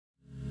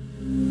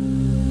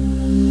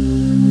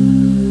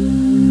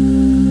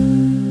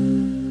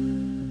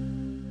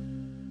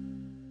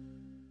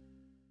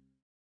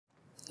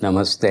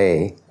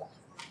Namaste.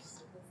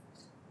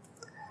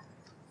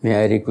 May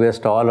I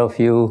request all of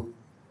you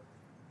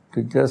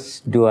to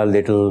just do a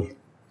little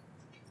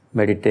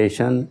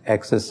meditation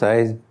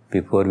exercise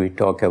before we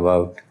talk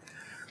about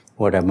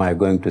what am I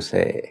going to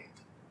say.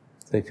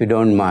 So if you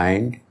don't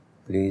mind,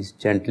 please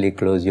gently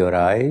close your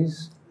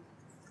eyes.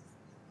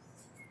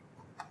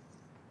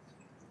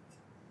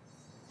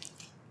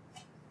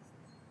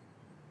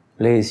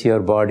 Place your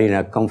body in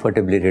a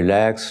comfortably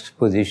relaxed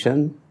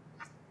position,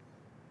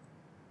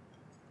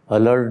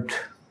 alert,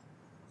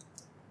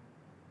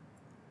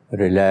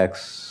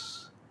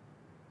 relax,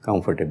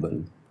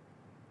 comfortable.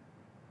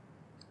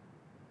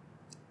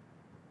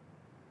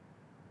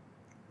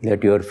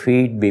 Let your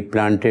feet be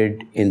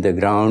planted in the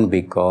ground.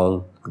 We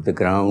call the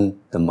ground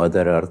the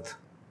Mother Earth.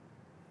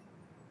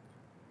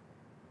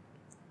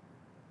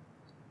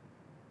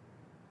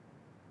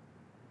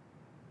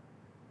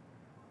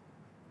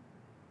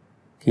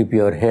 Keep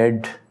your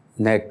head,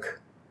 neck,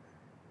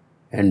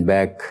 and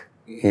back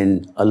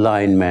in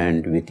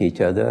alignment with each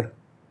other.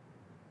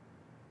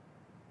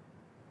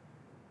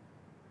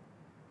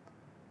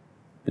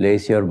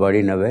 Place your body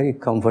in a very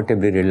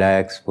comfortably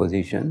relaxed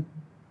position.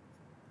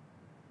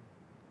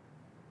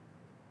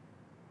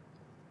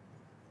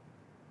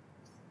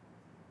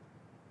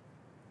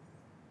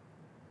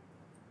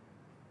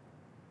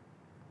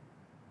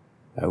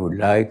 I would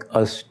like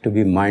us to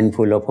be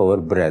mindful of our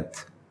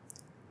breath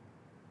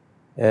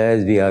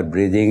as we are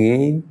breathing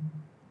in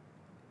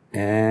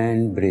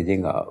and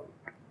breathing out.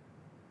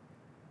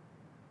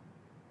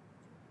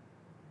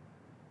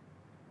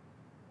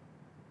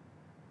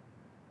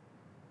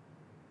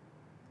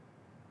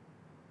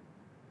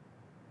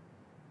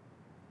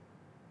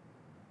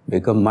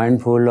 Become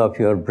mindful of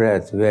your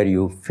breath, where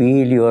you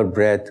feel your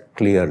breath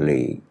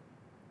clearly.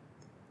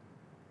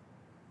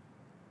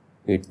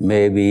 It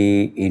may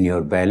be in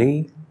your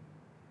belly,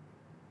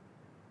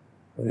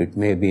 or it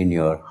may be in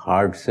your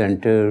heart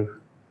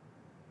center,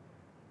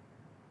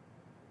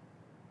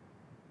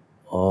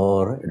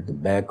 or at the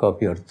back of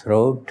your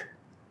throat,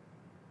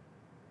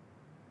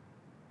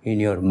 in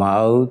your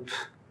mouth,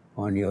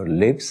 on your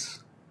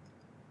lips,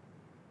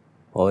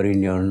 or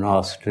in your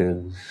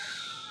nostrils.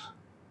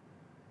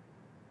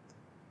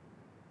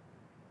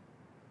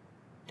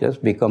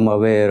 Just become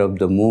aware of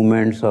the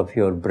movements of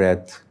your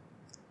breath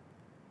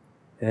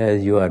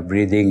as you are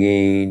breathing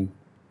in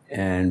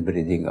and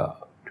breathing out.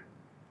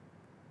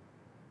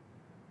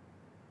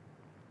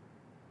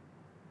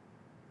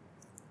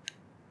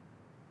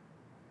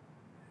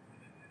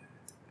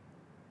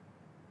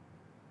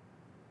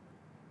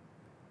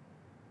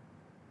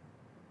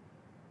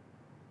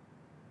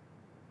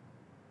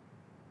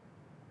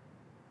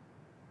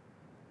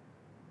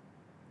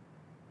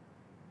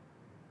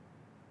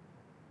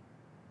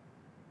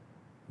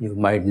 You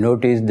might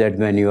notice that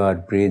when you are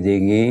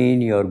breathing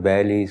in, your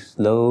belly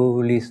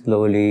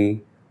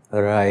slowly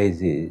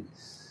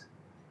rises.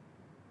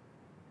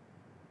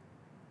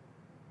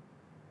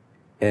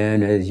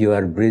 And as you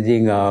are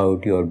breathing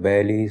out, your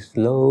belly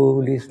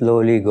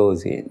slowly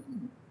goes in.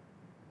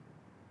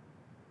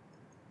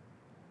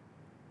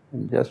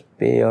 And just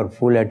pay your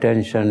full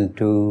attention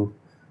to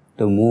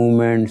the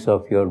movements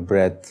of your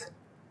breath,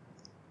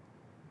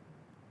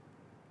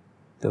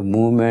 the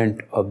movement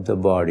of the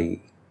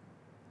body,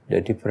 the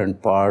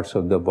different parts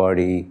of the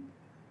body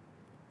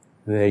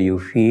where you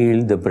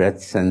feel the breath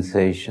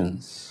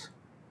sensations.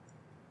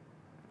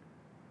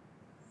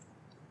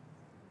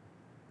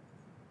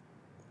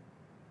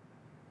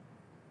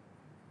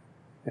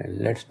 And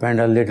let's spend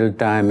a little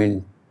time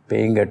in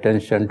paying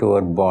attention to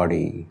our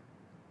body.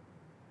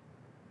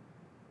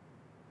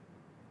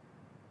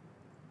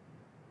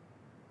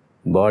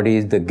 Body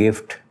is the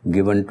gift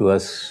given to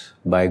us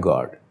by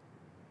God.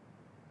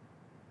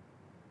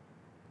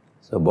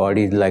 So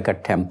body is like a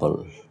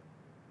temple.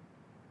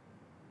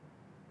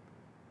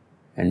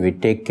 And we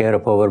take care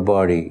of our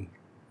body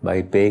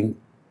by paying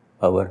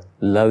our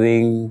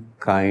loving,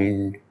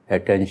 kind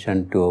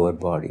attention to our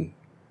body.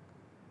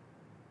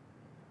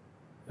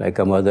 Like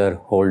a mother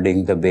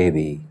holding the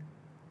baby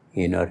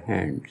in her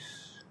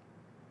hands.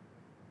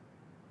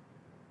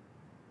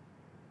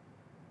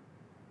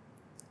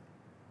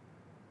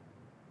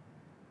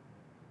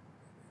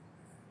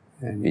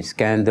 And we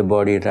scan the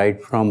body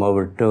right from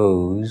our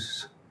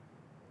toes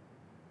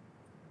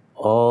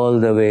all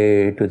the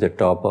way to the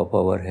top of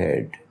our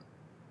head.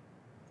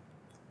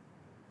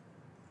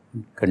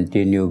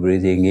 Continue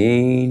breathing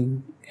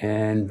in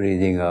and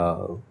breathing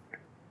out.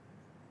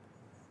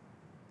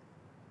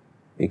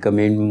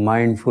 Becoming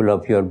mindful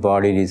of your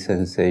bodily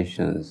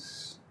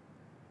sensations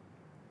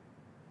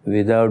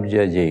without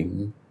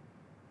judging,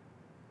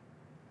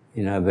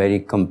 in a very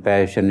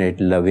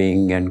compassionate,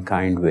 loving and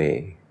kind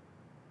way.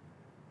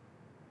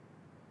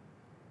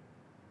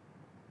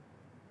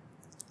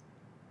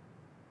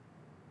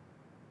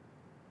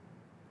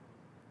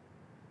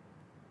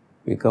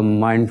 Become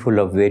mindful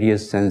of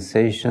various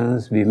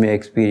sensations we may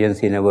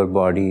experience in our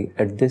body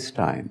at this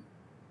time.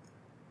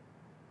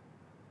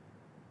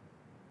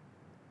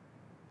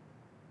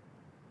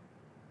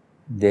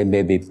 They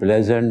may be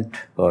pleasant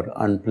or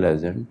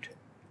unpleasant.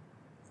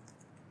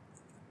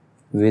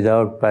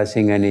 without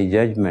passing any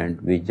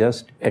judgment. We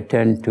just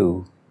attend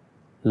to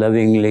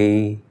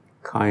lovingly,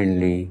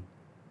 kindly,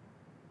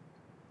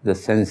 the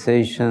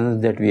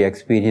sensations that we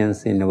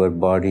experience in our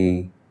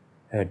body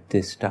at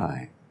this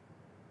time.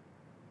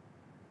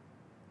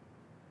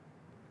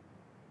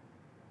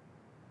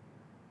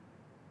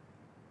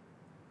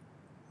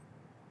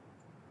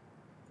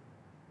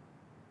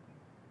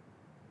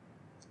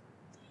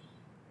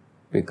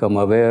 Become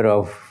aware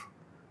of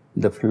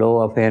the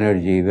flow of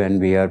energy when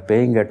we are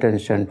paying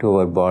attention to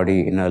our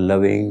body in a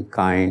loving,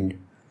 kind,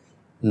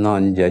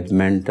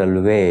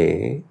 non-judgmental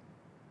way.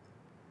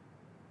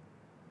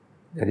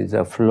 There is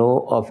a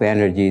flow of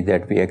energy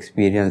that we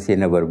experience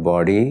in our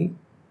body.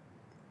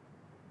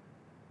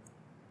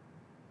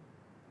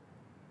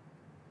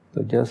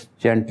 So just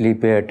gently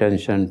pay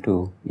attention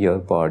to your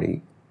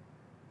body.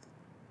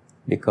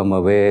 Become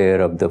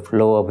aware of the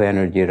flow of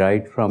energy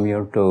right from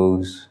your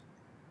toes,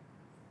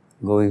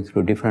 going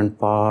through different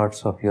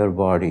parts of your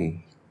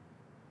body,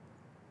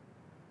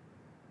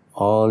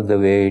 all the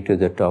way to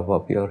the top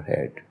of your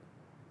head.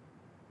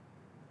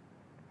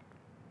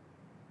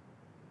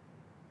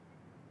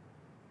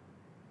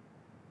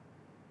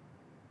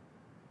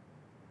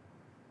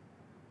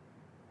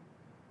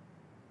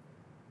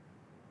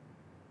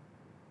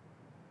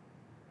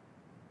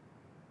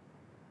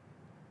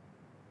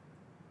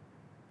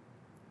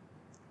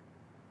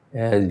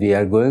 As we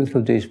are going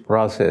through this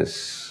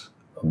process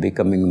of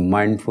becoming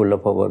mindful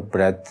of our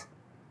breath,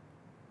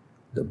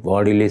 the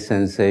bodily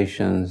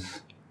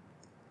sensations,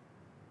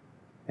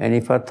 and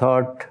if a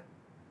thought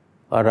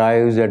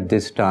arrives at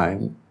this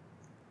time,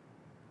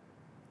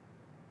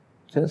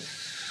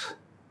 just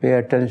pay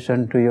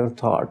attention to your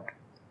thought.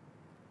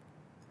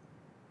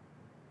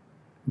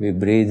 We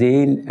breathe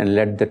in and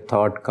let the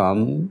thought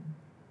come,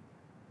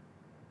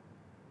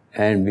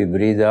 and we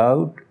breathe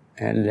out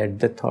and let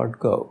the thought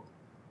go.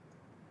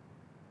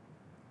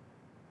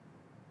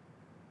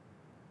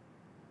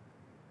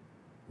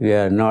 We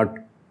are not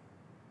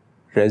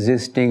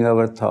resisting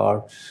our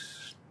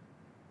thoughts,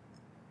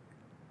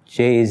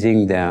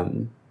 chasing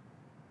them,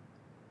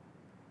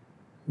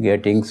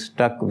 getting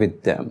stuck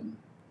with them.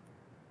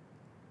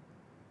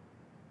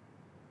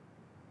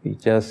 We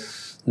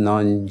just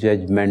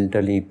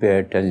non-judgmentally pay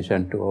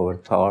attention to our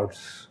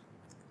thoughts.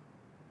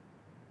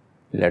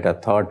 Let a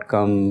thought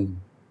come,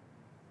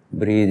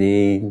 breathe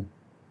in,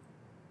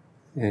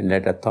 and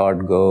let a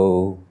thought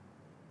go,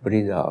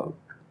 breathe out.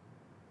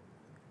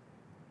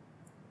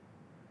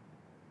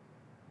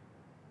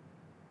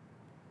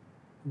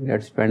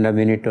 Let's spend a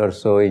minute or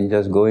so in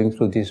just going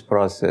through this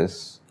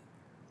process,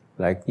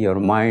 like your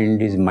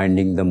mind is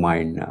minding the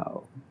mind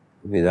now,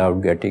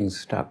 without getting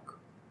stuck.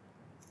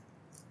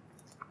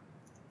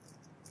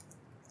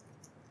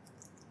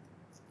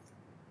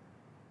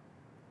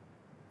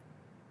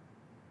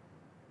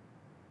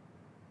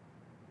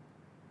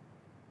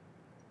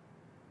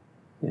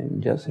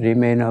 And just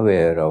remain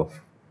aware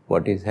of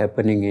what is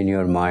happening in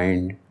your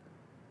mind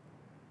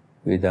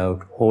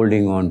without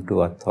holding on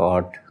to a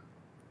thought,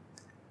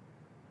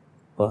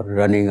 or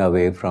running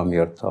away from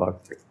your thought,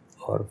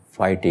 or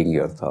fighting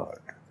your thought.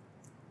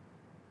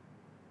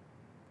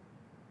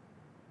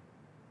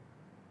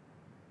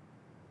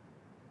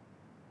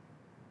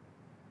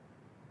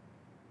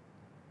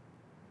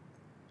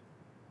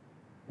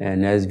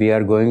 And as we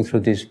are going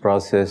through this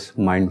process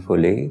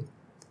mindfully,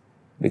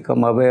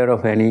 become aware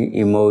of any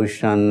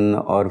emotion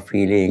or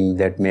feeling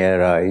that may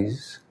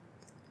arise,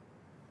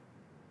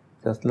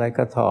 just like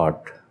a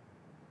thought.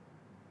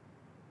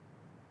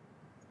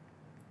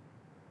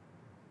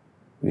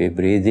 We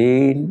breathe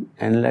in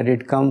and let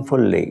it come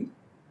fully.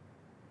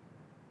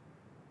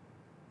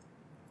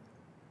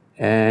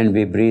 And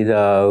we breathe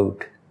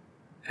out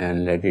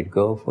and let it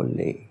go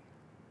fully.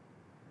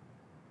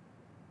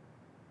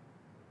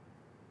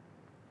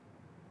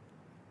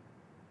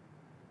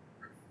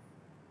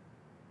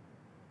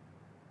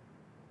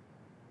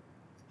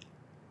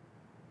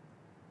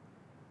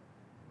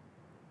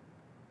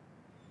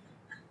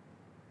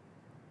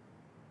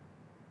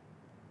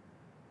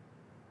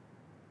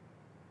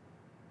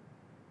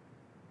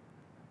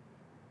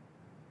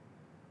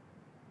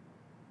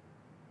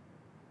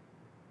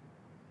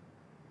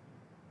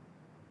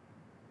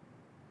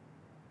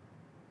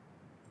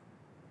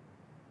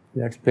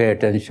 Let's pay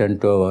attention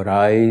to our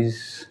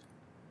eyes.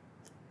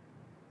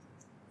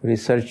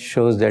 Research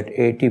shows that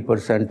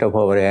 80% of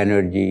our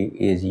energy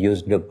is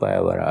used up by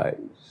our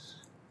eyes.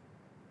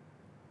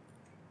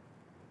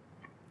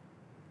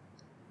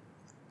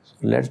 So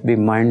let's be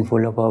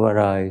mindful of our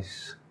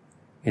eyes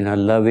in a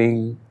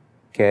loving,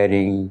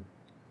 caring,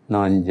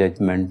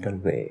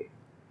 non-judgmental way.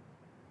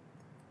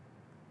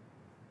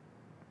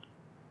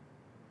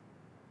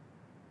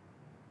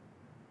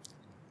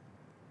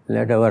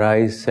 Let our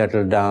eyes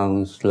settle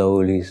down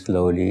slowly,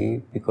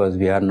 slowly, because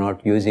we are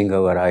not using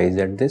our eyes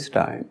at this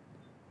time.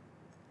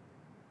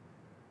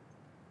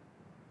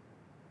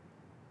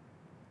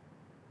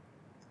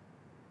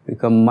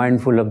 Become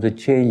mindful of the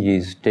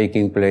changes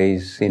taking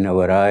place in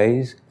our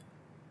eyes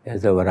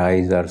as our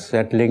eyes are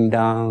settling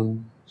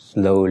down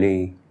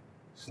slowly,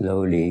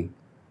 slowly,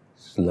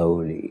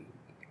 slowly.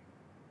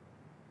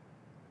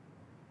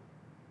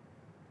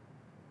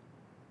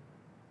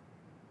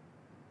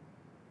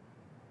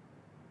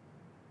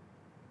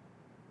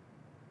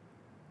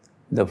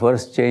 The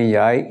first change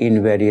I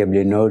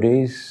invariably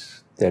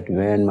notice that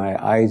when my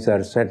eyes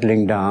are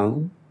settling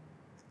down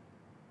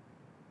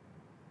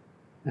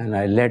and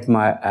I let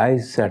my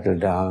eyes settle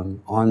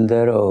down on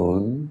their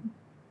own,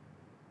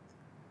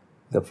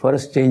 the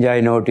first change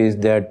I notice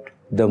that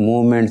the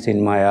movements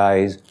in my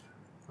eyes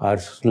are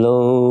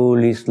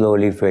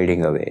slowly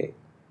fading away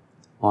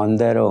on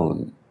their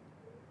own.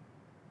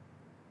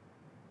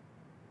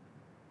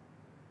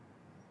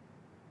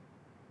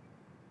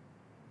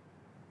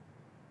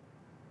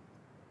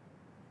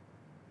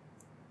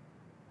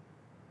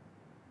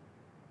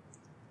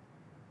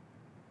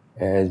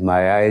 As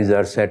my eyes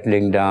are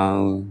settling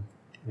down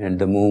and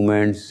the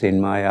movements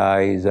in my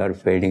eyes are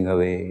fading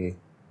away,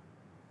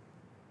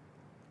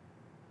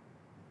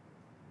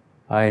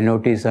 I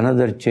notice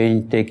another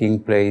change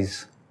taking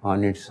place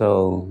on its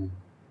own.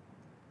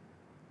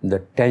 The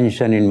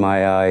tension in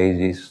my eyes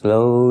is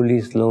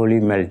slowly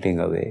melting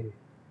away.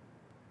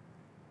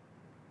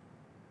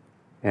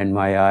 And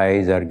my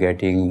eyes are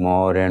getting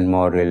more and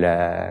more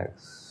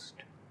relaxed.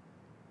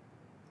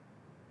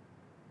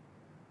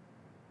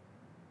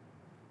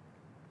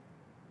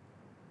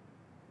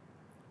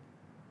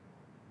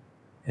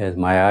 As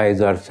my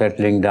eyes are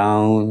settling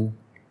down,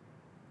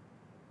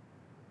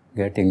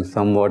 getting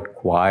somewhat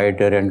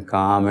quieter and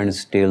calm and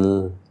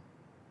still,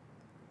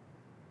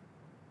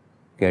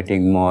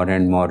 getting more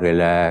and more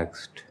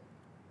relaxed,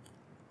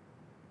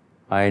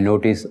 I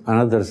notice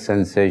another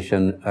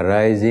sensation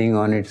arising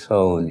on its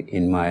own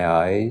in my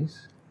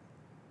eyes,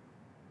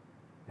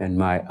 and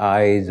my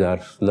eyes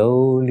are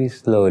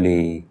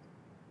slowly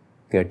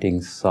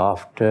getting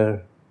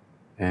softer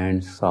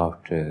and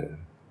softer,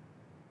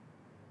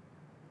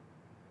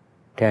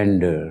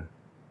 tender,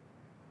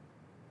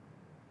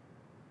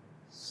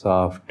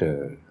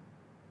 softer.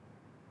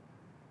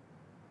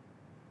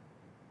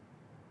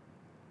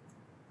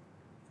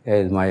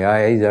 As my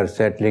eyes are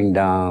settling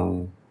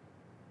down,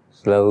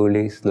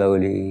 slowly,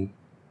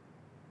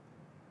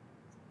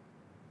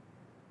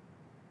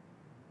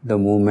 the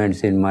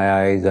movements in my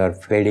eyes are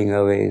fading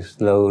away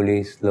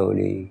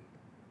slowly.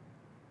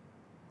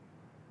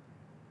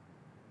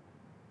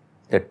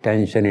 The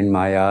tension in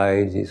my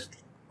eyes is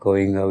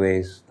going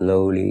away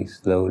slowly.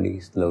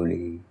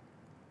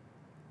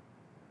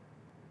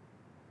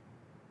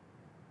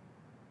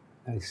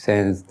 I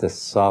sense the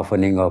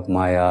softening of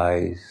my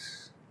eyes.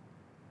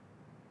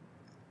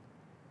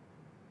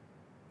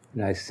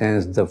 And I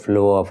sense the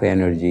flow of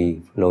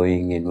energy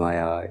flowing in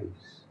my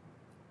eyes.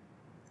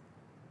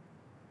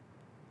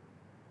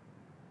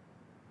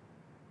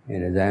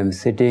 And as I am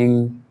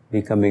sitting,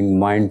 becoming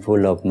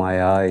mindful of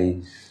my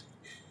eyes,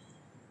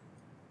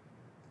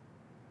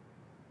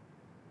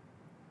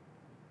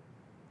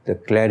 the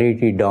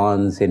clarity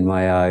dawns in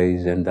my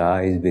eyes and the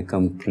eyes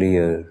become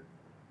clear.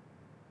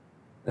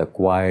 The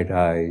quiet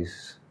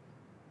eyes,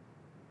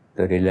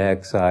 the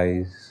relaxed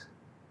eyes,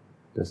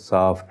 the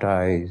soft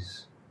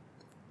eyes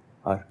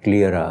are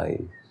clear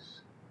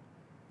eyes.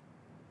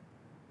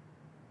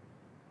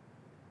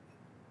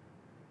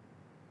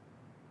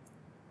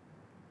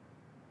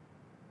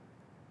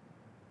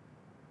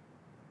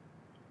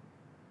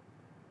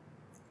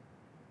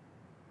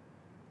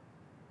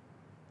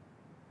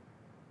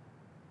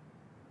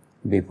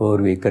 Before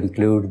we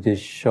conclude this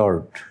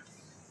short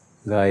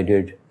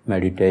guided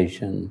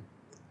meditation,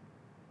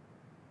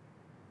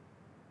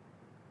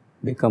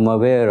 become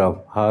aware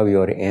of how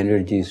your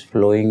energy is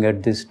flowing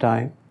at this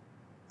time.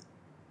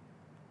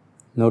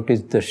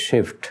 Notice the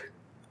shift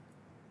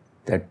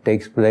that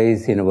takes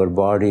place in our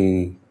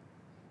body,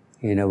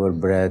 in our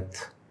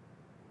breath,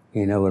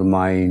 in our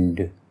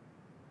mind,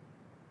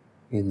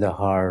 in the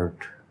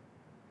heart.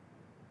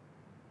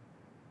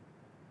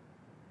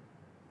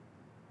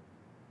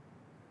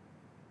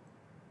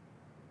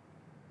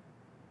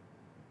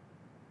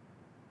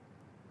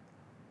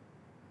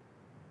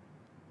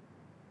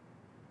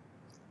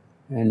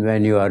 And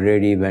when you are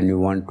ready, when you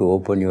want to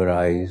open your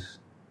eyes,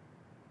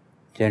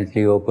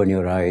 gently open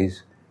your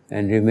eyes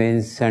and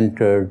remain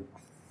centered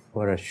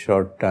for a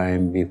short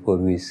time before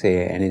we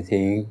say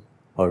anything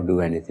or do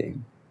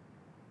anything.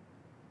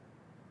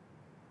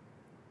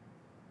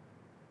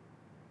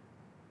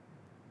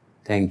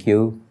 Thank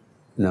you.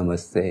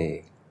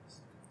 Namaste.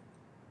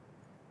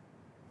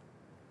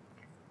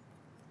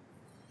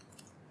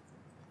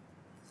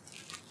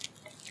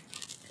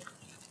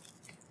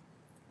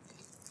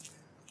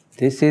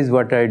 This is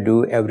what I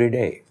do every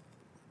day.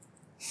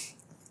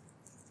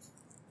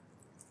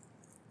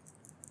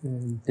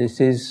 This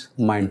is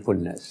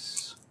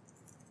mindfulness,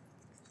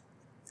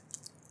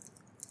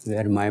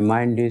 where my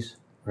mind is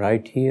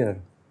right here,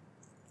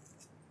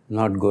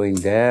 not going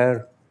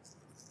there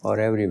or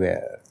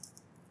everywhere,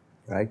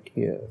 right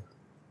here,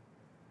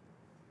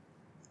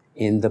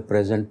 in the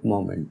present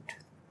moment.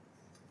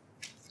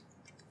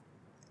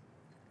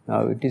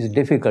 Now it is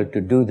difficult to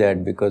do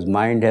that because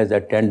mind has a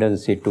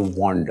tendency to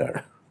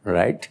wander,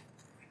 right?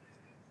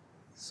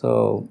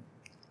 So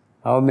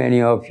How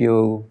many of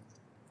you,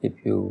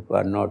 if you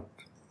are not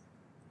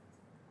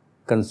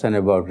concerned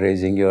about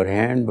raising your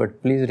hand,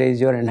 but please raise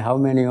your hand, how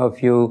many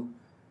of you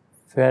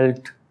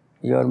felt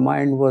your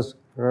mind was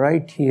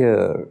right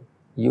here,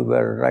 you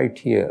were right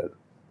here?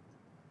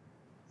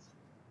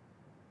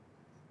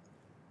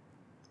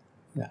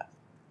 Yeah.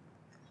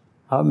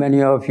 How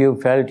many of you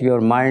felt your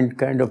mind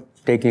kind of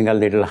taking a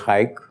little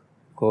hike,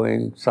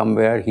 going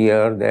somewhere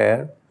here,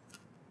 there?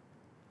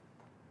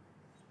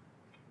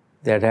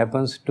 That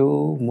happens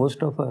to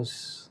most of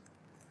us.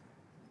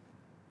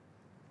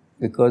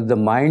 Because the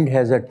mind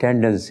has a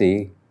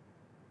tendency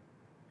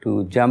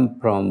to jump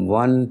from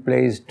one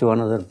place to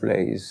another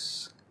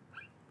place.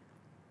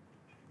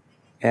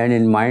 And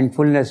in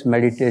mindfulness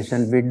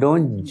meditation, we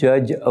don't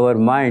judge our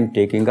mind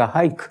taking a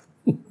hike.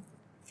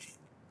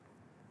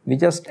 We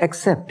just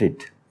accept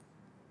it.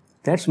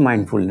 That's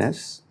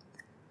mindfulness.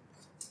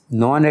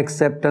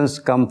 Non-acceptance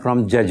comes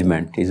from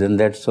judgment, isn't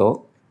that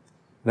so?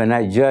 When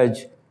I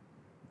judge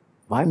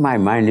why my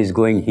mind is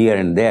going here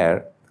and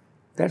there,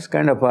 that's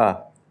kind of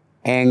a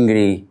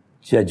angry,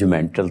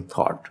 judgmental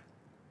thought.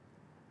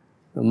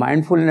 The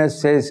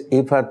mindfulness says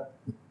if a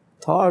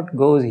thought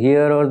goes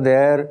here or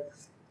there,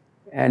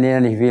 and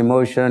if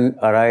emotion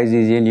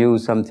arises in you,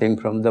 something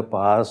from the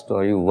past,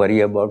 or you worry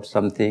about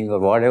something or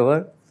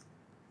whatever,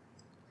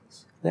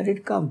 let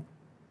it come.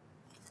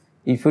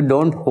 If you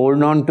don't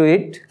hold on to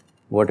it,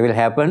 what will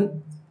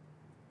happen?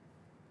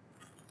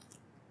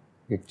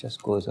 It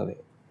just goes away.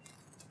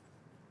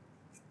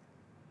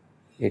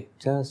 It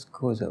just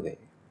goes away.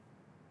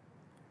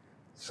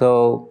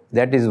 So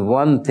that is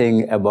one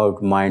thing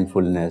about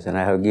mindfulness, and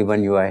I have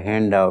given you a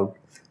handout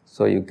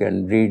so you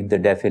can read the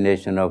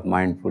definition of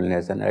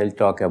mindfulness, and I'll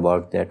talk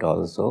about that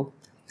also.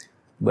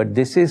 But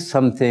this is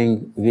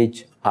something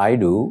which I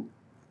do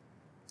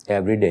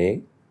every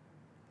day.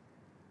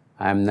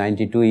 I'm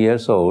 92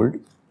 years old.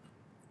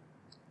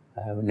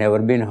 I have never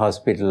been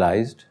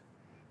hospitalized,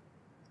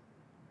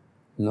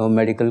 no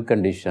medical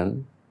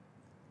condition.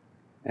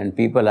 And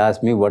people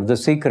ask me, what's the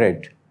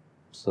secret?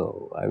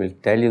 So I will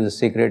tell you the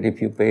secret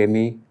if you pay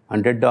me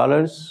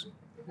 $100,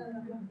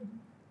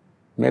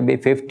 maybe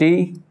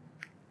 50.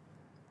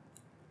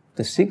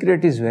 The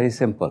secret is very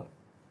simple.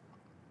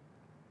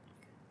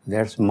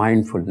 That's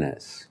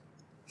mindfulness.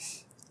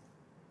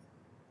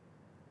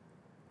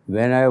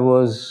 When I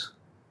was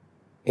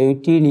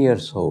 18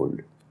 years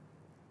old,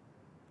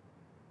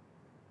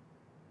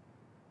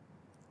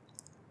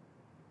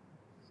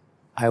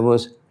 I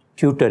was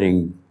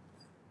tutoring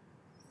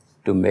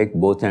to make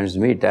both ends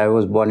meet. I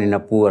was born in a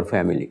poor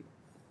family.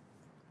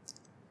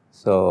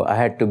 So I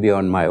had to be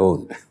on my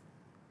own.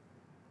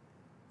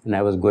 And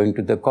I was going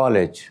to the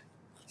college.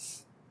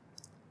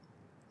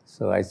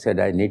 So I said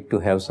I need to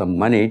have some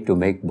money to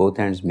make both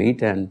ends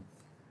meet, and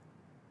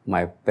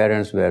my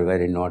parents were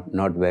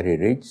not very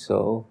rich,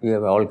 so we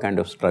were all kind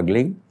of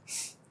struggling.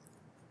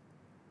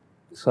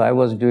 So I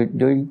was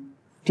doing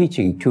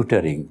teaching,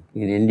 tutoring.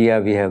 In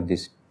India we have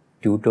this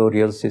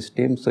tutorial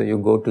system, so you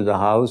go to the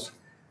house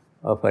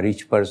of a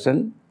rich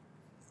person,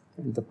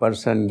 and the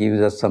person gives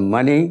us some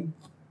money,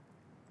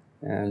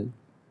 and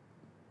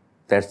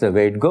that's the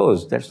way it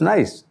goes. That's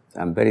nice.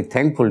 I'm very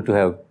thankful to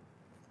have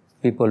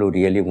people who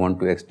really want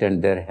to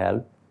extend their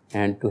help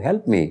and to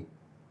help me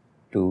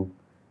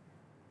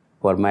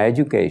for my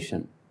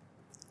education.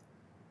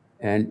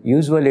 And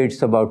usually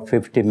it's about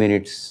 50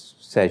 minutes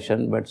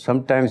session, but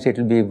sometimes it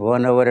will be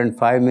 1 hour and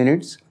 5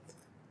 minutes.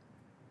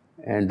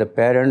 And the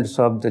parents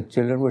of the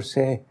children would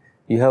say,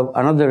 you have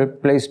another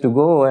place to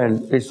go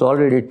and it's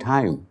already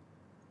time.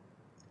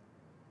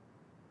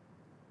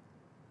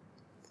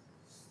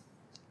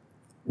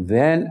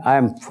 When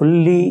I'm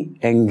fully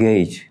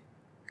engaged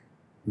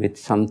with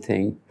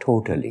something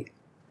totally,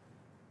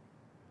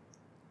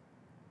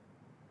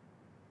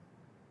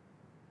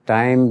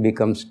 time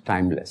becomes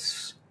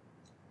timeless.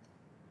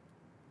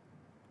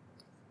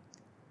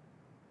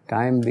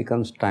 Time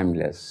becomes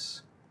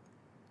timeless.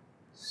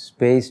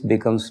 Space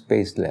becomes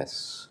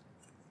spaceless.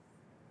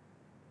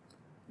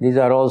 These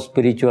are all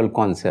spiritual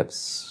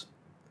concepts.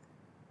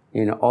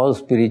 In all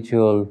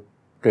spiritual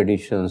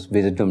traditions,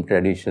 wisdom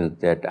traditions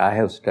that I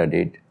have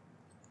studied,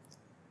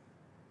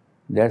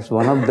 that's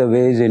one of the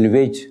ways in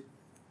which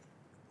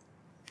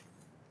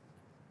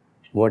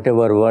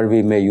whatever word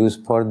we may use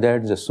for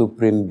that, the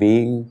Supreme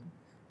Being,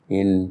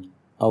 in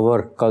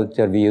our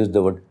culture we use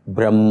the word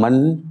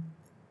Brahman,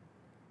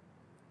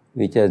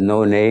 which has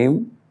no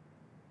name,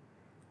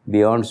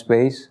 beyond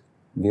space,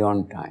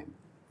 beyond time.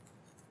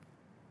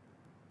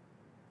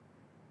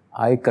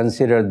 I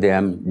consider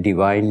them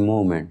divine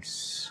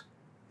moments.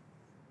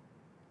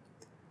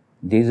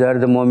 These are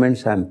the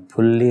moments I'm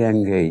fully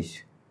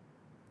engaged.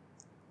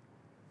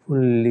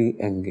 Fully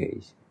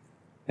engaged.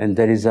 And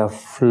there is a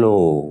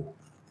flow.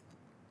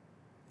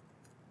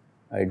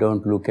 I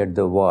don't look at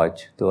the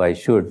watch, though I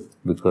should,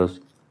 because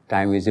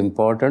time is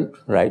important,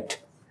 right?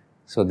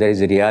 So there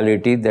is a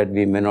reality that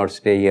we may not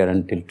stay here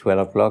until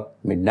 12 o'clock,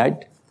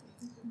 midnight.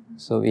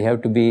 So we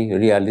have to be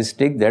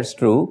realistic, that's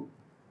true.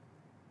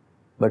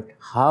 But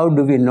how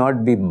do we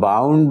not be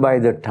bound by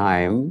the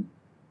time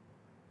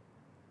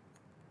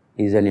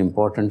is an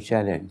important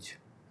challenge.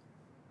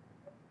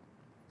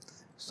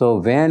 So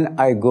when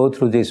I go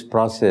through this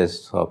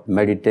process of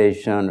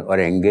meditation or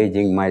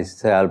engaging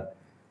myself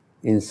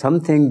in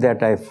something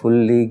that I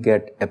fully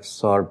get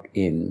absorbed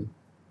in,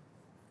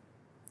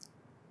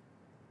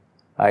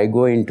 I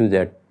go into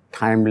that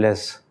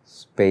timeless,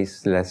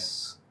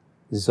 spaceless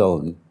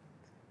zone.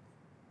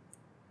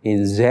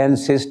 In Zen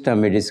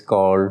system, it is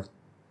called,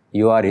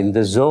 you are in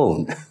the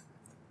zone.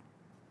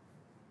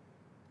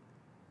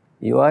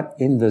 You are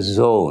in the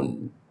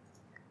zone.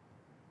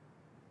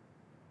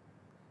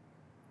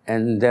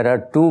 And there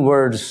are two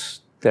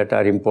words that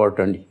are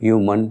important,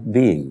 human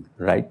being,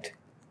 right?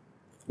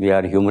 We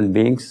are human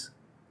beings,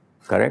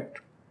 correct?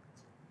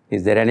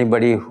 Is there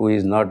anybody who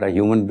is not a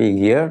human being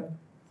here?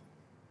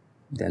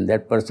 Then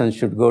that person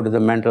should go to the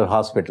mental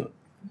hospital.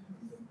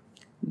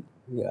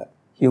 Yeah,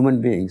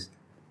 human beings.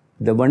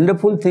 The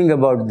wonderful thing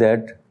about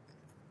that,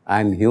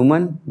 I'm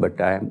human, but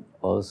I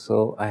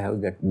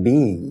have that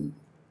being.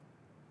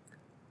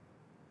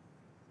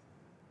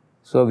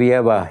 So we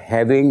have a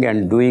having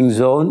and doing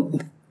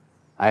zone.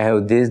 I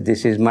have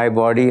this is my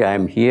body,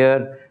 I'm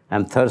here,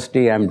 I'm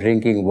thirsty, I'm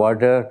drinking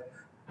water,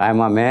 I'm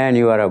a man,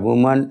 you are a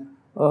woman.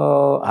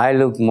 Oh, I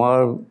look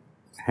more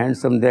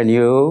handsome than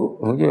you.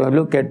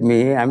 Look at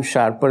me, I'm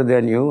sharper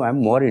than you,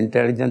 I'm more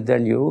intelligent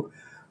than you,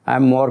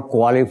 I'm more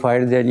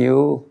qualified than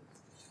you,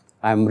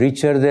 I'm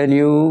richer than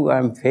you,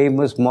 I'm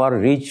famous, more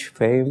rich,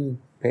 fame,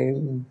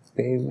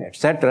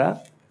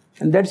 etc.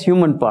 And that's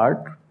human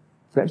part.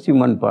 That's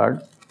human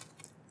part.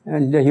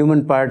 And the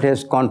human part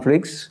has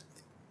conflicts.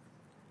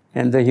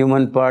 And the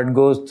human part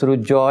goes through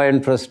joy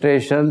and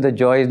frustration. The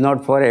joy is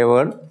not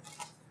forever.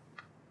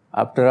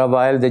 After a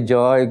while, the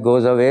joy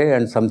goes away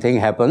and something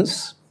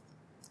happens.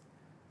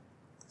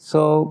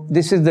 So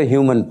this is the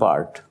human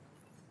part.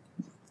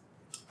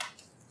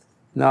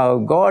 Now,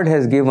 God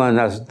has given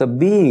us the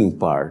being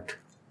part.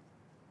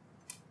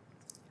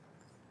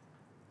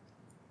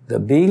 The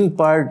being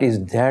part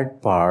is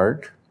that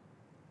part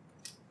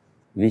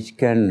which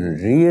can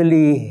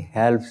really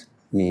help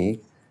me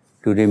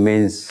to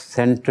remain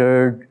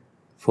centered,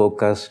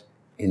 focused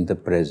in the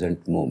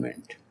present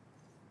moment.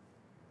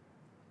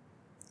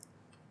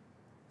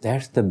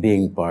 That's the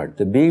being part.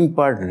 The being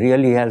part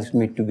really helps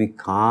me to be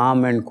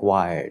calm and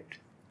quiet.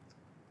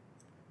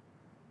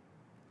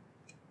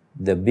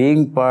 The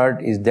being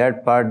part is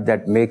that part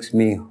that makes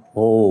me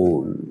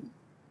whole.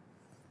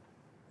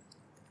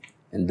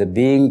 And the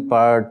being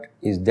part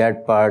is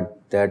that part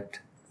that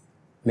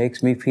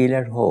makes me feel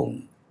at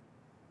home.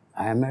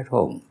 I am at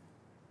home.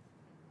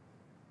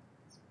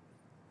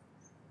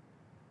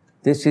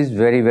 This is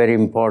very, very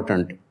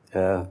important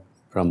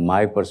from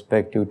my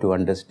perspective to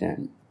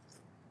understand.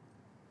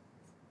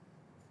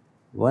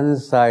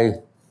 Once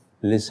I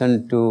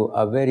listened to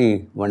a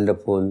very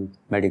wonderful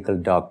medical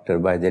doctor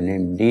by the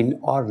name Dean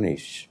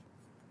Ornish,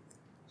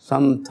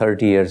 some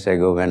 30 years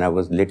ago when I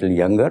was a little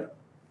younger.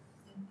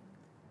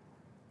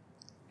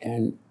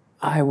 And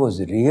I was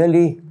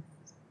really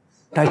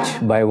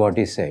touched by what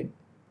he said.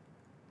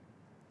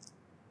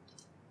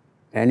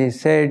 And he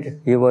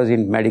said he was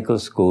in medical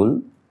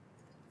school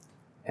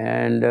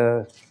and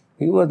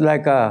he was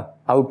like a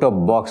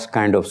out-of-box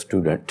kind of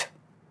student,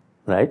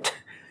 right?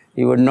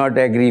 He would not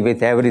agree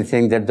with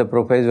everything that the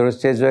professor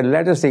says. Well,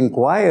 let us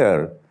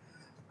inquire.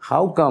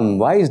 How come?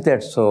 Why is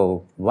that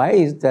so? Why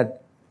is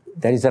that?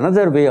 There is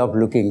another way of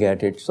looking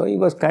at it. So he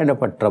was kind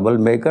of a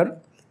troublemaker.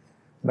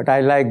 But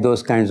I like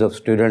those kinds of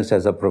students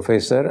as a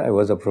professor. I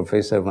was a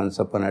professor once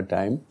upon a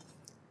time.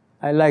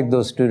 I like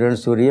those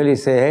students who really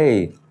say,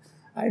 hey,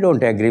 I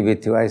don't agree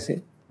with you. I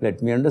say,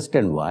 let me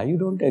understand why you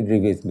don't agree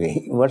with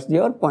me. What's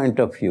your point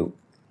of view?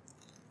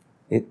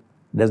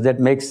 Does that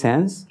make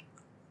sense?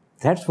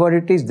 That's what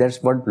it is.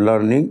 That's what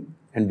learning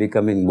and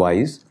becoming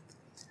wise.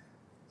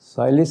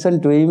 So I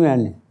listened to him,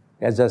 and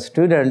as a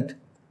student,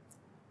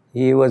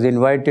 he was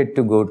invited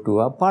to go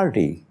to a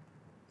party.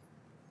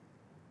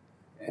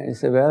 And he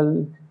said,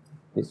 well,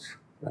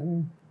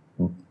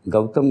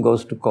 Gautam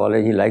goes to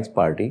college, he likes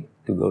to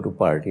go to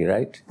party,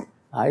 right?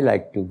 I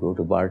like to go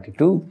to party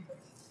too.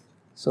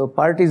 So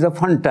party is a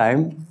fun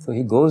time. So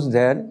he goes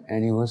there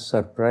and he was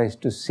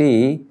surprised to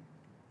see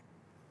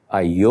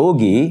a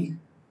yogi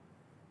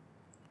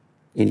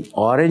in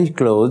orange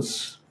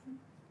clothes.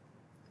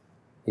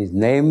 His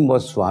name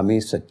was Swami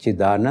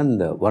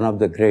Satchidananda, one of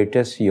the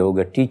greatest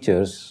yoga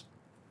teachers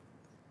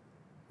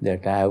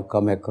that I have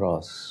come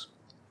across.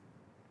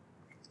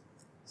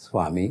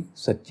 Swami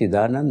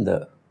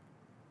Satchidananda.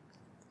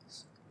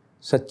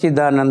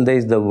 Satchidananda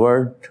is the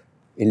word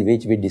in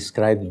which we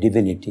describe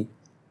divinity.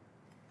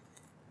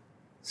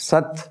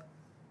 Sat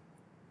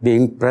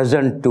being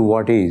present to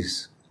what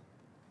is.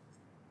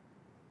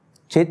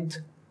 Chit,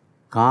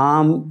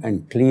 calm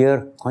and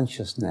clear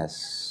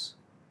consciousness.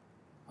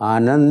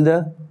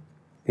 Ananda,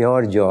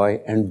 pure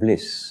joy and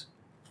bliss.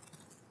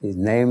 His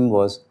name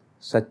was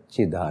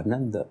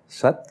Satchidananda.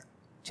 Sat,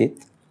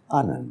 Chit,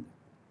 Ananda.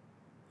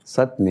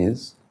 Sat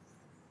means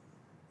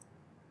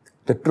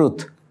the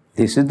truth.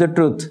 This is the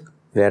truth.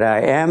 Where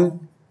I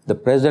am, the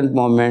present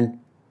moment,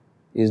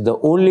 is the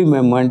only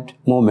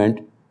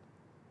moment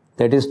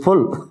that is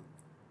full.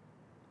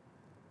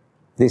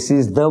 This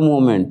is the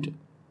moment,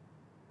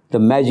 the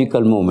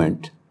magical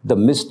moment, the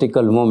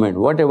mystical moment,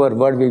 whatever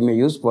word we may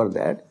use for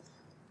that.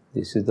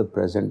 This is the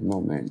present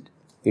moment.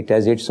 It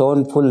has its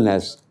own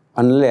fullness.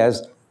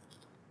 Unless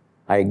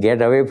I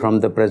get away from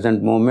the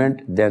present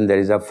moment, then there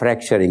is a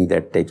fracturing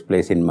that takes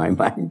place in my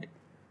mind.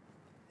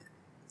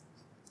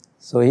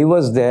 So he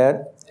was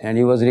there and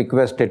he was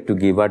requested to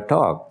give a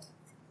talk.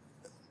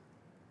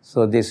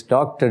 So this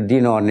Dr.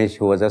 Dean Ornish,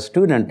 who was a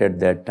student at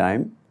that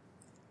time,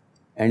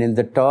 and in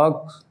the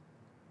talk,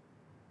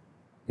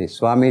 the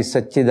Swami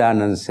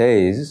Satchidanand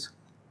says,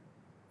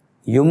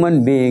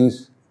 human being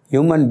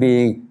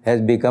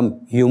has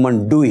become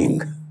human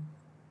doing.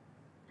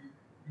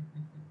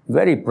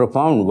 Very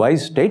profound,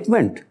 wise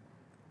statement.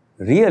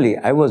 Really,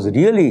 I was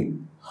really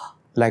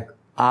like,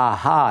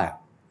 aha,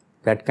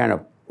 that kind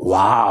of,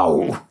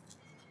 wow,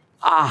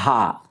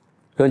 aha.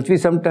 Don't we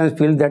sometimes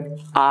feel that,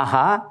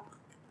 aha?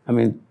 I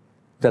mean,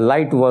 the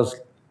lamp was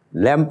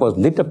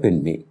lit up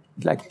in me,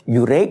 like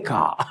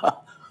eureka,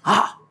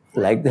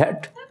 like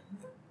that.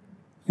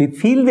 We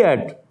feel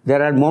that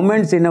there are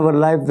moments in our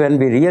life when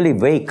we really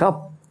wake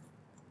up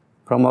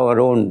from our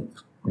own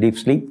deep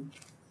sleep.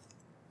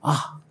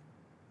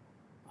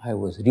 I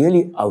was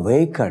really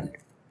awakened.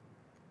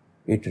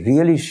 It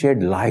really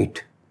shed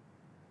light.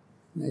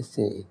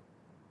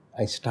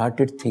 I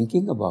started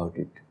thinking about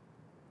it,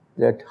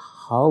 that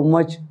how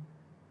much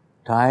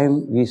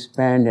time we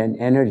spend and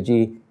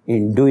energy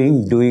in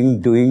doing.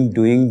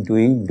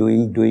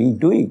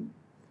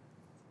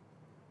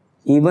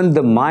 Even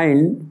the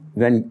mind,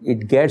 when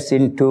it gets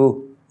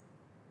into,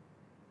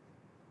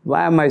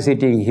 why am I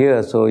sitting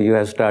here? So you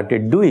have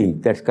started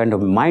doing. That's kind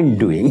of mind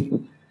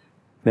doing.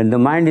 When the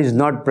mind is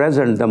not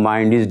present, the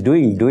mind is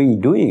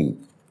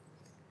doing.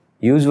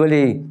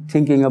 Usually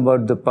thinking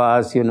about the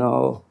past,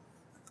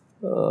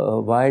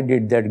 why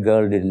did that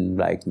girl didn't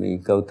like me,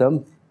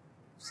 Gautam?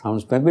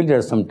 Sounds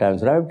familiar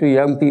sometimes, right? To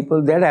young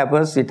people, that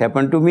happens. It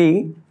happened to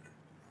me.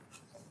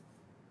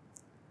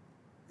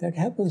 That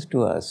happens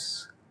to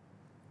us.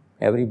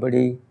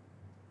 Everybody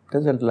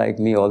doesn't like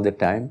me all the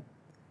time.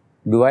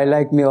 Do I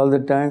like me all the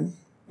time?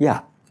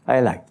 Yeah, I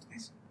like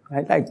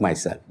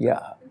myself. Yeah,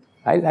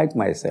 I like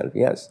myself,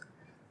 yes.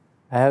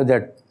 I have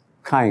that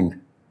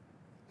kind,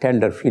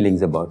 tender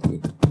feelings about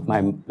me,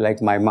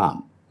 like my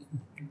mom.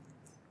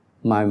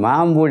 My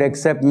mom would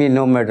accept me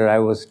no matter I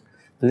was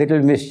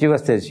little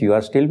mischievous, says, you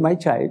are still my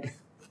child.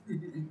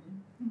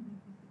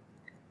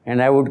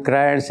 And I would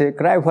cry and say,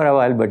 cry for a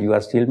while, but you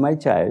are still my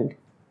child.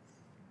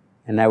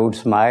 And I would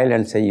smile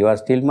and say, you are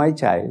still my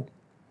child.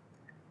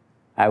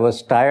 I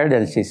was tired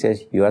and she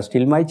says, you are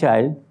still my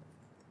child.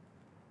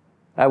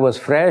 I was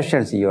fresh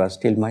and she says, you are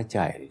still my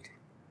child.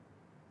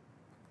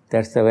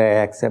 That's the way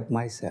I accept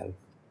myself.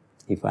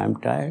 If I'm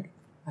tired,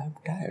 I'm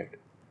tired.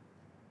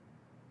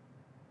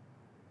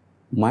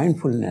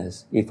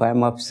 Mindfulness, if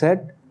I'm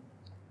upset,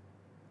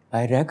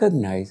 I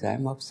recognize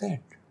I'm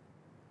upset.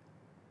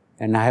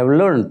 And I have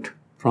learned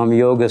from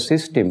yoga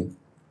system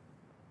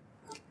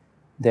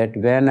that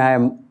when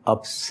I'm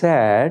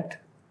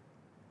upset,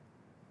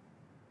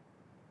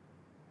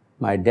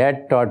 my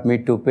dad taught me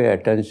to pay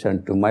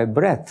attention to my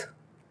breath.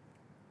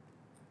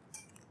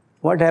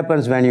 What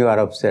happens when you are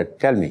upset?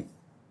 Tell me.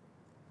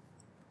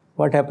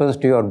 What happens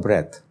to your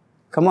breath?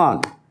 Come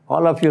on,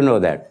 all of you know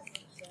that.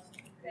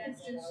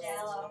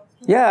 Shallow.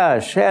 Yeah,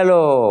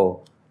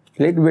 shallow,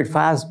 little bit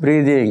fast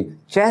breathing,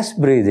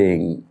 chest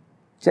breathing.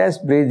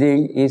 Chest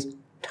breathing is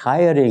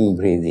tiring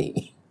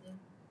breathing.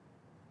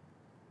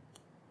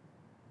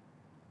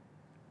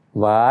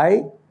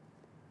 Why?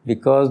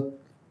 Because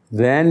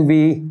when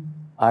we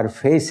are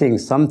facing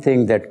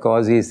something that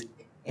causes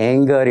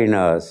anger in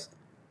us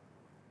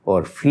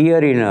or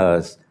fear in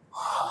us,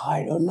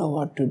 I don't know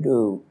what to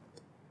do.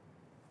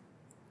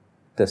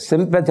 The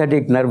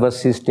sympathetic nervous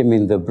system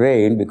in the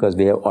brain, because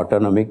we have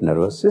autonomic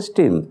nervous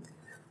system,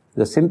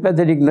 the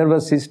sympathetic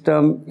nervous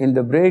system in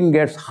the brain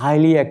gets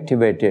highly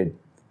activated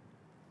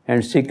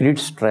and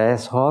secretes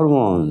stress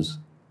hormones,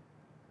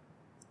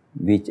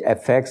 which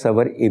affects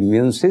our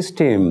immune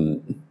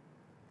system.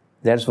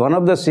 That's one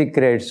of the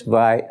secrets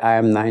why I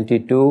am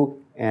 92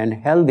 and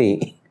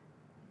healthy.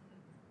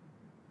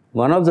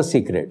 One of the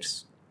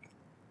secrets.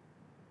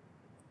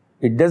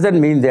 It doesn't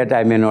mean that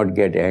I may not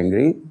get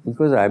angry,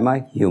 because I'm a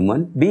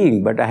human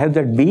being, but I have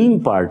that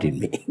being part in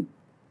me.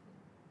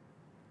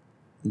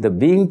 The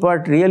being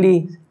part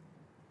really,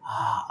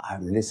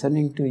 I'm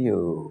listening to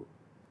you.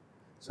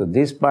 So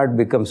this part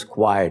becomes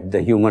quiet,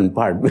 the human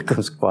part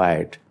becomes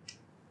quiet.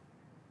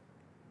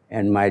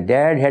 And my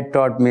dad had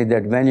taught me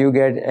that when you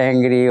get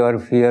angry or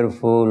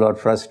fearful or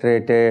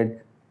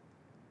frustrated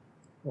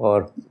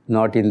or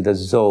not in the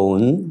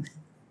zone,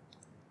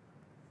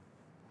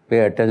 pay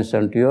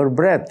attention to your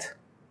breath.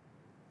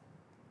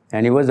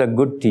 And he was a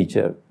good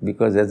teacher,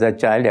 because as a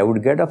child I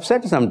would get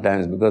upset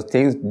sometimes because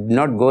things did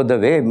not go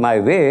my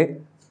way.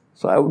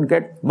 So I would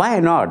get, why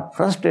not,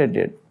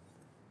 frustrated,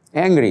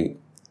 angry.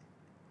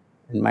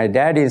 And my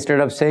dad, instead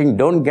of saying,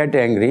 don't get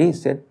angry, he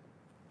said,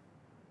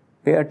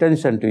 Pay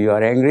attention to you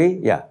are angry,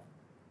 yeah.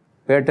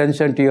 Pay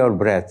attention to your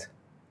breath.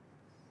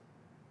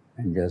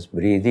 And just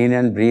breathe in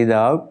and breathe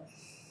out.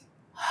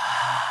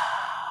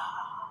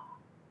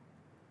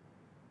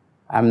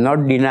 I'm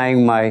not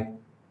denying my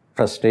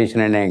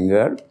frustration and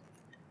anger.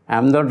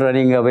 I'm not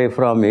running away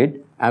from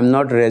it. I'm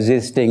not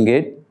resisting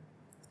it.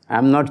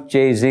 I'm not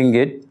chasing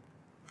it.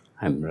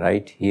 I'm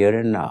right here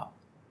and now.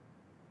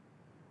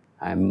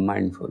 I'm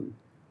mindful.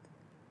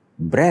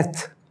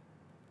 Breath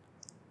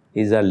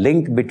is a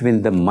link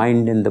between the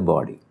mind and the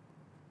body.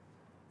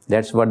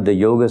 That's what the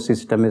yoga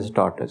system has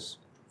taught us.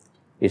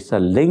 It's a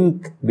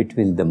link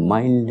between the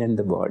mind and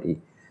the body.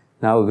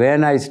 Now,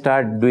 when I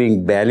start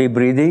doing belly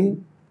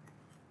breathing,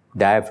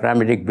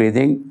 diaphragmatic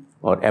breathing,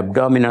 or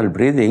abdominal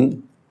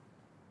breathing,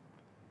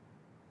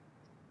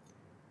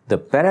 the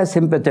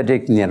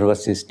parasympathetic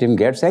nervous system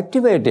gets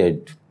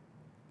activated.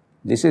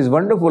 This is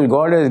wonderful.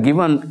 God has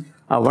given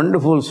a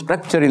wonderful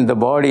structure in the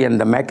body and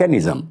the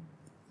mechanism.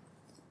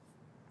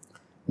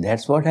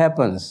 That's what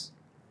happens.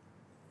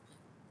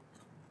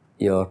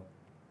 Your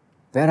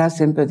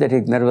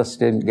parasympathetic nervous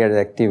system gets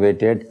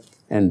activated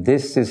and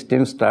this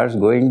system starts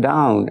going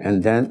down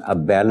and then a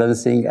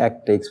balancing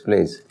act takes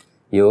place.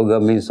 Yoga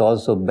means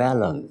also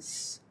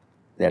balance.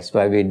 That's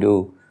why we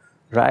do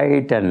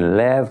right and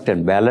left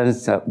and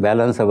balance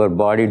our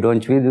body.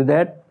 Don't we do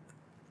that?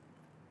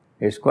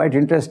 It's quite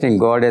interesting.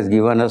 God has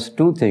given us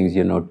two things,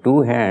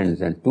 2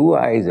 hands and 2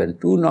 eyes and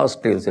 2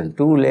 nostrils and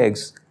 2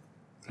 legs,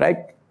 right?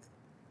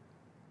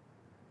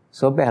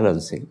 So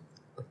balancing.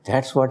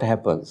 That's what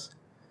happens.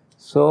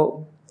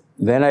 So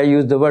when I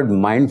use the word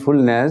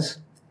mindfulness,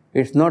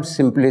 it's not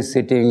simply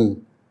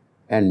sitting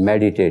and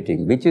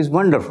meditating, which is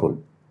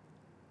wonderful.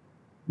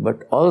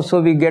 But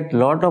also we get a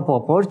lot of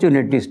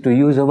opportunities to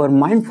use our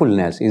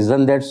mindfulness.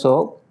 Isn't that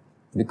so?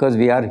 Because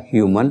we are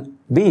human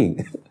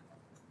beings.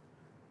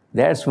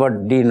 That's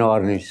what Dean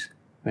Ornish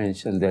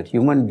mentioned, that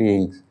human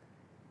beings,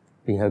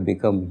 we have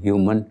become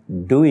human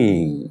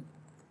doing.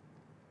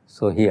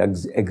 So he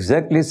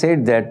exactly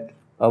said that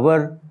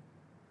our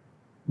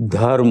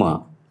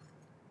dharma,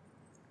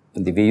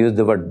 we use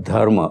the word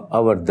dharma,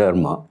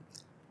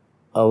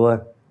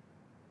 our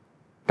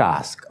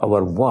task,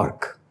 our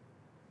work,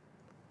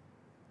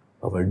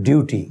 our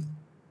duty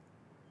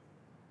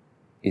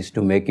is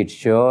to make it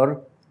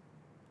sure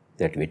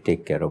that we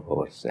take care of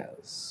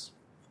ourselves.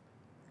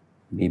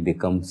 We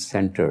become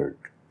centered,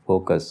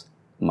 focused,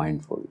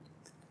 mindful.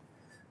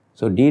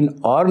 So Dean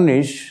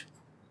Ornish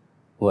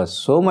was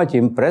so much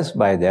impressed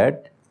by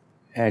that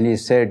and he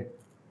said,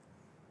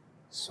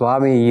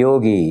 Swami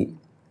Yogi,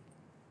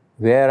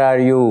 where are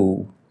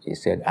you? He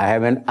said, I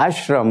have an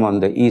ashram on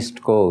the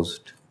East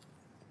Coast.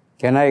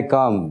 Can I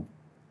come?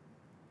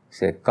 He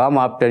said, come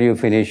after you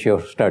finish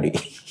your study.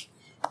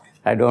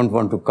 I don't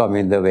want to come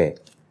in the way.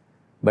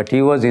 But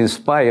he was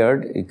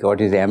inspired, he got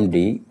his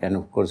MD and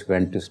of course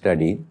went to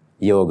study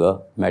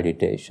yoga,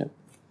 meditation.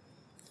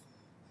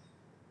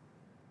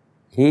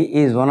 He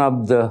is one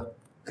of the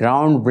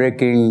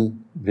groundbreaking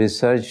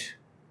research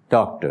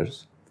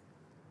doctors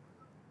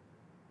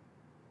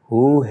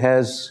who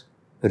has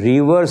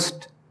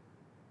reversed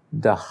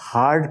the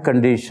heart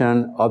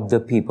condition of the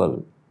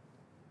people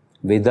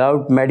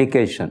without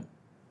medication.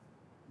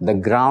 The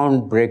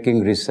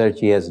groundbreaking research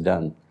he has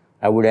done.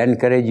 I would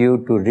encourage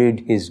you to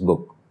read his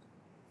book.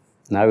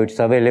 Now it's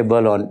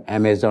available on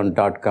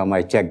Amazon.com.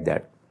 I checked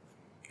that.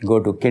 Go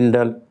to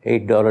Kindle,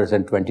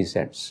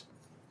 $8.20.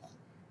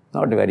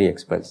 Not very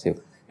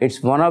expensive.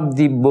 It's one of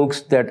the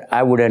books that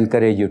I would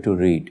encourage you to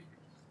read.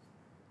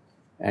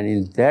 And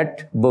in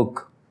that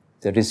book,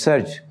 the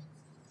research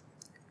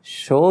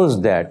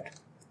shows that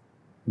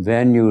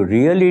when you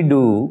really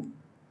do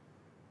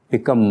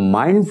become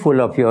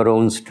mindful of your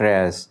own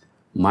stress,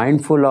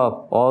 mindful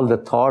of all the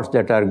thoughts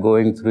that are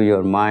going through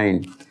your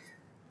mind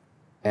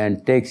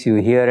and takes you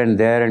here and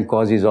there and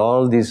causes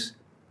all this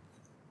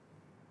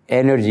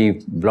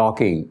energy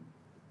blocks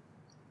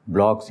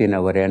in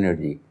our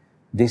energy.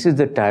 This is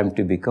the time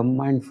to become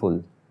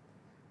mindful.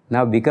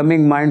 Now,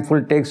 becoming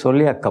mindful takes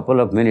only a couple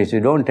of minutes. You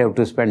don't have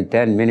to spend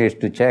 10 minutes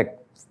to check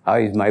how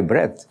is my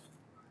breath.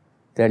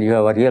 Then you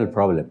have a real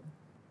problem.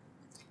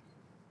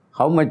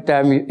 How much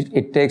time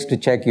it takes to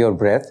check your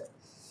breath?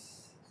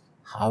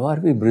 How are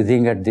we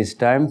breathing at this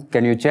time?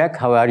 Can you check?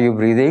 How are you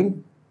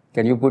breathing?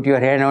 Can you put your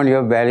hand on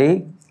your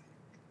belly?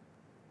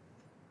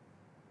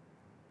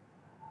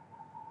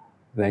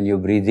 When you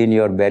breathe in,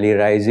 your belly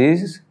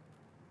rises.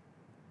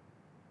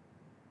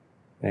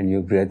 When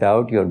you breathe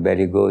out, your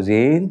belly goes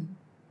in.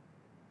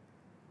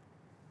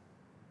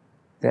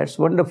 That's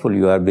wonderful.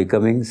 You are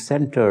becoming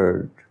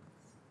centered.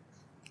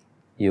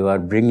 You are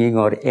bringing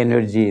our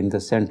energy in the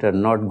center,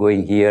 not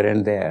going here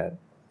and there.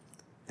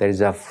 There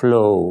is a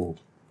flow.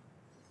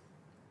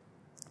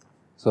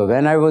 So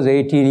when I was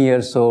 18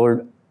 years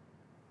old,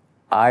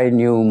 I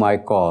knew my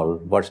call.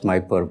 What's my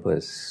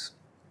purpose?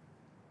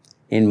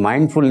 In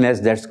mindfulness,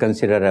 that's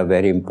considered a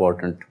very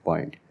important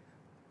point.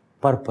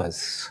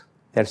 Purpose.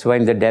 That's why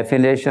in the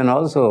definition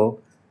also,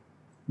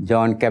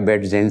 Jon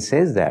Kabat-Zinn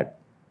says that.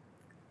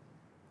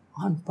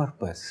 On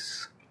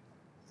purpose.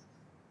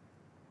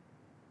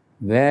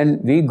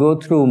 When we go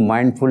through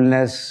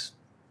mindfulness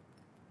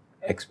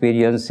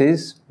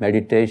experiences,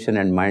 meditation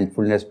and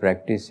mindfulness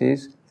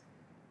practices,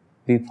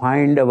 we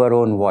find our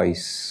own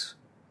voice.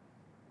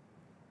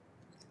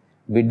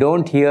 We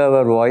don't hear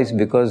our voice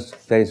because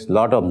there is a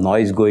lot of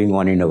noise going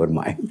on in our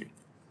mind.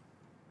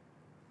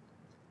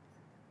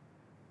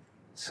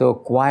 So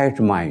quiet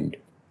mind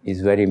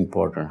is very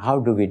important. How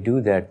do we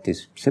do that?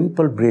 This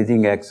simple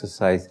breathing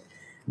exercise,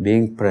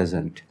 being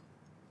present.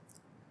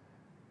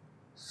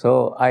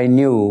 So I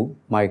knew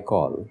my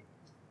call.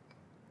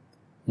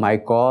 My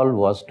call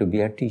was to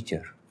be a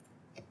teacher.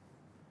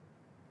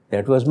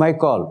 That was my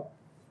call.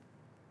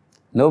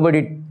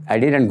 I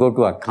didn't go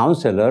to a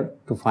counselor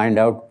to find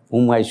out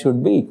whom I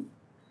should be.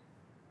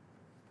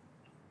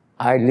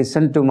 I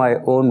listened to my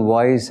own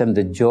voice and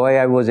the joy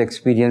I was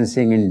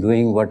experiencing in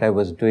doing what I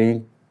was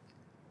doing.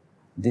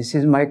 This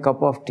is my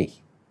cup of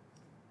tea.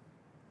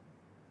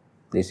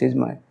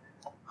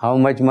 How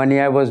much money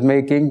I was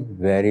making?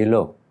 Very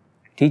low.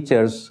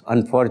 Teachers,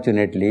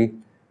 unfortunately,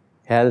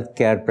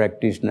 healthcare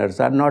practitioners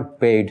are not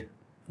paid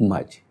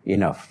much,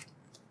 enough.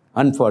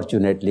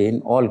 Unfortunately,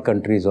 in all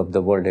countries of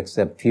the world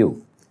except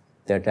few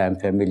that I am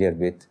familiar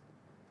with.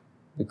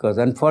 Because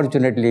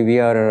unfortunately, we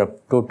are a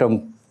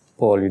totem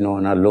pole,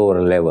 on a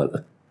lower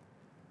level.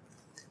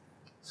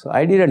 So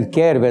I didn't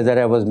care whether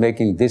I was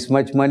making this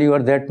much money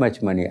or that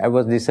much money. I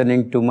was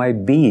listening to my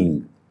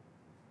being.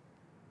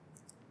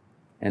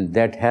 And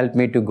that helped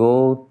me to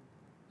go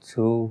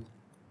through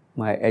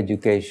my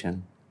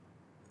education.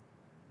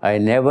 I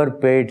never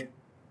paid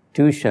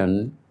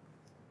tuition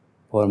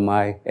for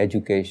my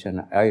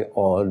education. I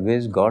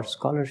always got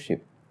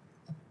scholarship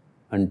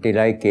until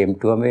I came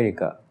to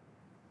America.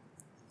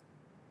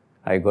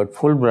 I got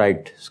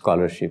Fulbright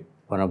scholarship,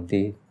 one of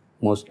the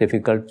most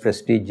difficult,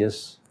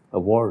 prestigious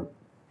award.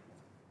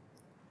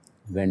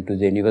 Went to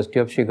the University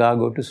of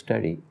Chicago to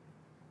study.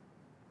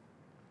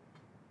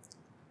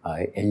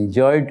 I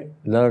enjoyed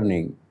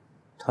learning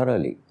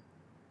thoroughly.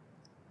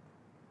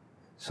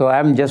 So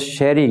I'm just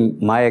sharing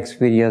my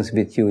experience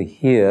with you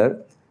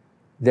here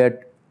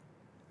that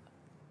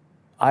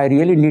I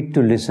really need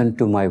to listen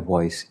to my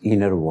voice,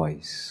 inner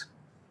voice.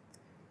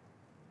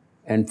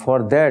 And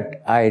for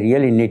that, I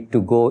really need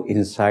to go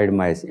inside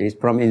it's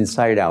from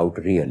inside out,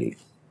 really.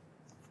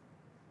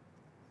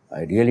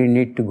 I really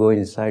need to go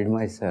inside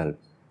myself,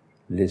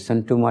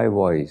 listen to my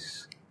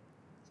voice,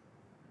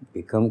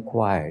 become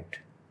quiet,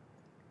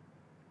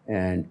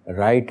 and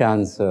right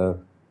answer,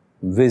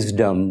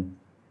 wisdom,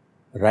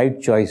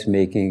 right choice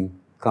making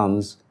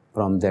comes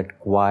from that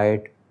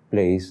quiet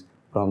place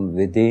from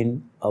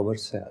within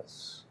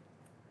ourselves.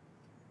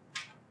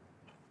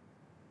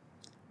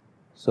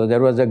 So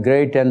there was a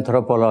great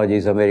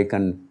anthropologist,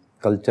 American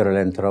cultural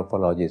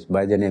anthropologist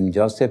by the name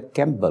Joseph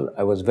Campbell.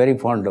 I was very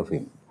fond of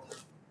him.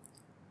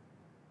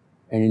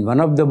 And in one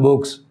of the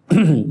books,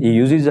 he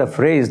uses a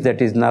phrase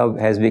that is now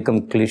has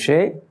become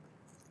cliche,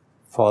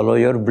 follow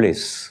your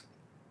bliss.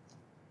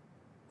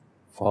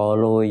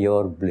 Follow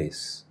your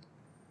bliss.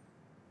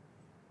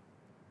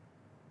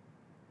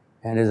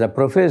 And as a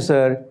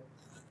professor,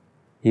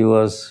 he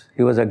was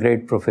a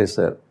great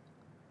professor.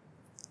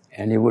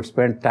 And he would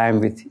spend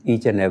time with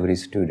each and every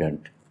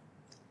student.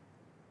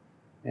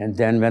 And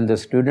then when the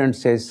student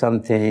says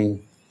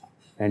something,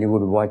 and he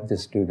would watch the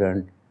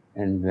student,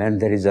 and when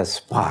there is a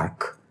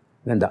spark,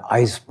 when the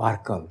eyes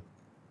sparkle,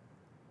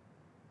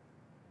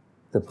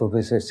 the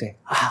professor say,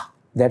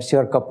 that's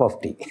your cup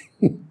of tea.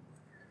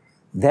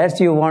 That's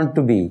you want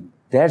to be.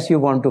 That's you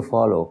want to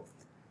follow.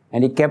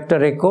 And he kept a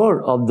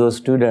record of those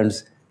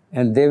students,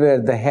 and they were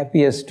the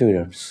happiest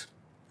students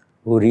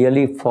who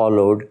really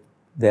followed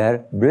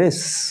their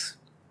bliss.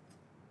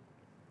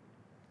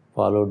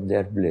 Followed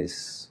their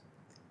bliss.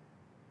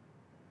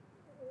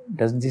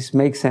 Does this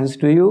make sense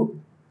to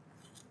you?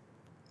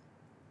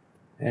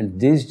 And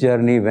this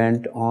journey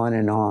went on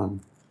and on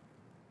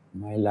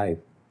in my life.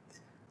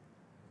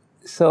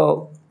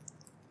 So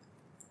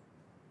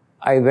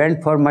I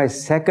went for my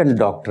second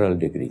doctoral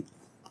degree.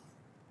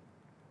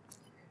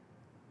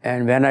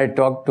 And when I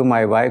talked to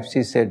my wife,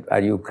 she said,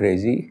 are you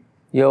crazy?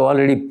 You have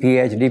already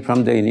PhD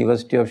from the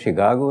University of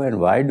Chicago, and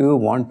why do you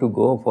want to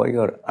go for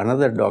your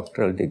another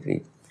doctoral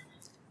degree?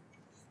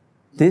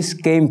 This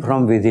came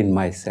from within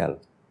myself.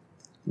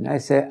 And I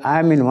say,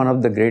 I'm in one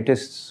of the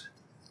greatest,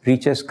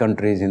 richest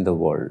countries in the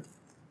world.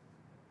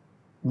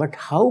 But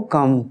how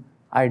come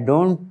I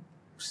don't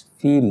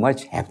see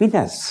much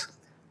happiness?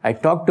 I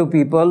talk to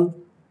people,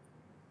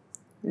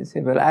 they say,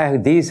 well, I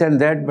have this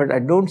and that, but I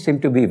don't seem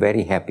to be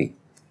very happy.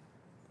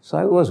 So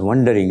I was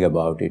wondering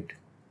about it,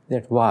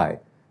 that why?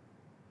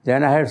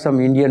 Then I had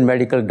some Indian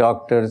medical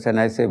doctors, and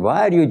I say,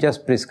 why are you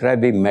just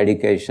prescribing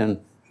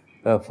medication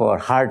for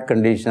heart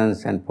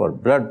conditions and for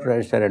blood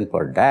pressure and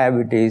for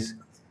diabetes?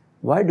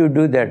 Why do you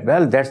do that?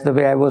 Well, that's the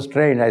way I was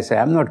trained. I say,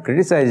 I'm not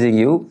criticizing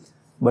you,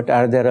 but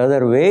are there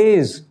other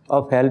ways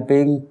of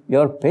helping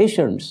your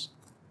patients?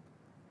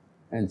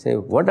 And say,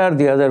 what are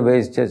the other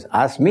ways? Just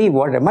ask me,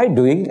 what am I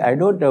doing? I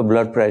don't have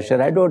blood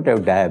pressure. I don't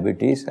have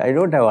diabetes. I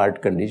don't have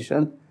heart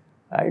condition.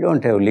 I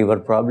don't have liver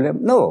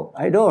problem. No,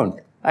 I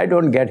don't. I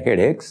don't get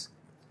headaches.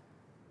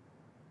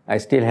 I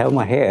still have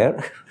my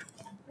hair.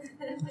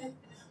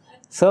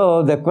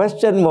 So the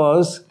question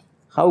was,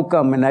 how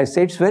come? And I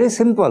said, it's very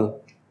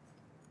simple.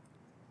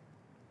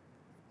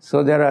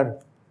 So there are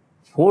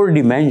 4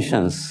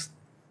 dimensions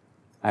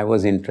I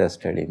was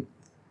interested in.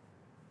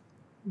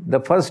 The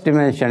first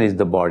dimension is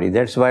the body.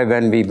 That's why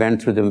when we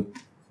went through the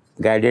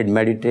guided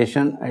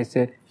meditation, I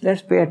said,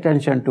 let's pay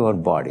attention to our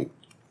body.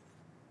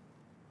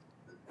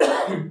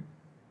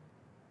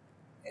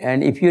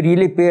 And if you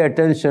really pay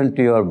attention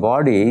to your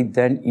body,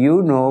 then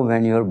you know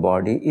when your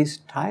body is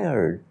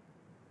tired.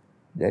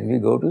 Then we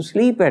go to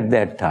sleep at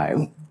that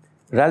time.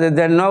 Rather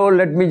than, no,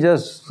 let me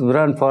just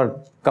run for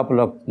a couple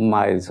of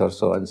miles or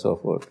so and so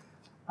forth.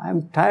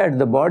 I'm tired.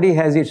 The body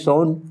has its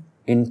own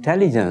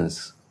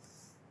intelligence.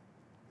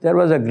 There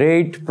was a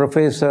great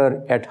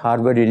professor at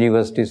Harvard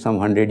University some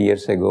 100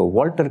 years ago,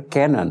 Walter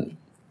Cannon.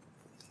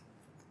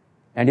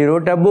 And he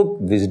wrote a book,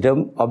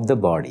 Wisdom of the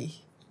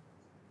Body.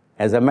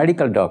 As a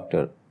medical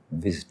doctor,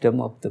 wisdom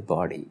of the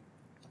body.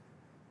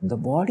 The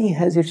body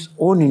has its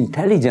own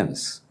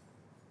intelligence.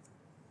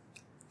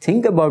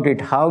 Think about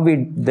it, how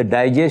the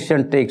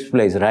digestion takes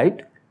place,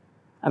 right?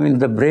 I mean,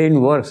 the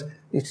brain works.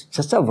 It's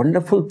just a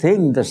wonderful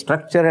thing. The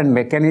structure and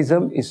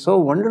mechanism is so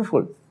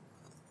wonderful.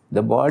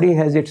 The body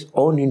has its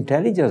own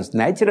intelligence,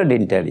 natural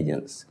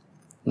intelligence,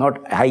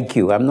 not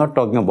IQ. I'm not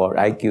talking about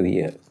IQ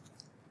here.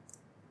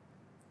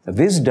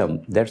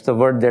 Wisdom, that's the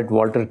word that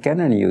Walter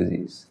Cannon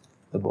uses.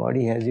 The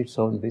body has its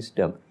own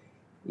wisdom.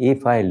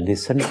 If I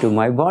listen to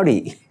my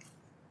body,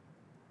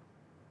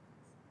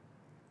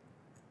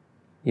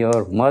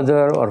 your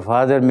mother or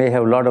father may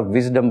have a lot of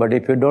wisdom, but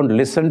if you don't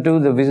listen to,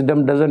 the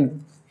wisdom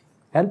doesn't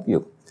help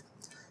you.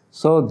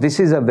 So this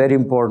is a very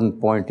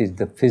important point, is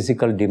the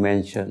physical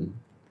dimension,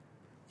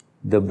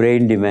 the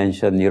brain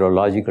dimension,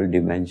 neurological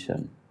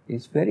dimension.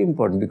 It's very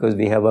important because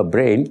we have a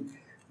brain.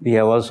 We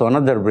have also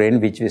another brain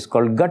which is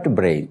called gut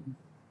brain,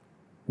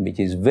 which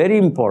is very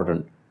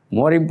important.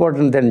 More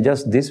important than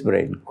just this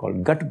brain,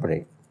 called gut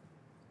brain.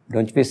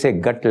 Don't we say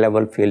gut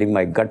level feeling,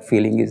 my gut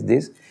feeling is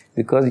this?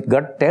 Because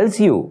gut tells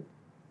you.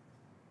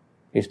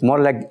 It's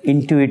more like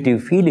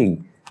intuitive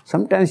feeling.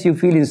 Sometimes you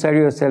feel inside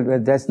yourself, well,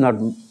 that's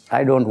not,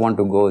 I don't want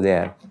to go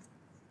there.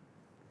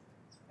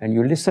 And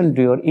you listen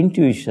to your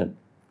intuition.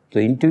 So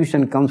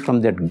intuition comes from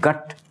that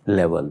gut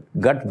level,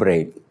 gut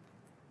brain.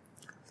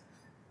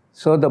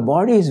 So the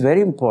body is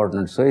very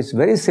important. So it's a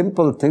very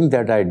simple thing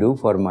that I do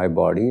for my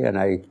body, and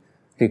I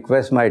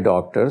request my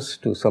doctors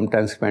to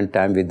sometimes spend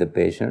time with the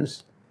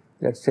patients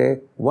that say,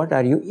 what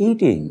are you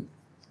eating?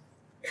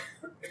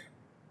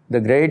 The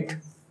great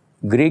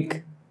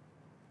Greek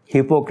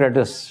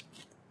Hippocrates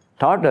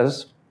taught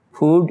us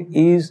food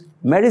is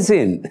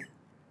medicine.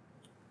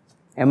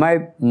 Am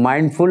I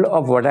mindful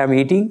of what I'm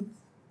eating?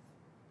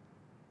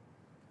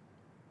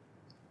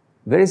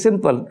 Very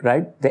simple,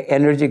 right? The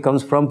energy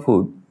comes from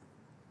food.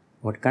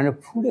 What kind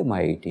of food am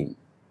I eating?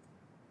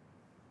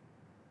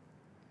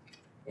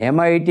 Am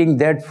I eating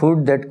that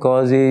food that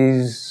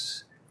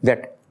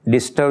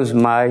disturbs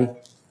my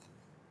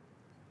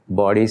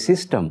body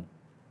system,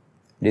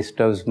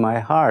 disturbs my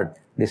heart,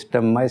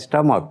 disturbs my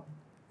stomach,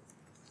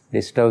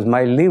 disturbs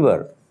my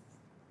liver,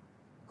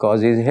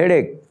 causes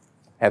headache,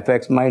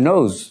 affects my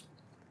nose?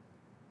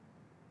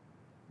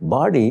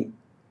 Body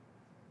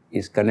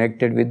is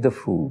connected with the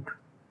food.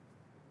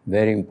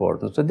 Very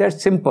important. So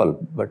that's simple,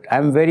 but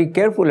I'm very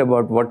careful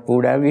about what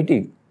food I'm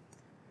eating.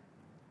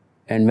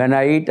 And when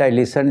I eat, I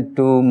listen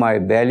to my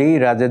belly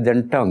rather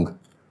than tongue.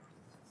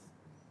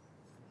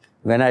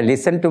 When I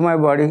listen to my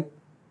body,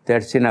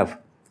 that's enough.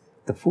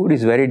 The food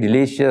is very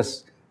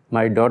delicious.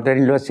 My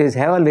daughter-in-law says,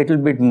 have a little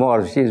bit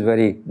more. She is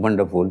very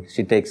wonderful.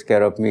 She takes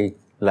care of me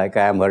like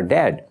I am her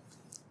dad.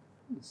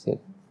 I said,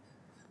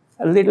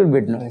 a little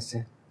bit. No, I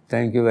said,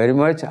 thank you very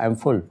much. I'm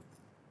full.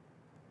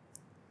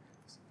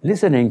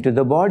 Listening to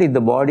the body,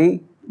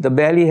 the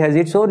belly has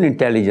its own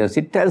intelligence.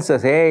 It tells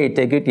us, hey,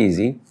 take it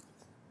easy.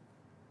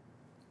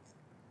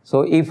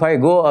 So if I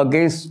go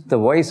against the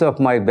voice of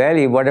my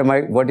belly,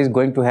 what is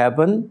going to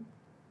happen?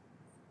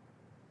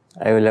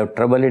 I will have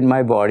trouble in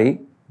my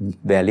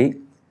belly.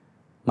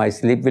 My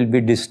sleep will be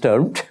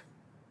disturbed.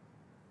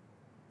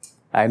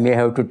 I may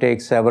have to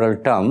take several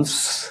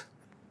Tums,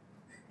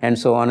 and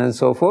so on and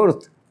so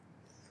forth.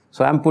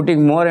 So I'm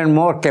putting more and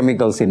more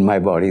chemicals in my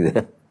body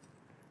there.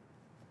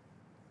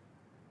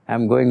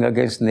 I'm going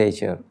against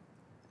nature.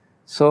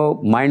 So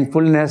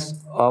mindfulness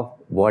of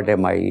what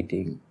am I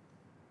eating?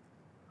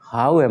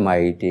 How am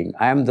I eating?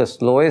 I am the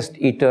slowest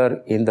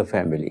eater in the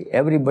family.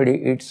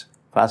 Everybody eats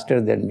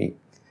faster than me.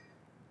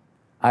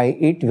 I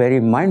eat very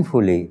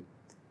mindfully.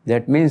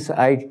 That means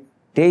I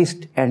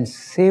taste and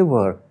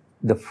savor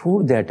the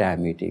food that I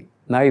am eating.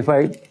 Now if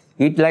I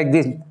eat like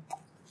this,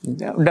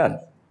 I'm done.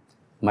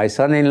 My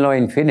son-in-law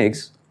in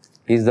Phoenix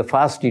is the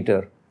fast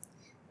eater.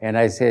 And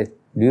I say,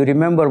 do you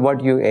remember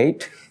what you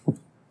ate?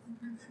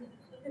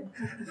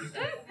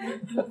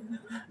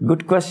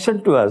 Good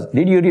question to us.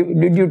 Can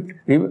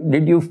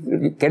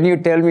you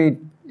tell me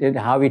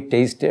how it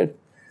tasted?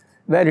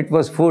 Well, it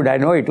was food. I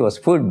know it was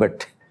food,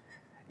 but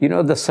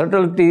the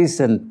subtleties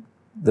and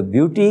the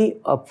beauty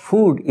of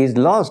food is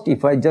lost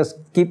if I just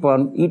keep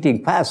on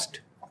eating fast.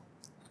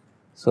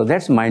 So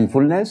that's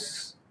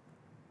mindfulness.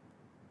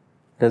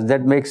 Does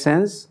that make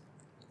sense?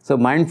 So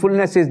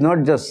mindfulness is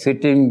not just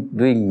sitting,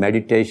 doing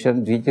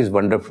meditation, which is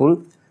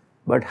wonderful,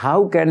 but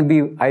how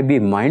can I be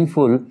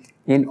mindful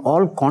in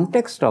all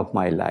contexts of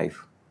my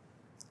life?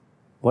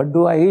 What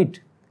do I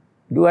eat?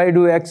 Do I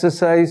do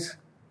exercise?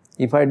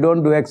 If I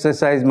don't do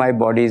exercise, my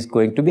body is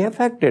going to be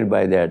affected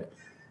by that.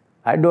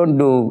 I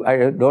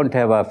don't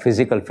have a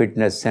physical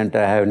fitness center.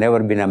 I have never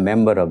been a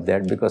member of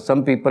that because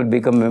some people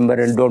become member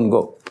and don't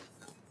go.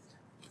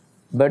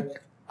 But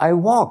I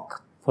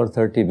walk for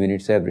 30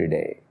 minutes every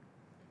day.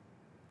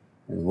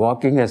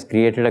 Walking has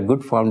created a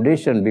good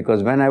foundation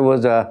because when I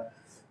was a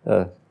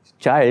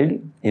child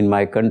in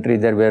my country,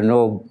 there were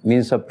no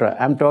means of,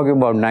 I'm talking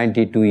about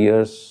 92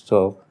 years,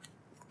 so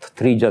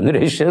 3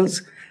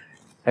 generations.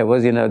 There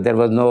was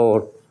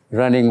no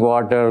running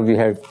water. We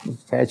had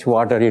fetch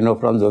water,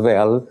 from the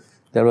well.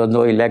 There was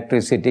no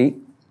electricity.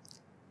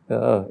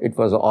 It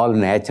was all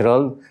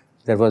natural.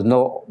 There was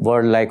no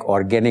word like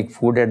organic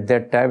food at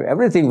that time.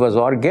 Everything was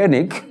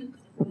organic.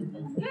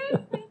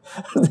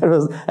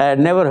 I had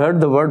never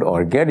heard the word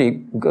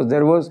organic because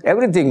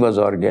everything was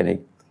organic.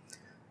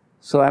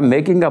 So I'm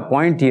making a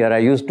point here. I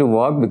used to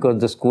walk because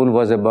the school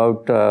was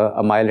about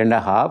 1.5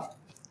 miles,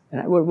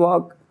 and I would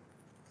walk.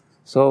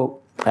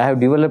 So I have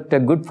developed a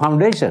good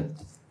foundation.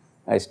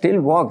 I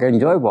still walk,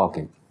 enjoy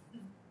walking.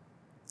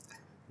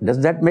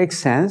 Does that make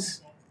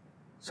sense?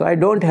 So I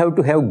don't have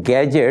to have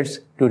gadgets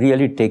to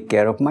really take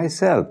care of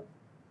myself.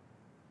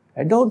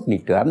 I don't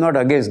need to. I'm not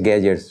against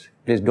gadgets.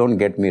 Please don't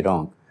get me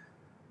wrong.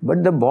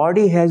 But the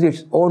body has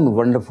its own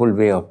wonderful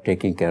way of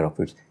taking care of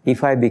it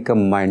if I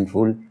become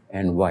mindful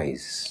and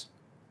wise.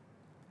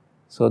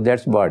 So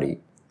that's body.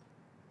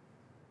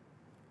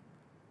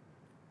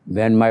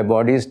 When my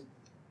body is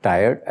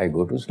tired, I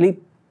go to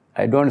sleep.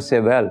 I don't say,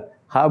 well,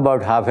 how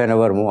about half an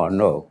hour more?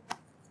 No.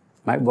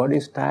 My body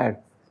is tired.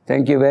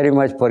 Thank you very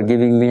much for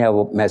giving me a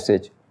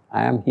message.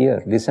 I am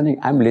here listening.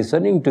 I'm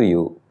listening to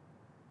you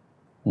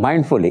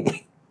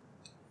mindfully.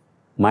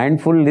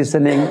 Mindful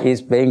listening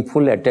is paying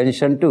full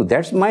attention to.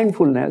 That's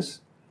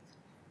mindfulness.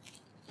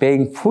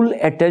 Paying full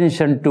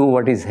attention to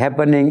what is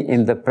happening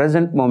in the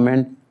present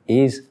moment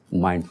is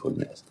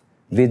mindfulness.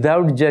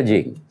 Without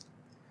judging.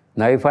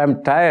 Now, if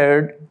I'm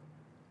tired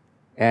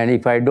and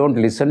if I don't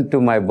listen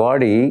to my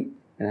body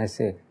and I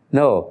say,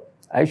 no,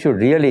 I should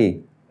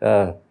really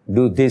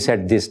do this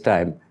at this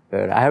time.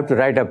 I have to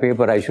write a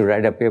paper, I should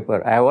write a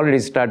paper. I have already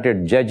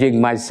started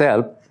judging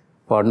myself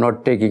for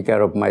not taking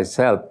care of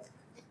myself.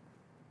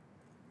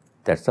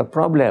 That's a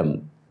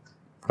problem.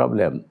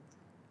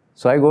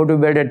 So I go to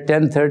bed at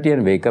 10:30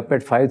 and wake up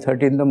at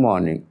 5:30 in the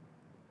morning.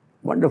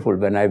 Wonderful.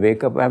 When I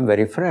wake up, I'm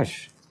very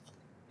fresh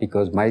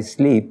because my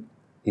sleep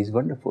is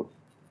wonderful.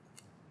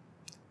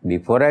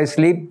 Before I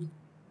sleep,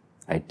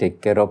 I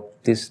take care of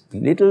this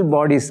little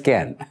body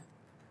scan.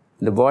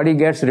 The body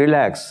gets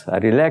relaxed. A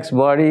relaxed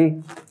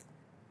body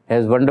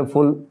has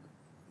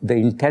the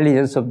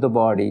intelligence of the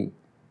body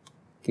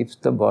keeps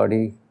the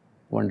body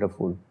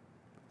wonderful.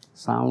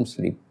 Sound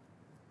sleep.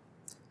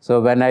 So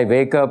when I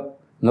wake up,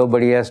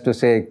 nobody has to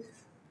say,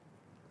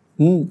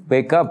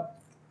 wake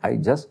up. I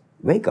just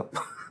wake up.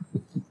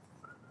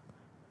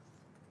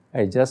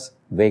 I just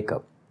wake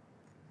up.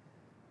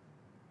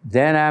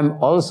 Then I'm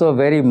also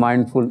very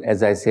mindful,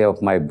 as I say,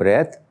 of my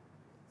breath.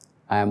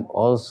 I'm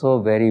also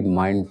very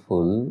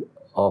mindful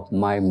of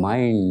my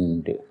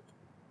mind.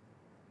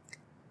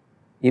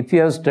 If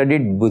you have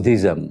studied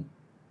Buddhism,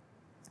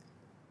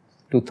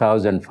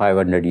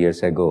 2,500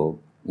 years ago,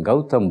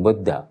 Gautama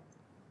Buddha,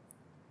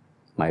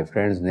 my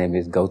friend's name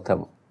is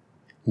Gautama.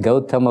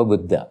 Gautama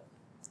Buddha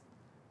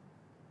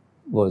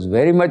was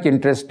very much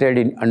interested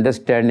in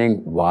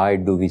understanding why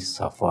do we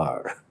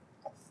suffer.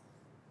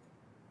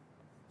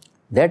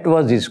 That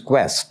was his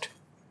quest.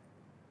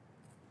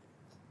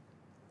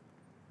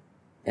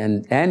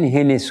 And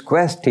in his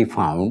quest he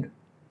found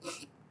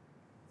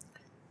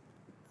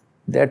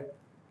that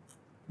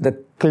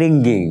the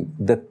clinging,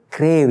 the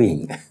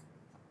craving,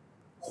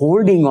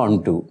 holding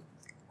on to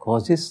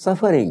causes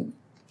suffering.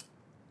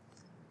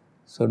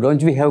 So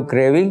don't we have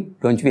craving?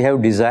 Don't we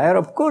have desire?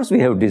 Of course we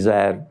have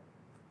desire.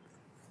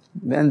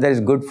 When there is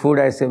good food,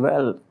 I say,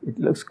 well, it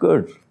looks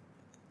good.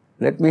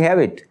 Let me have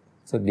it.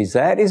 So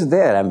desire is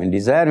there. I mean,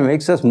 desire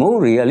makes us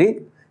move,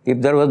 really.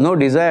 If there was no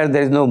desire,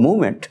 there is no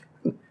movement,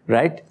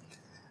 right?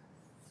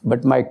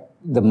 But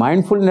the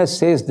mindfulness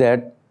says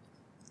that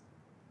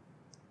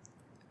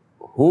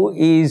who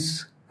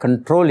is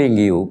controlling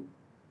you?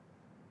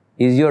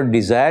 Is your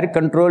desire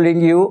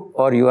controlling you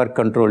or you are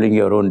controlling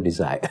your own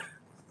desire?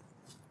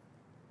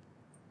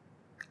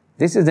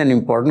 This is an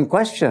important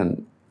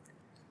question.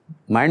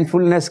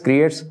 Mindfulness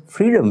creates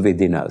freedom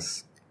within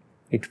us.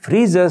 It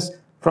frees us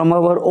from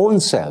our own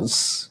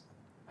selves.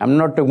 I'm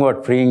not talking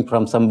about freeing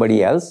from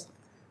somebody else.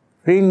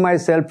 Freeing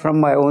myself from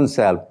my own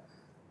self.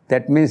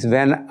 That means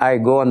when I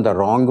go on the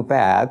wrong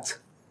path,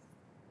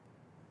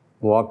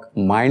 walk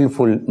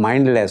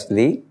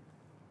mindlessly,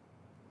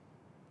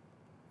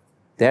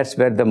 That's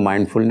where the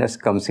mindfulness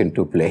comes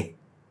into play.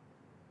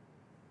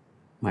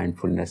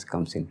 Mindfulness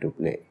comes into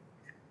play.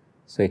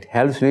 So it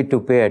helps me to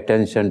pay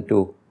attention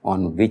to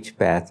on which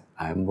path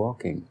I am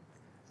walking.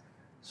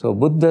 So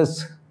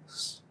Buddha's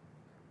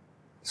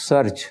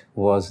search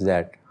was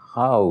that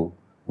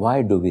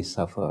why do we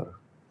suffer?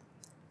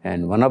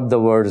 And one of the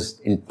words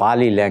in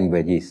Pali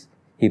language is,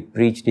 he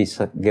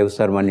gave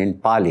sermon in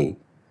Pali.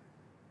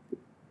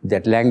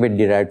 That language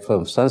derived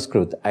from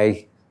Sanskrit.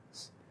 I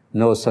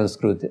know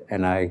Sanskrit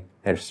and I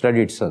have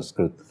studied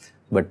Sanskrit.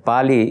 But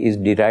Pali is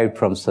derived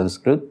from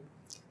Sanskrit.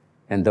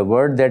 And the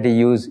word that he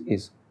used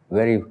is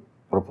very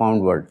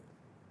profound word.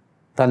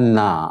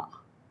 Tanna,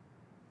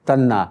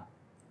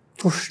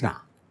 tushna.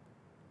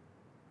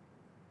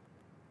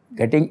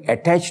 Getting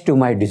attached to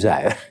my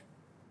desire.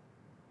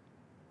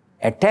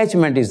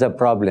 Attachment is the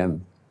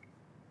problem.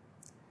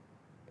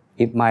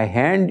 If my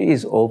hand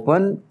is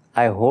open,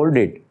 I hold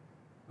it.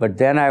 But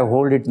then I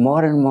hold it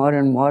more and more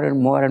and more and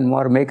more and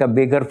more, make a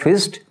bigger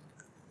fist.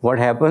 What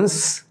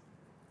happens?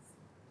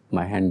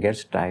 My hand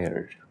gets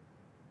tired.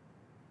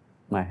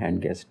 My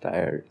hand gets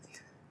tired.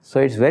 So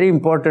it's very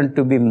important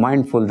to be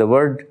mindful. The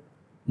word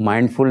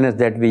mindfulness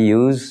that we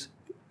use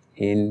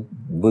in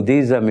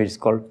Buddhism, it's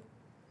called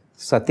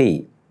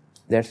sati.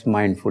 That's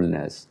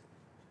mindfulness.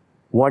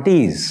 What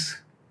is?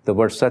 The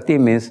word sati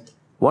means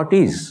what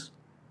is.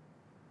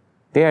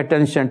 Pay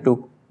attention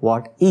to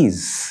what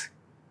is.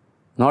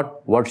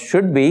 Not what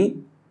should be,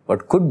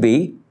 what could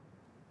be,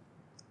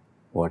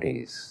 what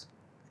is.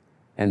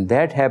 And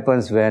that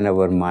happens when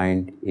our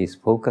mind is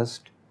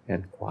focused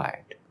and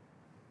quiet.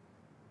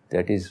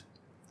 That is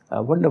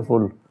a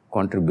wonderful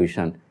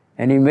contribution.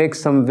 And he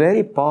makes some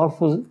very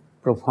powerful,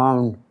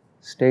 profound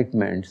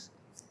statements.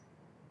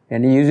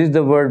 And he uses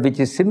the word which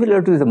is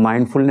similar to the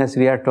mindfulness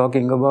we are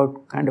talking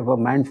about. Kind of a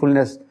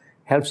mindfulness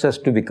helps us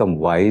to become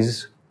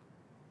wise.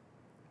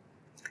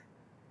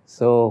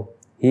 So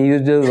he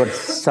used the word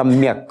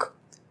samyak.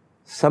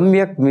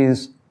 Samyak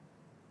means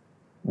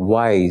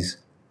wise,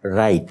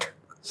 right.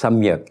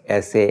 Samyak,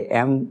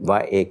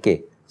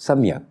 S-A-M-Y-A-K.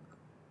 Samyak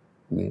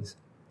means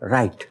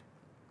right,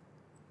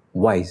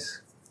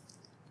 wise.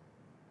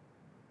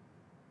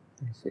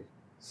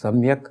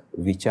 Samyak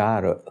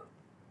vichara.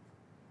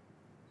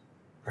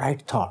 Right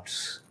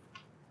thoughts.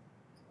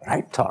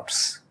 Right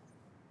thoughts.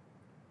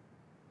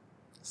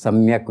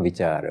 Samyak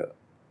vichara.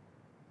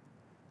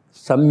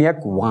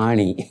 Samyak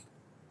vani.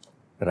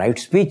 Right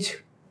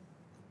speech.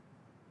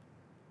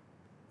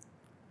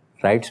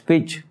 Right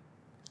speech.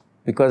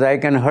 Because I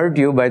can hurt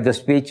you by the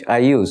speech I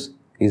use.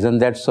 Isn't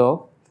that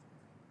so?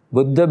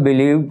 Buddha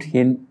believed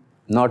in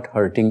not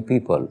hurting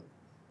people.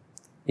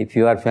 If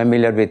you are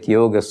familiar with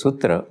Yoga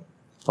Sutra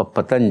of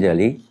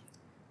Patanjali,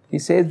 he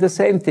says the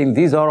same thing.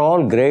 These are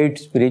all great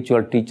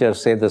spiritual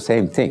teachers say the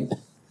same thing.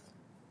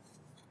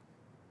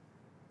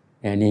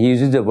 And he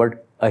uses the word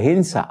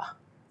ahimsa.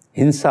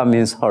 Hinsa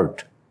means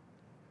hurt.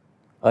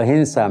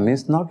 Ahimsa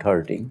means not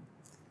hurting.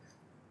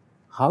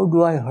 How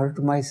do I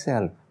hurt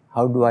myself?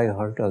 How do I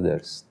hurt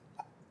others?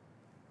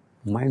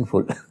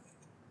 Mindful.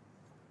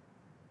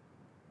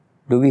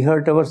 Do we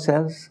hurt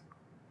ourselves?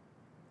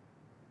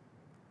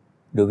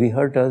 Do we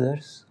hurt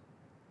others?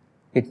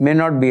 It may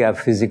not be a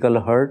physical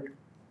hurt.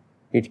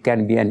 It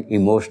can be an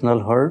emotional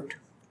hurt,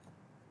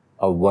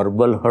 a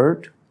verbal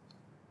hurt,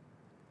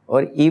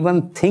 or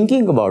even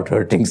thinking about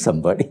hurting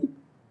somebody.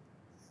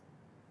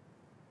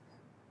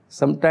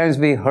 Sometimes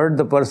we hurt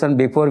the person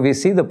before we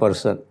see the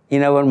person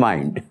in our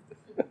mind.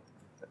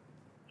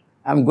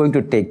 I'm going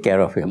to take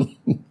care of him.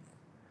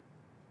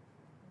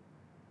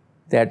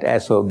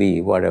 That SOB,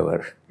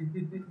 whatever.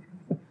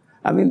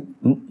 I mean,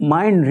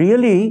 mind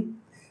really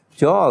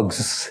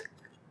jogs.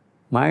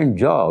 Mind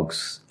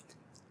jogs.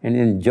 And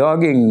in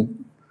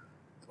jogging,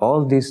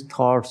 all these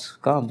thoughts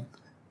come.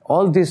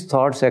 All these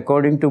thoughts,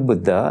 according to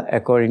Buddha,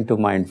 according to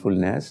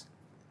mindfulness,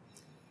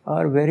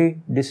 are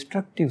very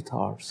destructive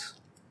thoughts,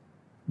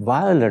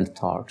 violent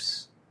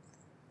thoughts.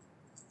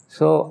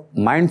 So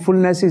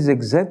mindfulness is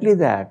exactly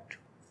that.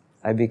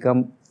 I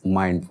become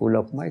mindful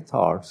of my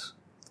thoughts.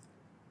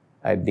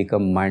 I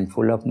become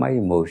mindful of my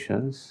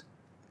emotions.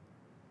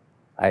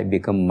 I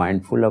become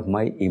mindful of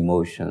my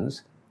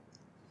emotions.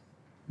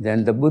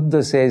 Then the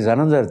Buddha says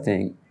another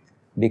thing,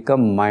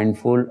 become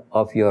mindful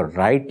of your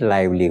right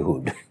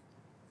livelihood.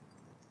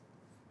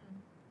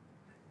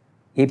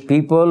 If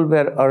people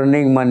were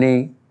earning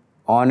money,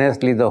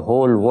 honestly, the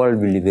whole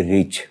world will be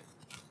rich.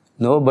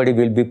 Nobody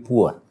will be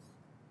poor.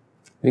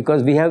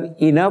 Because we have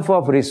enough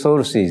of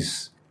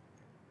resources.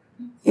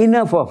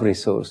 Enough of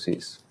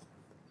resources.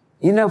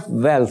 Enough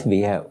wealth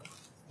we have.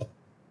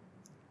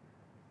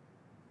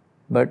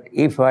 But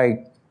if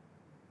I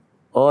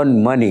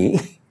earn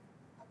money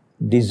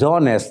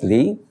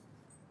dishonestly,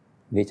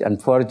 which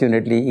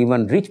unfortunately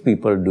even rich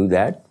people do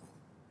that,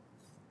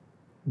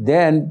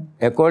 then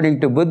according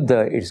to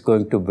Buddha, it's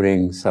going to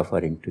bring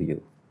suffering to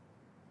you.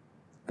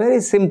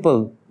 Very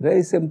simple,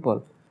 very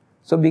simple.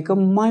 So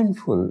become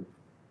mindful.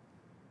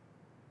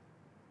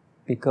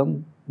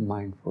 Become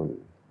mindful.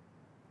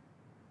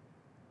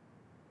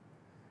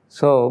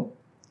 So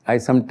I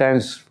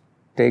sometimes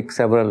take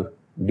several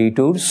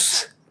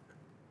detours,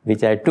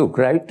 which I took,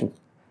 right?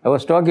 I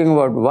was talking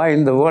about why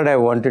in the world I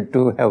wanted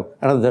to have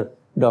another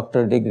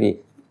doctoral degree.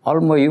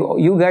 Almost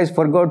you guys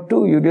forgot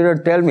too, you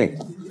didn't tell me.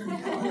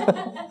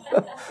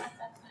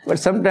 But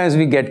sometimes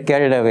we get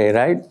carried away,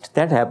 right?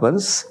 That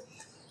happens.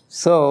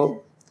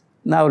 So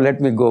now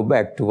let me go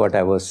back to what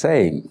I was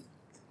saying.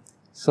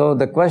 So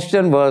the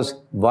question was,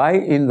 why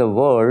in the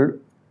world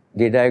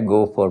did I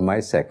go for my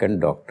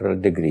second doctoral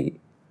degree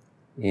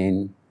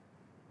in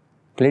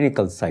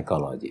clinical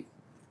psychology?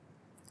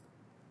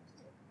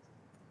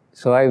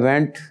 So I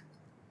went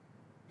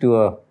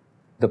to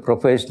the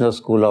professional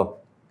school of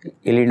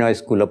Illinois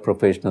School of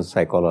Professional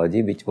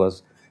Psychology, which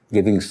was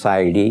giving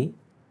PsyD,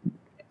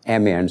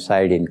 MA and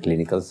PsyD in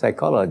clinical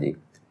psychology.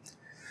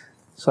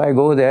 So I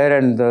go there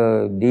and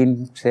the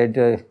dean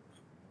said,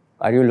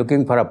 are you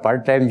looking for a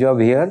part-time job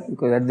here?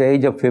 Because at the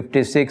age of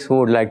 56, who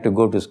would like to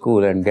go to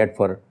school and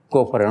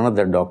go for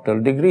another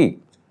doctoral degree?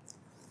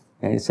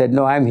 And he said,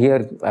 no, I'm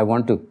here, I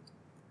want to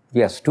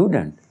be a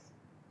student.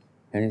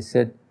 And he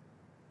said,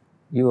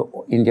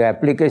 in your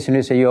application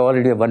you say you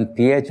already have one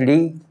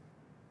PhD,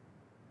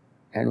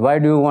 and why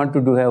do you want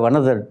to have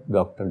another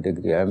doctoral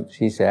degree?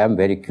 She said, I'm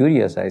very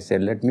curious. I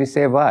said, let me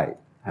say why.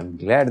 I'm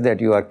glad that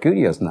you are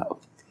curious now.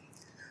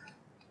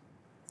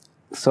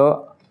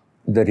 So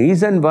the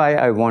reason why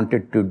I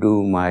wanted to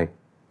do my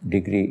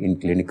degree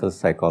in clinical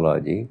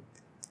psychology,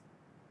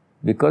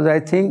 because I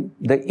think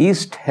the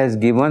East has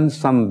given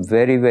some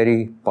very,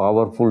 very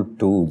powerful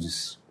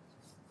tools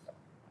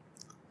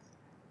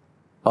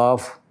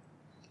of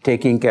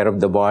taking care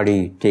of the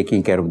body,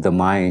 taking care of the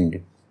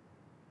mind,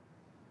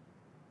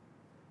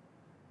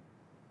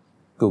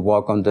 to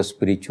walk on the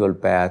spiritual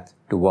path,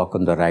 to walk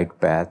on the right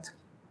path.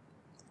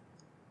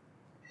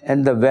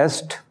 And the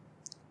West,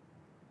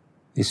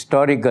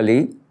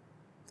 historically,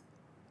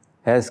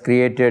 has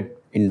created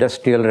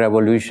industrial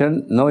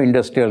revolution. No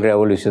industrial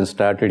revolution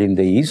started in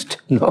the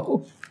East,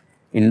 no.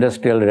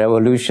 Industrial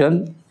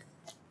revolution,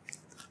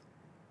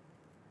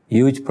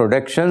 huge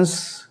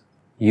productions,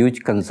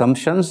 huge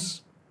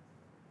consumptions.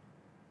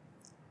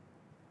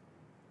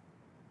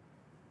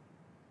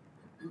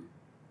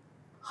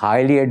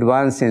 Highly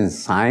advanced in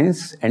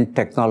science and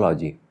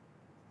technology.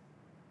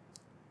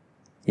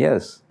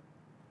 Yes,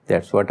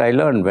 that's what I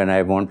learned when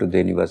I went to the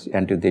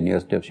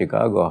University of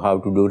Chicago, how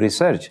to do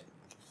research.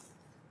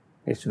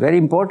 It's very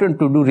important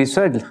to do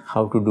research,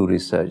 how to do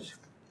research.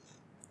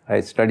 I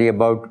study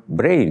about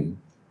brain.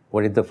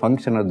 What is the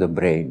function of the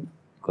brain?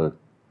 Because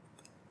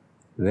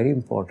very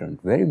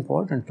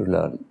important to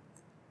learn.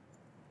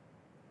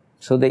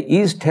 So the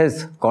East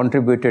has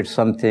contributed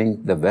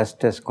something, the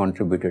West has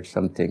contributed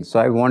something. So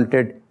I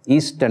wanted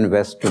East and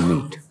West to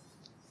meet.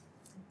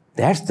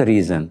 That's the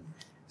reason.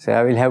 So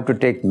I will have to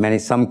take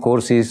some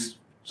courses,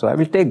 so I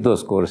will take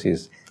those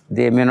courses.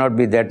 They may not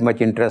be that much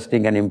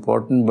interesting and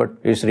important, but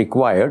it's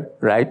required,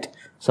 right?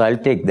 So I'll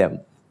take them.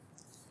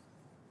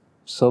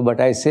 So, but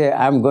I say,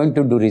 I'm going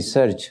to do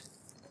research.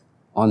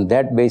 On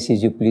that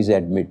basis, you please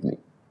admit me.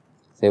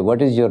 Say,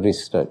 what is your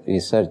research?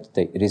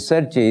 The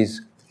research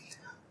is,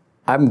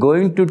 I'm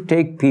going to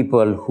take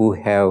people who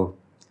have,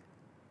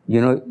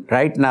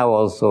 right now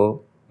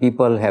also,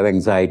 people have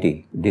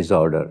anxiety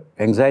disorder.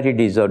 Anxiety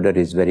disorder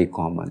is very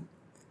common.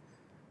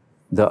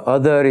 The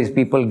other is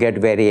people get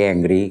very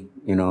angry,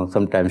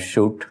 sometimes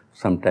shoot,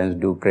 sometimes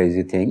do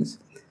crazy things.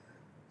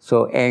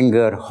 So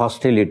anger,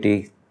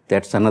 hostility,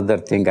 that's another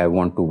thing I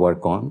want to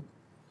work on.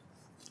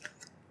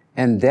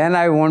 And then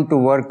I want to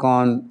work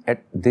on,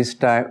 at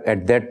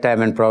that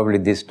time and probably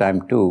this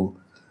time too,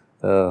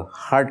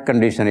 heart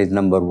condition is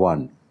number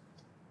one.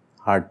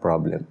 Heart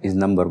problem is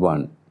number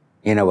one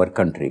in our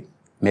country.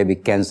 Maybe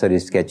cancer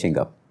is catching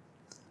up.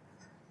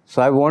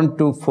 So I want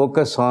to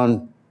focus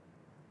on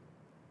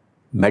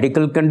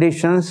medical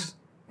conditions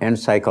and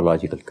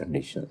psychological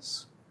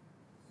conditions.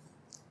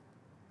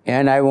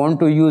 And I want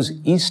to use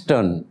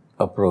Eastern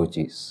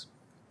approaches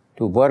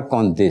to work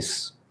on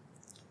this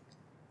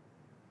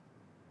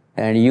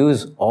and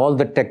use all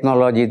the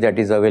technology that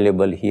is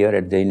available here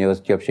at the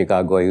University of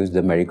Chicago. I use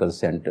the medical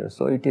center.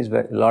 So it is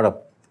a lot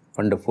of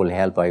wonderful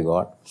help I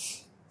got.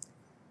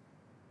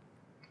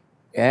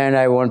 And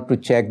I want to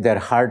check their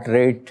heart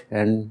rate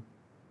and,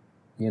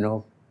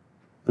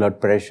 blood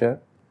pressure,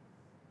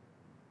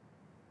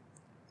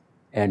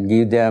 and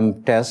give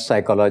them tests,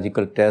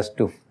 psychological tests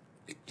to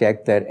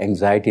check their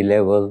anxiety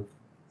level,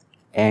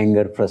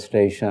 anger,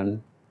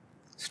 frustration,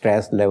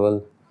 stress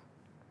level.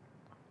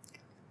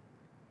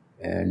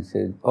 And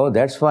said, oh,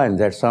 that's fine,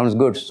 that sounds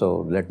good,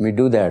 so let me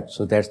do that.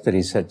 So that's the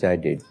research I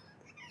did.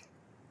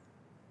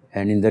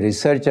 And in the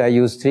research, I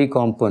used 3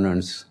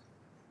 components,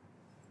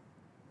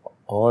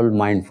 all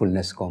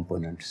mindfulness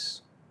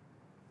components.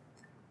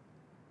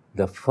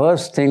 The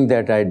first thing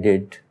that I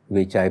did,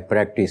 which I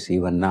practice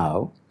even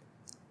now,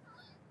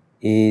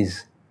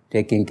 is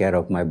taking care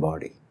of my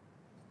body.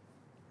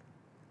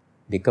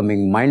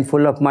 Becoming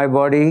mindful of my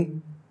body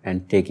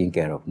and taking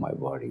care of my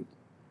body.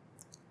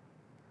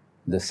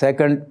 The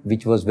second,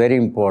 which was very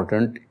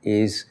important,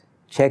 is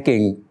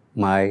checking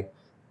my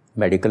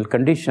medical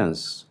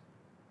conditions.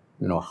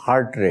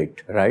 heart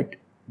rate, right?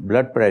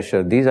 Blood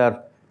pressure, these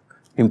are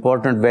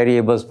important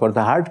variables for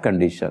the heart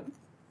condition.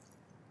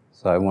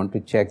 So I want to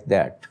check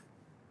that,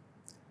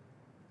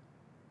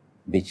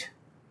 which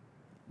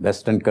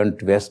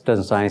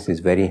Western science is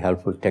very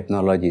helpful,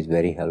 technology is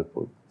very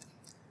helpful.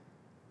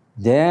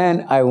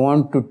 Then I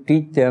want to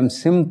teach them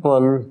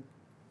simple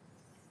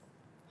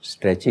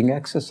stretching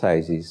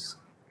exercises,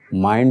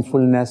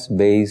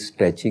 mindfulness-based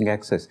stretching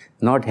exercises,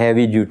 not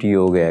heavy-duty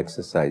yoga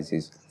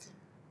exercises.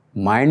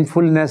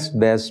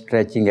 Mindfulness-based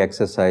stretching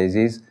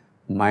exercises,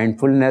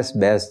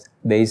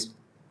 mindfulness-based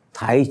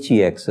Tai Chi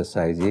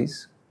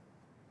exercises,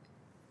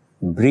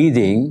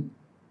 breathing,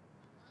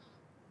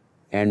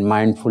 and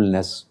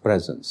mindfulness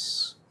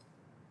presence,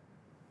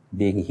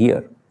 being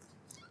here.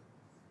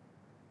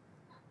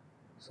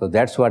 So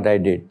that's what I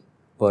did.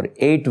 For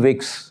 8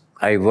 weeks,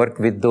 I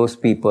worked with those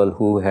people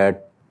who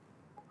had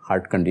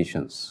heart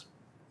conditions.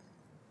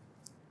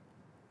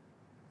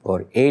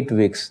 For 8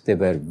 weeks, they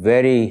were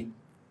very,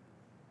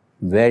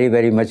 very,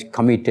 very much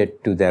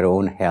committed to their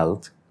own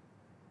health.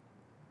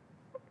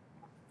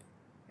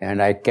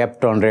 And I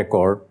kept on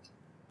record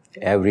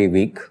every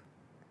week.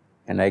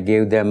 And I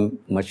gave them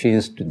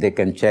machines they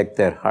can check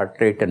their heart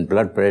rate and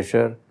blood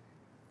pressure.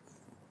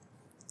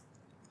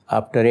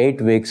 After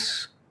 8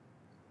 weeks,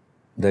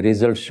 the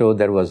results show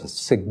there was a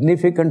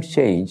significant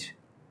change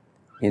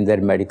in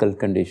their medical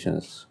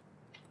conditions.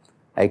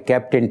 I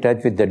kept in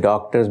touch with the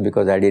doctors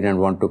because I didn't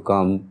want to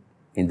come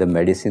in the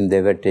medicine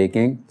they were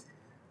taking.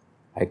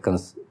 I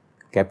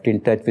kept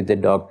in touch with the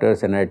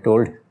doctors and I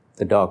told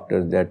the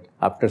doctors that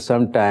after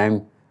some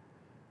time,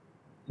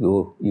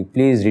 you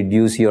please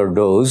reduce your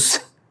dose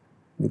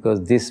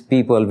because these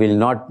people will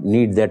not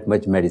need that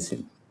much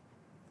medicine.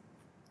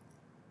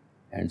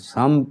 And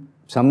some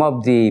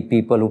of the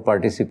people who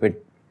participate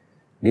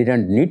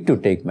didn't need to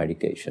take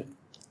medication.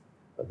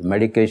 The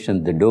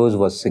medication, the dose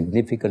was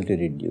significantly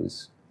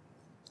reduced.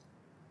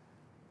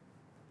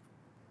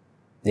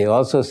 They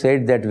also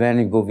said that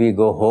when we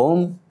go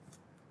home,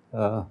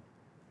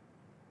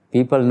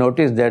 people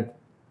noticed that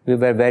we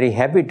were very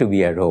happy to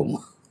be at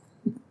home.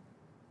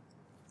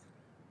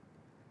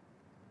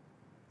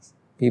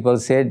 People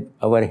said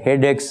our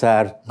headaches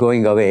are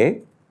going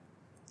away.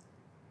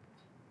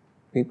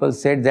 People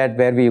said that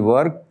where we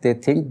work,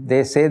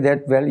 they say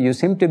that, well, you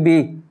seem to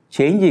be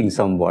changing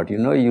somewhat.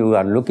 You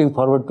are looking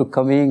forward to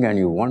coming and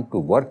you want to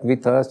work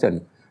with us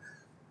and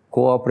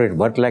cooperate,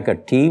 work like a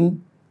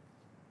team.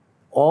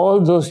 All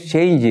those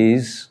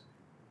changes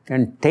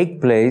can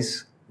take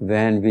place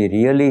when we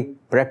really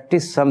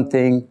practice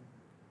something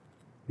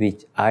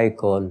which I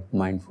call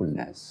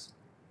mindfulness.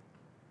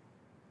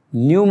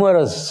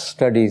 Numerous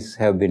studies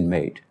have been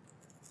made,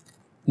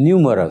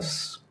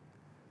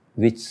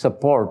 which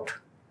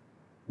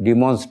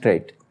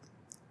demonstrate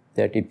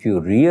that if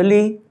you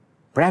really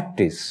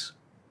practice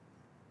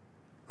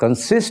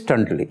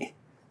consistently,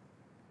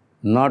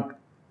 I'm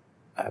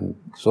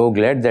so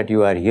glad that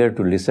you are here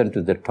to listen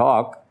to the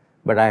talk,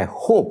 but I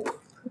hope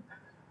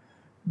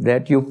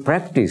that you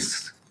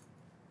practice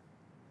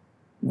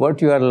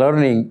what you are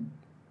learning,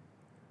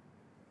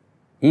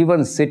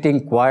 even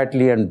sitting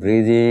quietly and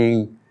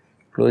breathing,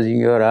 closing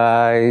your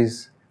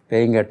eyes,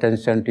 paying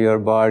attention to your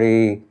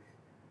body,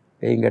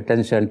 paying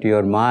attention to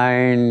your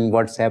mind,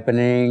 what's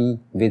happening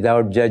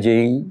without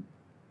judging,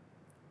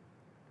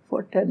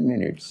 for 10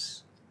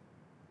 minutes.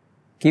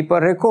 Keep a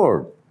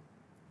record.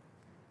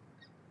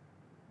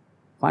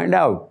 Find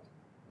out.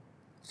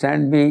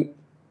 Send me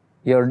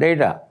your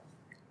data.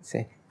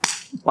 Say,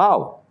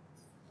 wow,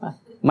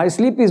 my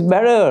sleep is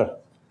better.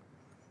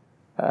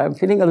 I'm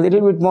feeling a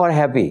little bit more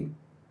happy.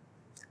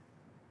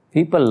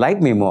 People like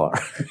me more.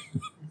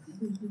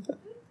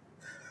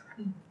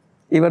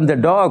 Even the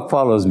dog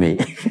follows me.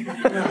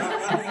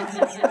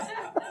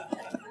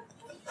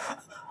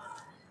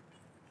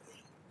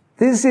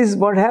 This is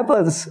what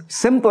happens.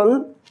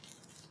 Simple,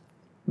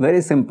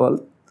 very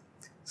simple.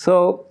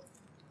 So,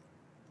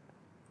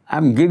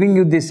 I'm giving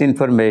you this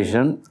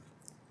information,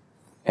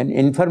 and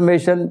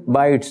information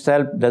by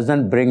itself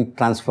doesn't bring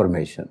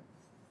transformation.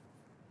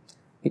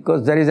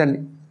 Because there is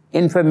an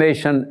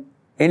information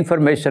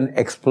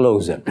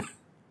explosion.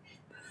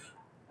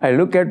 I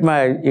look at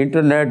my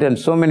internet and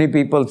so many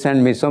people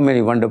send me so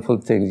many wonderful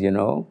things,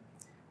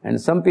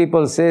 And some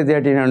people say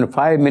that in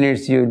 5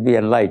 minutes you will be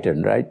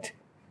enlightened, right?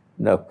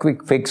 The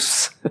quick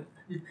fix.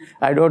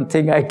 I don't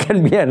think I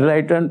can be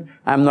enlightened.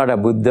 I'm not a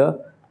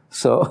Buddha,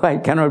 so I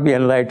cannot be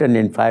enlightened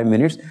in 5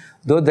 minutes,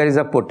 though there is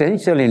a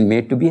potential in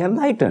me to be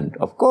enlightened,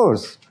 of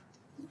course.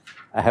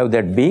 I have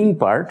that being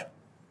part.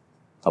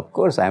 Of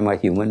course, I'm a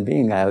human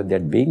being. I have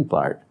that being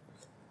part.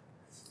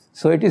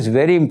 So it is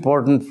very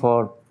important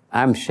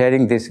I'm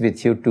sharing this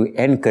with you to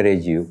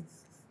encourage you.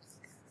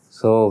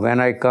 So when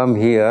I come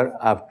here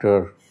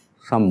after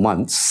some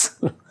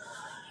months,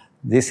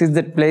 this is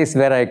the place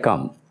where I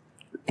come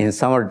in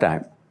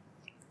summertime.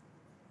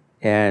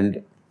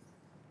 And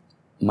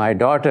my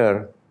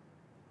daughter,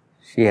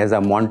 she has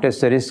a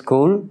Montessori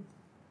school.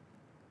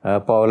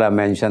 Paula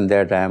mentioned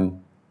that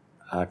I'm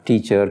a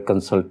teacher,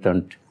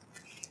 consultant.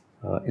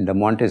 in the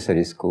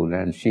Montessori school,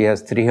 and she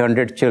has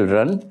 300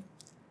 children.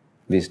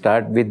 We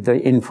start with the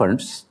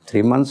infants,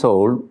 3 months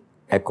old,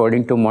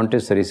 according to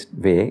Montessori's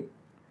way.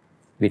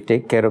 We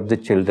take care of the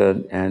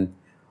children, and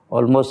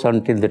almost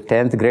until the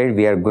 10th grade,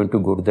 we are going to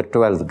go to the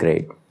 12th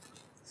grade.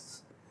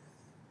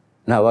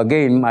 Now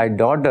again, my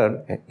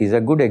daughter is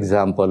a good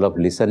example of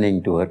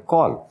listening to her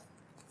call.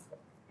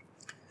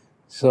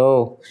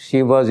 So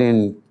she was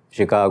in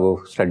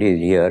Chicago, studied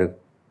here,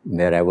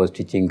 where I was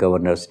teaching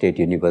Governor State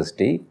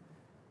University,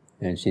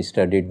 and she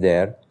studied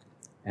there.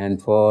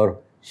 And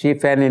she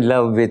fell in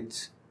love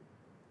with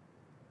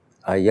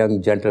a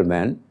young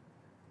gentleman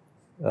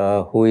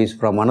who is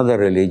from another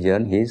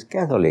religion. He is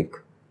Catholic,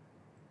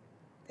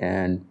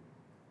 and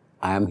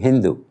I am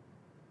Hindu.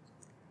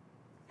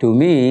 To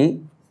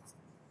me,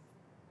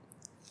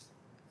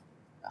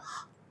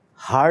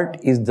 heart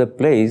is the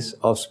place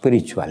of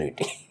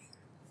spirituality.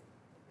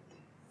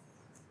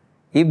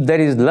 If there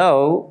is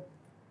love,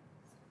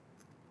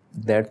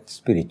 that's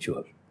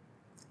spiritual.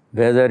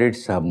 Whether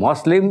it's a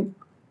Muslim,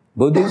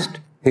 Buddhist,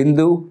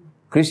 Hindu,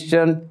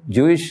 Christian,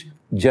 Jewish,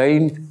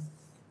 Jain,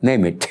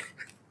 name it.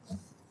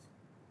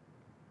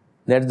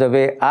 That's the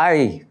way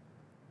I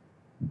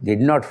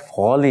did not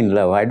fall in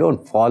love. I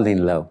don't fall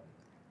in love.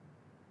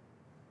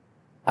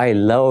 I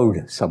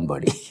loved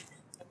somebody.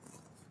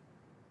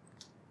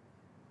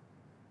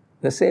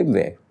 The same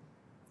way.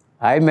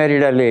 I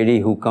married a lady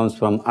who comes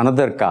from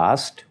another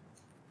caste,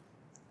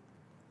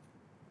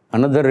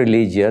 another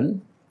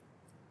religion,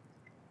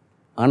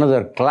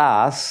 another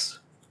class.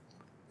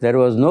 There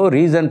was no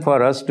reason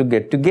for us to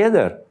get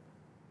together.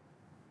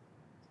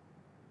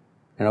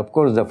 And of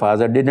course, the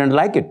father didn't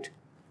like it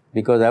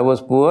because I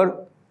was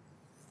poor.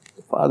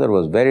 The father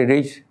was very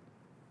rich.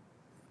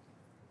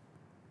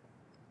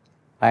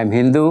 I am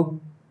Hindu,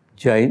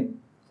 Jain,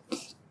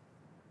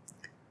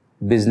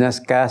 business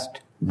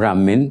caste,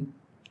 Brahmin.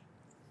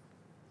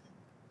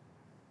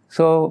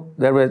 So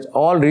there were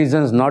all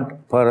reasons not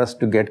for us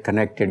to get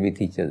connected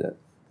with each other.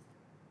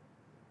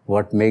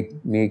 What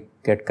made me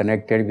get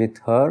connected with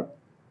her?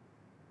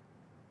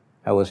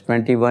 I was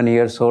 21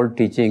 years old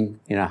teaching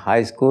in a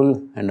high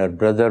school, and her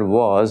brother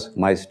was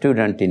my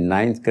student in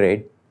 9th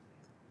grade.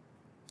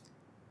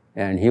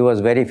 And he was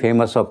very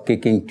famous of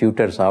kicking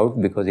tutors out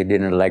because he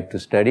didn't like to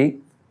study.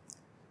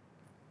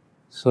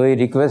 So he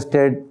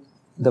requested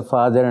the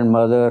father and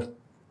mother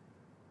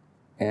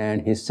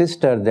and his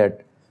sister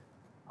that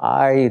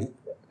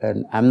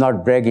and I'm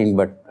not bragging,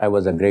 but I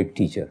was a great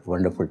teacher,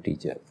 wonderful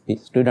teacher.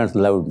 His students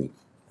loved me.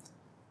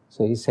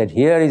 So he said,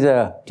 here is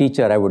a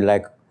teacher, I would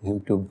like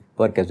him to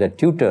work as a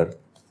tutor.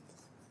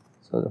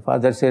 So the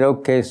father said,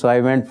 okay. So I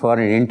went for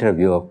an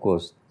interview, of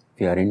course.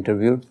 We are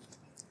interviewed.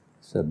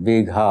 It's a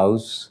big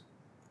house.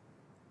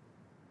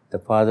 The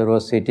father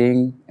was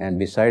sitting, and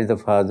beside the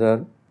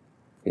father,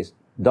 his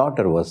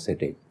daughter was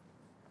sitting.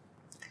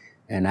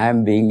 And I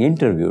am being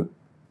interviewed.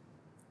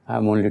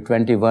 I'm only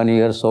 21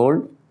 years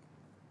old.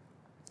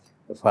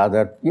 The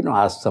father,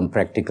 asked some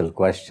practical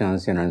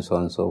questions, and so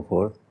on and so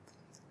forth.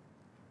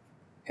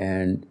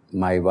 And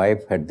my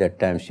wife, at that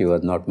time, she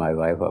was not my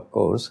wife, of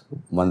course,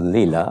 One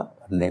Leela,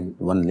 her name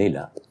One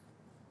Leela.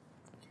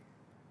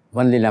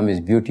 One Leela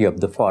means beauty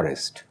of the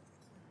forest.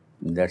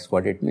 That's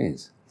what it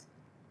means.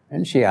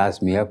 And she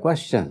asked me a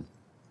question.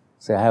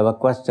 So I have a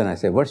question. I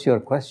said, what's your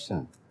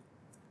question?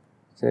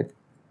 She said,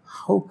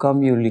 how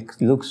come you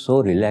look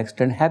so relaxed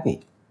and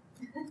happy?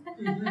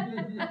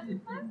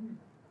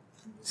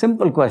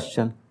 Simple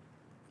question.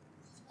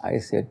 I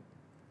said,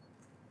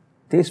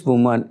 this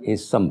woman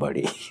is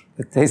somebody.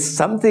 There's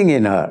something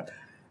in her.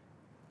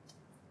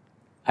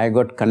 I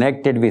got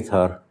connected with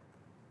her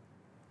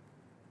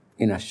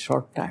in a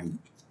short time.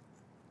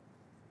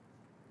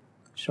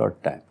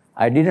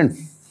 I didn't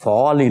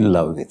fall in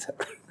love with her.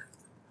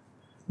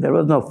 There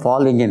was no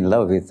falling in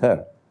love with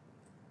her.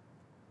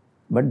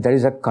 But there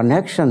is a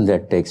connection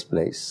that takes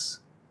place.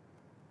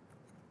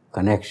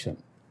 Connection.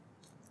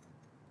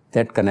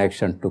 That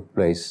connection took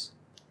place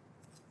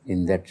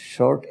in that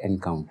short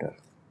encounter.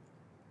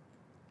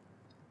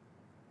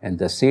 And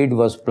the seed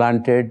was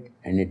planted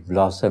and it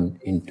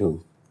blossomed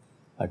into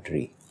a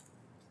tree.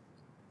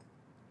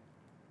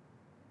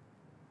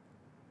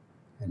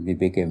 And we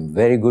became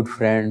very good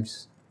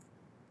friends,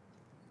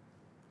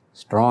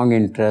 strong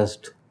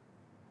interest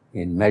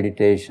in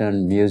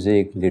meditation,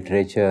 music,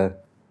 literature.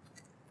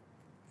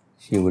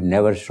 She would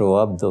never show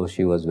up, though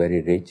she was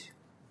very rich.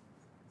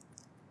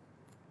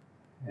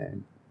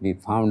 And we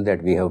found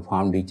that we have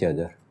found each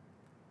other.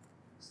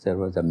 There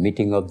was a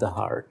meeting of the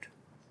heart.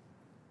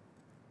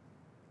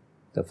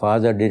 The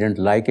father didn't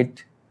like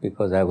it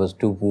because I was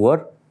too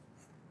poor.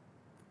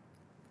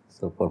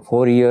 So for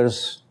 4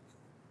 years,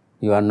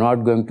 you are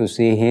not going to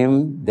see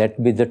him. That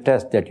will be the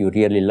test that you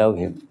really love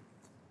him.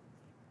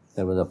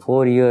 There was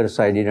 4 years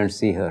I didn't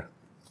see her.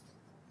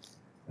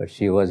 But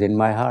she was in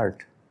my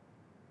heart.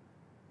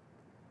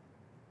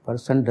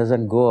 Person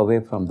doesn't go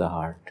away from the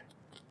heart.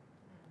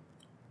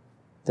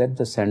 That's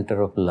the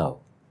center of love.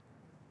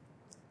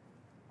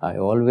 I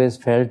always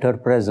felt her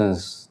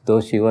presence,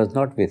 though she was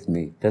not with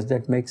me. Does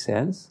that make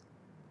sense?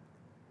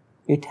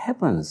 It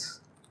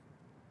happens.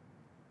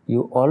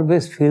 You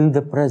always feel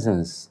the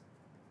presence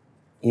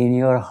in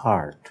your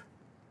heart.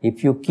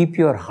 If you keep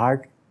your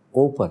heart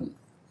open,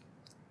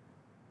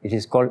 it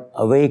is called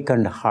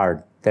awakened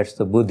heart. That's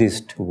the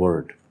Buddhist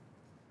word.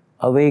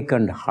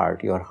 Awakened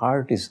heart. Your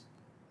heart is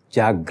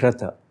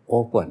Jagrata,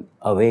 open,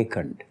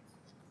 awakened.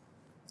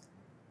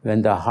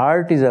 When the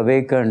heart is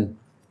awakened,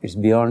 it's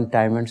beyond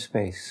time and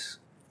space.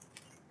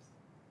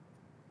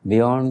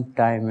 Beyond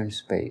time and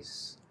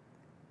space.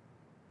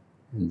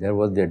 And there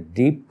was a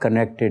deep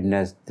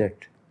connectedness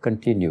that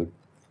continued.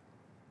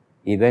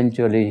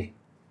 Eventually,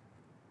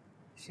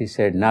 she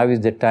said, now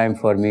is the time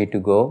for me to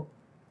go.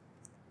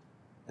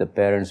 The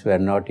parents were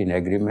not in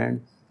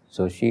agreement,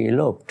 so she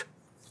eloped.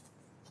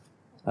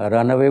 A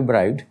runaway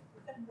bride.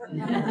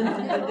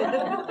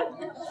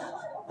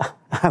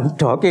 I'm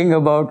talking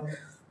about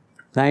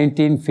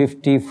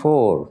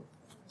 1954.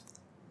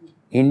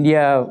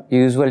 India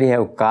usually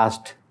have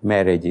caste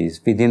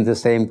marriages within the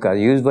same caste.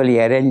 Usually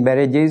arranged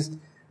marriages,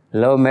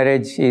 love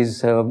marriage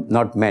is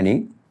not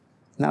many.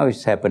 Now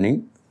it's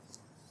happening.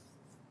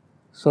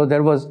 So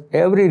there was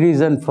every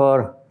reason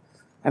for,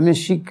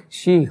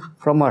 she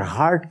from her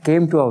heart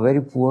came to a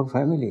very poor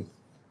family.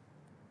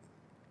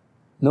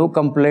 No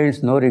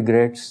complaints, no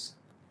regrets.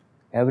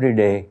 Every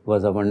day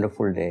was a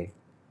wonderful day.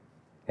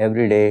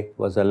 Every day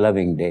was a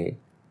loving day.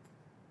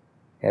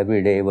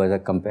 Every day was a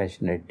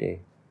compassionate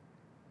day.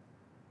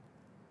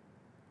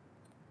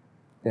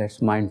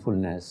 That's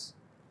mindfulness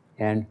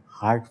and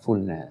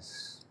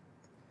heartfulness.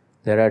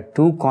 There are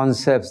two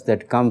concepts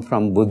that come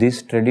from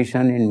Buddhist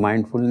tradition in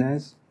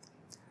mindfulness.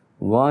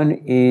 One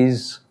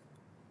is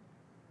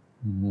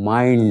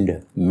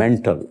mind,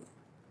 mental,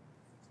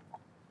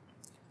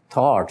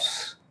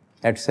 thoughts,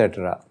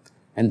 etc.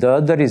 And the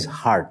other is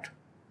heart.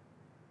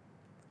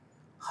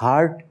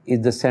 Heart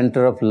is the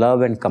center of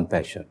love and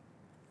compassion.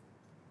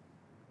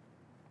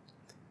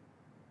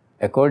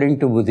 According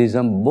to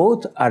Buddhism,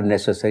 both are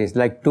necessary. It's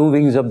like two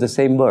wings of the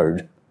same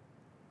bird.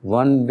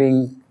 One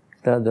wing,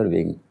 the other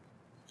wing.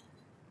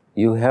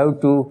 You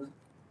have to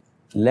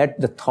let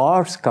the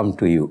thoughts come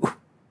to you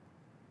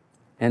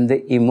and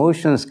the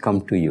emotions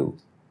come to you.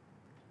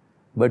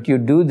 But you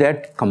do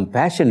that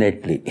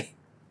compassionately.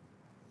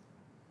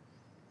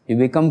 You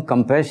become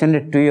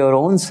compassionate to your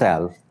own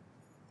self.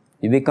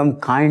 You become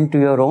kind to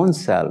your own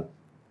self.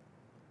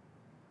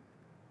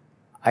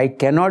 I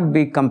cannot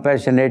be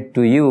compassionate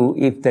to you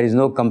if there is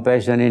no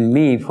compassion in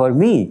me for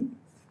me.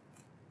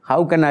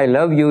 How can I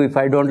love you if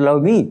I don't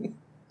love me?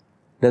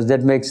 Does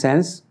that make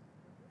sense?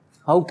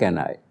 How can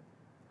I?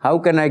 How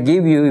can I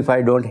give you if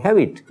I don't have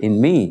it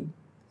in me?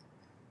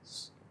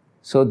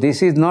 So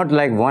this is not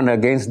like one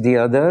against the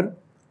other.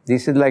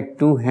 This is like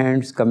two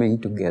hands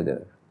coming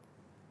together.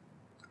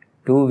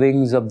 Two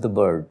wings of the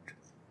bird.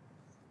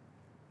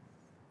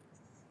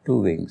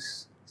 Two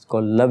wings. It's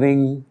called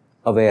loving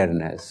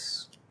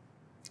awareness.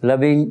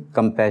 Loving,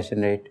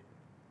 compassionate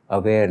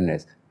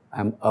awareness.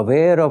 I'm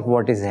aware of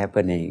what is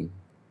happening.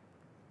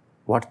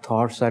 What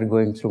thoughts are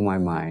going through my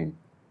mind.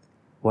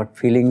 What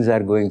feelings are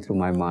going through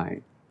my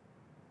mind.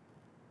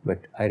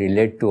 But I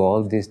relate to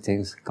all these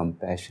things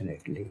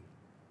compassionately,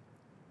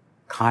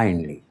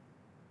 kindly,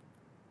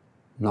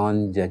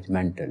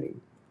 non-judgmentally,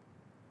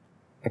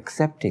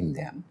 accepting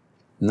them,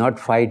 not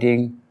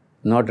fighting,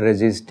 not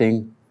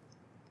resisting,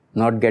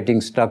 not getting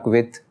stuck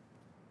with,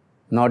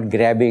 not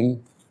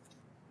grabbing,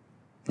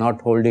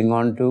 not holding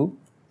on to.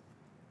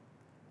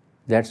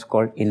 That's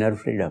called inner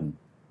freedom.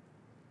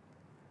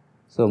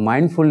 So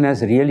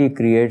mindfulness really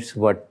creates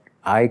what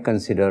I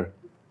consider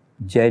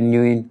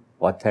genuine,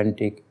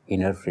 authentic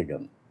inner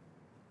freedom.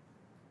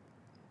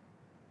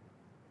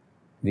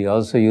 We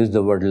also use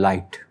the word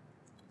light.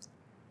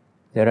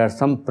 There are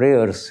some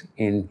prayers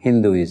in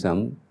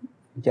Hinduism,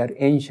 which are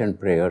ancient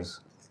prayers.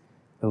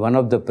 One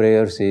of the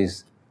prayers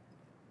is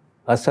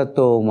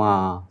Asato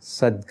ma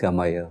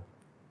sadgamaya,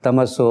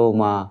 tamaso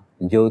ma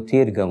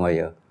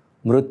jyotirgamaya,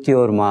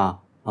 mrutyor ma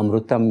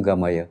amrutam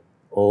gamaya,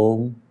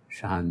 om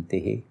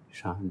shantihi,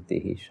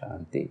 shantihi,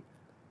 shanti.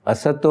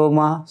 Asato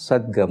ma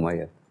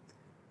sadgamaya.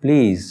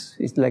 Please,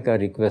 it's like a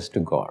request to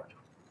God.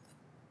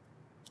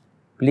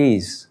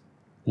 Please,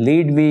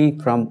 lead me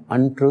from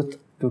untruth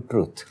to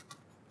truth.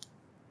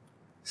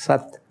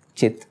 Sat,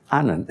 Chit,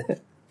 Anand.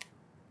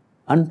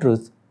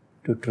 Untruth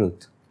to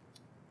truth.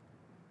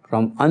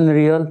 From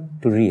unreal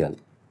to real.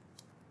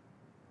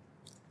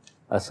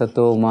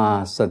 Asato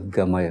ma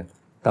sadgamaya.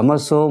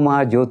 Tamaso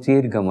ma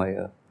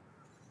jyotirgamaya.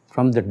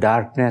 From the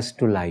darkness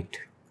to light.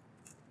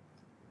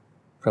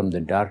 From the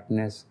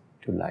darkness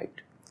to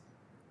light.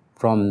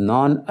 From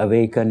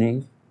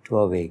non-awakening to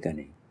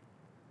awakening.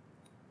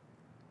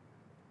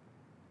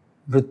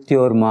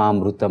 Mrutyor ma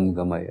amrutam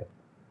gamaya.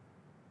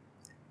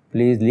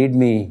 Please lead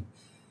me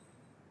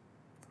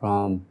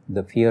from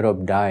the fear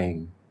of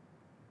dying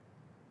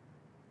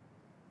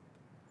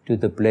to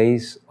the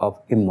place of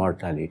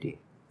immortality.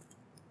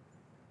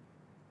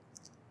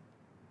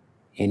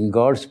 In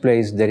God's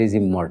place, there is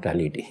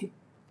immortality.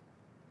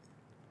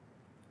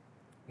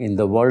 In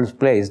the world's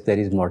place, there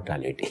is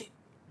mortality.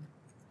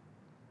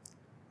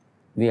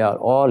 we are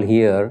all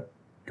here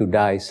to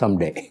die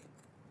someday.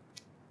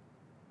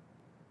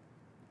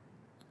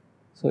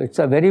 So it's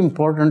a very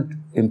important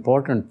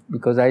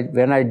because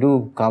when I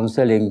do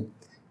counseling,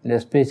 and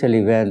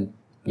especially when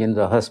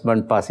the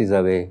husband passes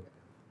away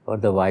or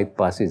the wife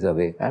passes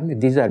away, I mean,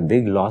 these are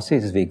big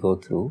losses we go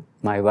through.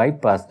 My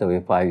wife passed away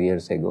 5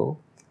 years ago,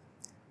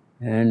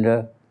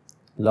 and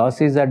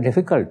losses are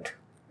difficult,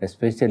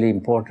 especially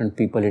important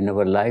people in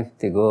our life.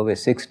 They go away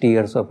 60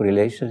 years of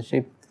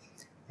relationship,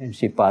 and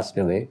she passed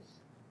away.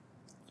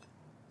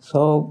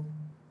 So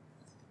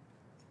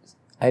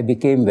I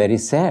became very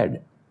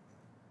sad.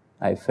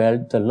 I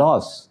felt the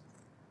loss.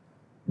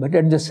 But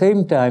at the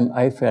same time,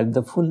 I felt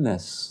the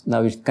fullness.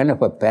 Now it's kind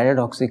of a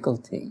paradoxical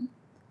thing.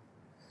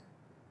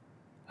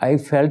 I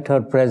felt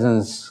her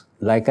presence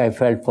like I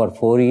felt for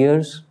 4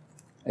 years.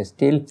 I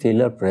still feel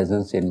her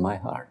presence in my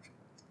heart.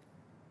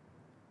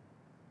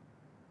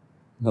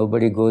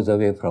 Nobody goes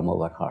away from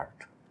our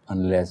heart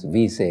unless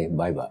we say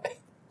bye-bye.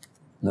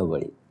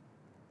 Nobody.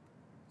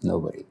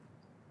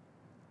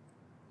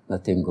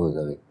 Nothing goes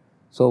away.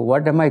 So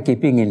what am I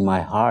keeping in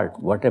my heart?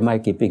 What am I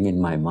keeping in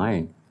my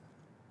mind?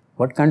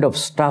 What kind of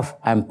stuff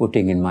I'm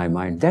putting in my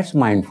mind? That's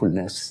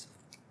mindfulness.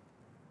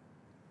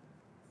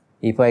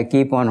 If I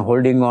keep on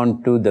holding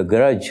on to the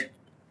grudge,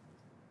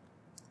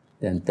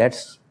 then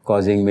that's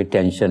causing me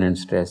tension and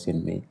stress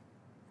in me.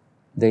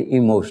 The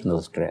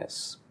emotional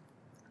stress.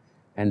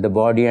 And the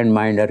body and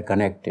mind are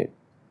connected.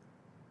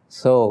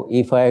 So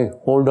if I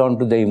hold on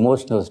to the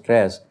emotional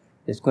stress,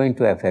 it's going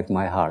to affect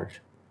my heart.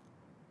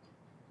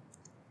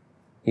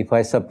 If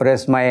I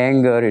suppress my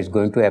anger, it's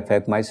going to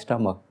affect my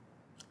stomach.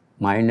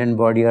 Mind and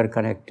body are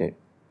connected.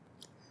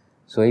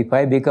 So if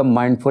I become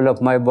mindful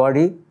of my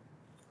body,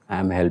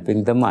 I'm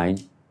helping the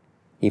mind.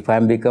 If I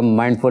become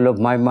mindful of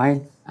my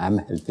mind, I'm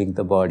helping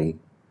the body.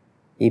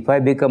 If I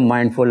become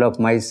mindful of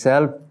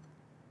myself,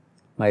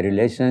 my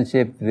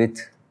relationship with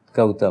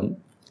Gautam,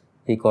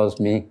 he calls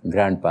me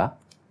grandpa,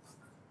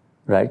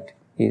 right?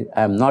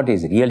 I'm not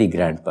his really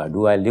grandpa.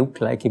 Do I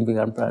look like him,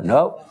 grandpa?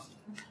 No.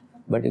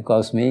 But he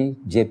calls me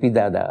JP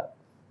Dada,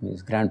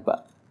 his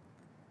grandpa.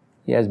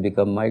 He has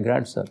become my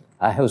grandson.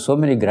 I have so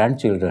many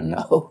grandchildren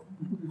now.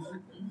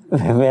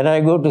 When I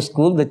go to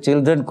school, the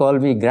children call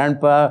me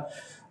grandpa,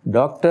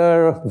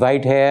 doctor,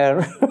 white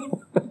hair,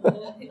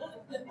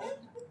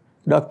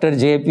 Dr.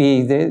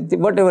 JP,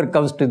 whatever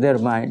comes to their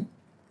mind.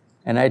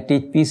 And I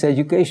teach peace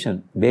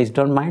education based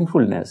on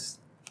mindfulness.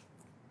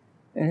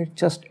 And it's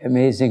just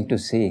amazing to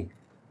see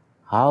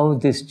how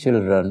these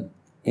children,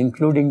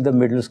 including the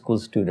middle school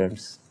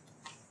students,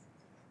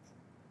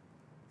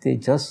 they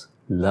just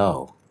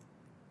love.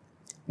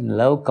 And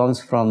love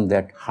comes from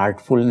that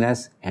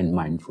heartfulness and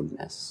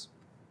mindfulness.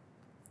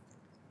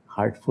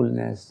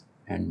 Heartfulness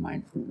and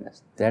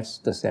mindfulness. That's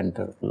the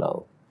center of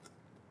love.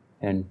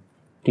 And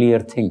clear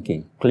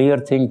thinking. Clear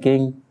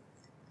thinking,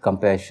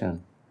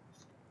 compassion,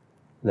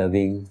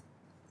 loving,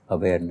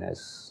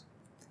 awareness.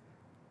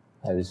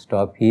 I will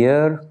stop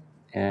here,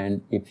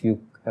 and if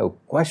you have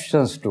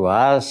questions to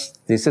ask,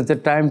 this is the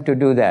time to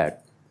do that.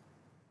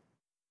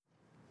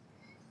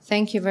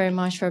 Thank you very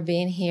much for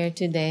being here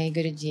today,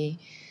 Guruji.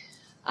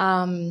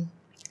 One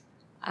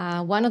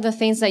of the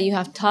things that you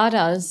have taught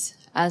us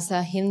as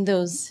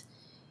Hindus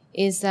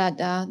is that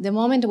the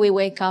moment we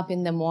wake up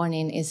in the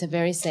morning is a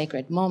very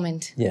sacred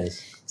moment.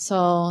 Yes.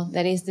 So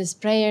there is this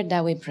prayer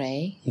that we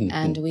pray,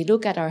 and we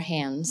look at our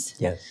hands.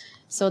 Yes.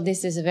 So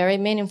this is a very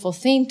meaningful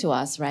thing to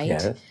us, right?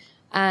 Yes.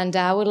 And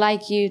I would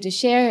like you to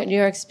share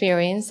your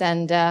experience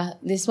and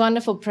this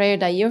wonderful prayer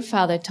that your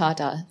father taught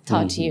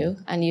you,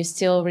 and you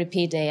still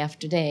repeat day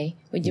after day.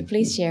 Would you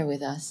please share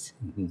with us?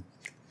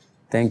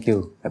 Thank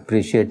you.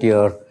 Appreciate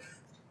your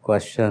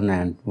question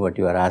and what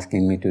you are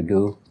asking me to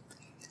do.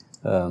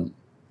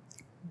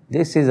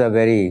 This is a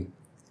very,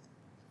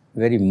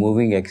 very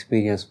moving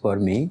experience for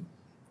me.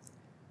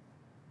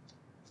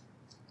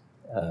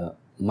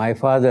 My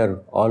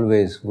father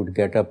always would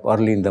get up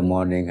early in the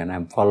morning, and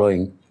I'm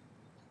following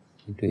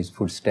into his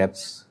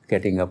footsteps,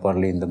 getting up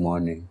early in the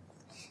morning.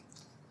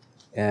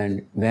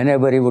 And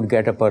whenever he would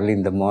get up early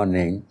in the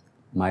morning,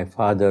 my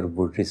father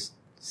would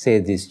say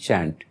this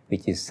chant,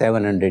 which is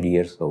 700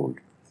 years old.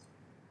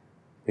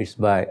 It's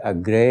by a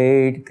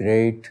great,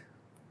 great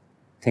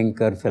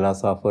thinker,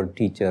 philosopher,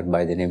 teacher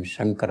by the name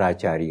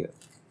Shankaracharya,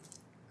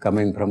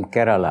 coming from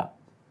Kerala,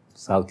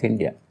 South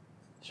India,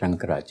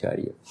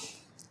 Shankaracharya.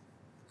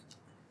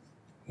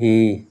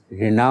 He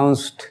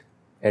renounced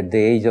at the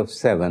age of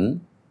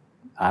 7,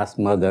 asked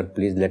mother,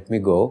 please let me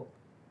go.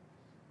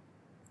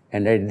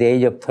 And at the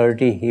age of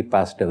 30, he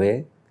passed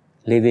away,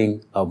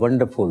 leaving a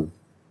wonderful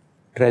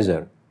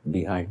treasure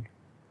behind.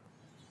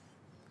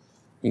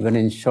 Even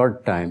in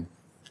short time,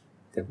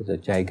 there was a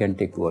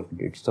gigantic work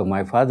did. So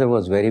my father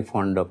was very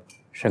fond of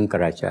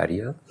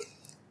Shankaracharya.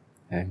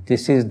 And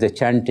this is the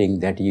chanting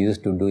that he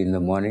used to do in the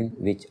morning,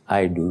 which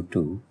I do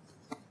too.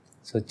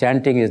 So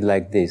chanting is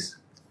like this.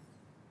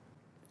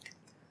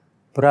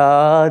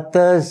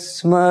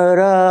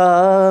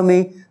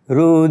 Pratasmarami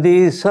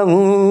Rudi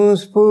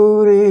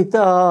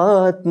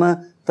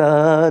Samspuritatma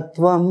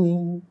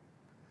Tattvam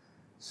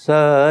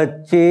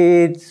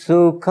Satchit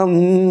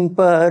Sukham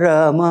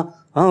Parama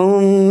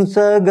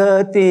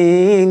Hamsagatim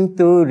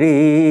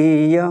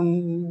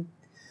Turiyam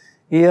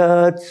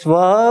Yat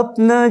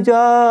Swapna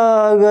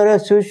Jagara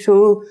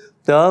Sushu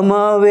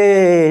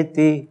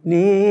Tamaveti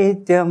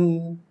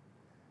Nityam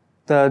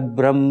Tad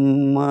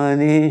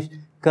Brahmanish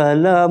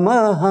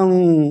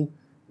Kalamaham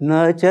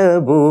Nacha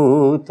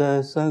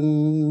Bhuta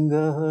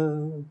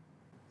Sangha.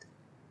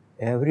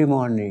 Every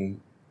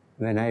morning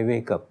when I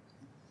wake up,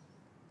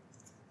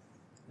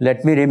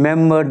 let me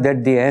remember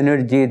that the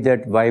energy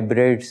that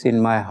vibrates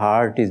in my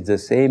heart is the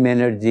same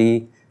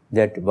energy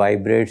that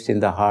vibrates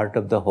in the heart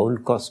of the whole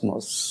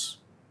cosmos.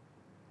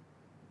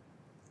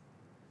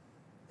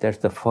 That's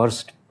the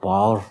first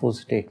powerful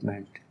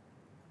statement.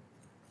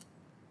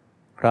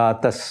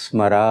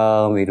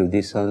 Pratasmarami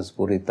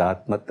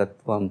rudisanspuritatma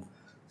tattvam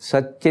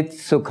satchit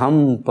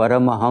sukham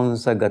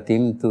paramahamsa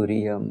gatim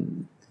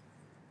turiyam.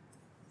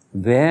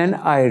 When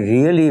I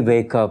really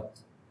wake up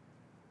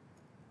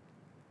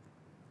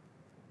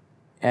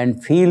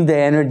and feel the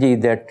energy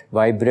that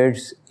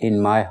vibrates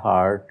in my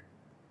heart,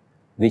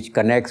 which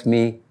connects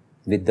me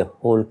with the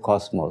whole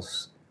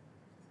cosmos,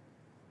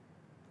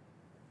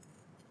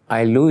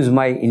 I lose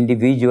my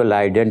individual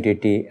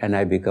identity and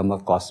I become a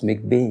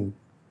cosmic being,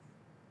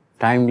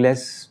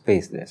 timeless,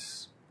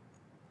 spaceless.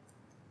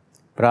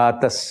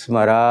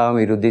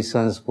 Pratasmarami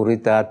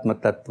rudisanspuritatma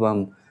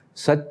tattvam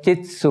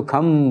satchit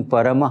sukham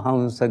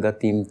paramahamsa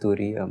gatim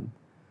turiyam.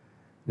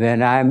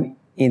 When I'm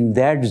in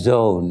that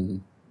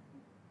zone,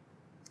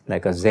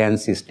 like a Zen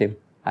system,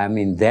 I'm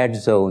in that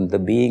zone, the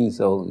being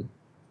zone.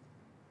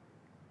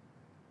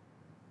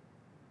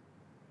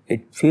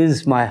 It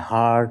fills my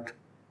heart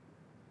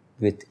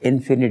with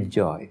infinite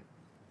joy.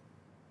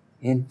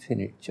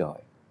 Infinite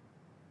joy.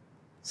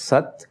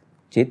 Sat,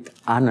 Chit,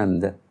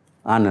 Ananda.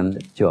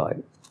 Ananda,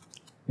 joy.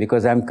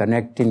 Because I'm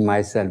connecting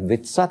myself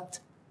with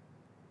Sat.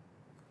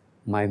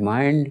 My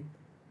mind,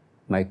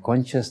 my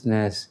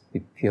consciousness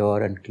is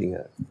pure and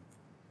clear.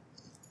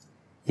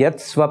 Yat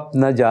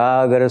swapna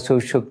jagara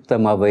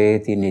sushuptam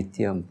avayeti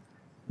nityam.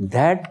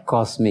 That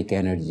cosmic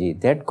energy,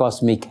 that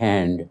cosmic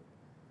hand,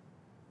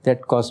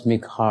 that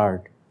cosmic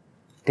heart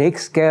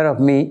takes care of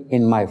me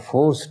in my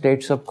 4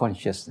 states of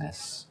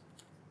consciousness.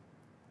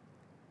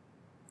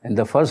 And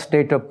the first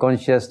state of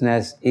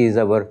consciousness is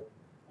our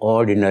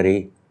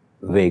ordinary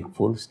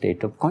wakeful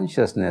state of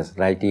consciousness.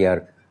 Right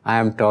here, I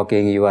am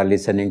talking, you are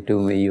listening to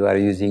me, you are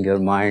using your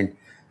mind,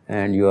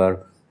 and you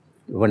are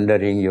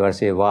wondering, you are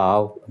saying,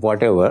 wow,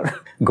 whatever,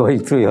 going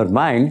through your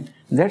mind.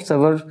 That's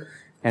our,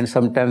 and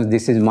sometimes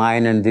this is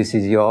mine and this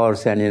is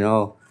yours, and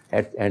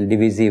and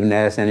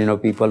divisiveness,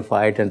 and people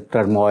fight and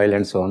turmoil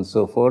and so on and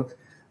so forth.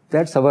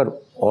 That's our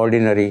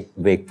ordinary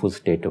wakeful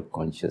state of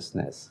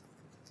consciousness.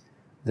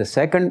 The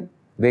second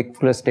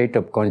wakeful state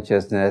of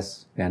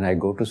consciousness, when I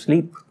go to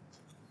sleep.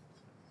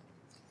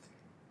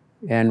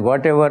 And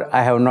whatever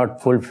I have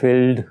not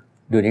fulfilled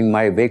during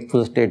my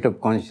wakeful state of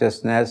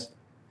consciousness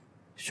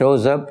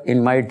shows up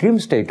in my dream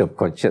state of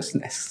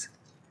consciousness.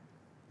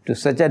 To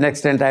such an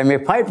extent, I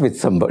may fight with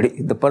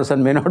somebody. The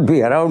person may not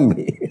be around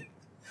me.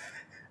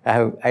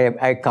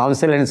 I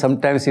counsel, and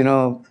sometimes,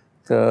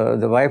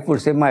 the wife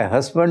would say, my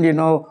husband,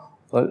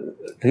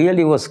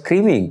 really was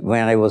screaming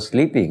when I was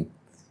sleeping.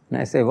 And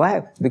I say,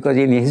 why? Because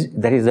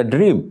there is a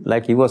dream,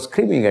 like he was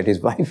screaming at his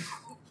wife.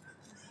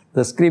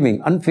 The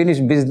screaming,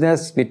 unfinished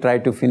business, we try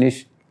to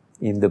finish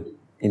in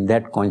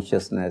that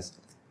consciousness.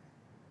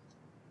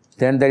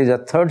 Then there is a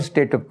third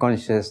state of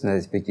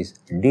consciousness, which is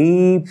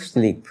deep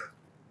sleep.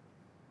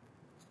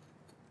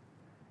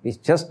 It's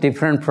just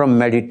different from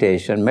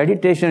meditation.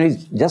 Meditation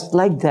is just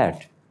like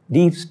that,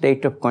 deep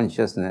state of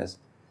consciousness.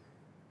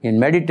 In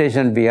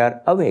meditation, we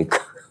are awake.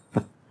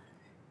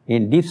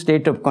 In deep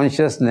state of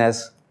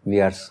consciousness, we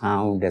are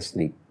sound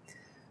asleep.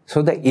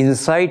 So the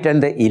insight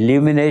and the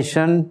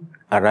illumination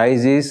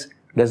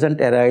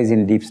doesn't arise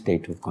in deep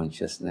state of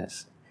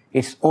consciousness.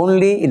 It's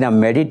only in a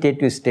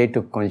meditative state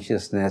of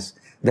consciousness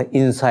the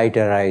insight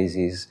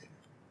arises,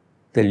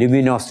 the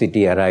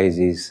luminosity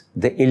arises,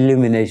 the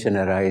illumination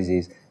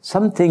arises,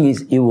 something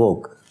is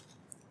evoked.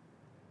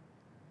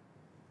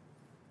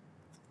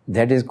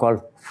 That is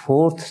called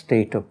 4th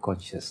state of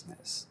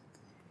consciousness.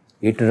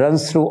 It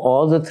runs through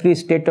all the 3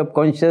 states of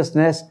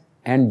consciousness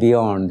and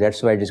beyond.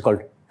 That's why it is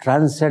called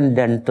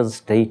transcendental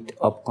state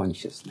of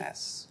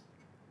consciousness.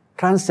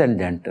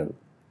 Transcendental.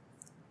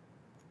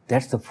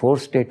 That's the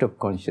 4th state of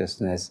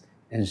consciousness.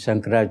 And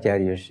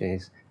Shankaracharya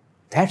says,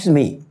 that's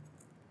me.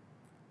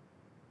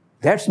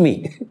 That's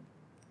me.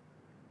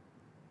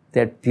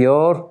 That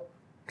pure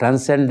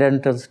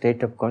transcendental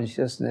state of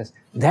consciousness,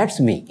 that's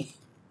me.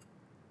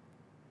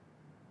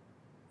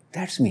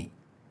 That's me.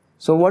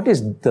 So what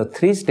is the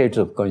 3 states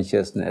of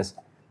consciousness?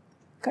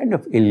 Kind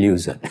of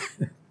illusion.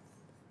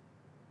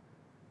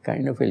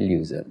 Kind of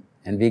illusion.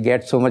 And we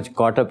get so much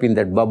caught up in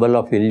that bubble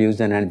of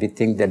illusion, and we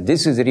think that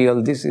this is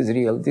real, this is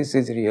real, this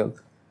is real.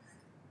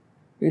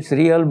 It's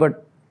real,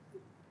 but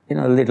in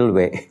a little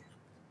way.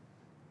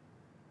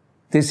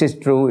 This is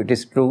true, it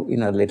is true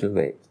in a little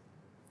way.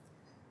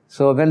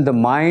 So when the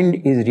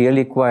mind is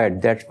really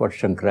quiet, that's what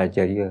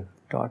Shankaracharya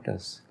taught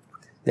us.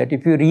 That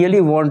if you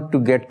really want to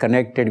get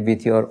connected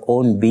with your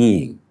own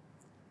being,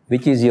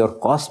 which is your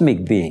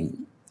cosmic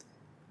being,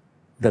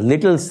 the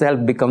little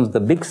self becomes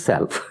the big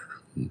self.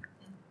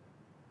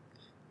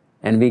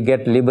 And we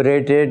get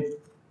liberated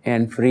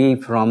and free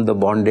from the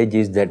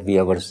bondages that we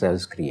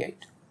ourselves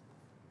create.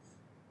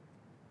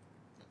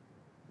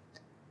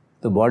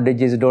 The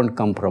bondages don't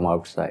come from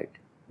outside.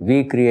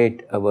 We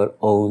create our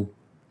own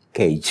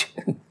cage.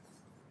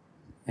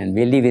 And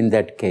we live in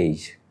that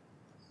cage.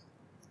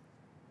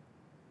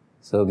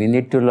 So we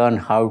need to learn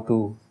how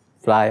to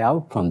fly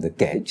out from the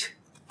cage.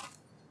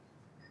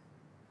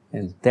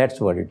 And that's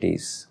what it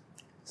is.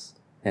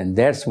 And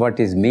that's what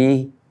is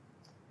me,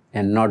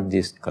 and not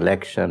this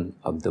collection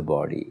of the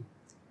body.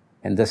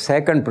 And the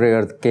second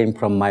prayer came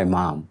from my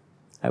mom.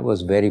 I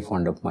was very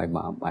fond of my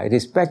mom. I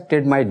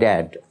respected my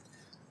dad.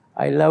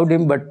 I loved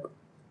him, but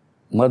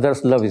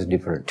mother's love is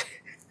different.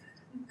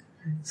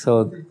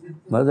 So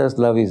mother's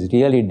love is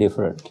really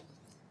different.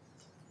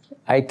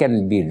 I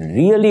can be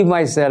really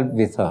myself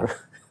with her.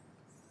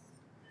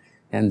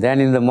 And then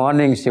in the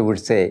morning she would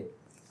say,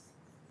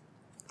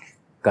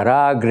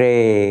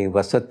 Karagre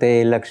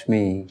vasate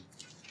Lakshmi,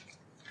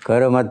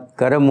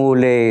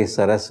 Karamule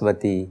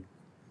Saraswati,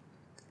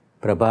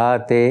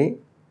 Prabhate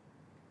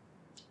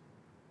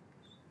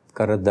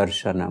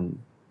Karadarshanam.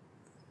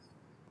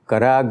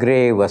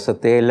 Karagre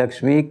vasate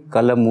Lakshmi,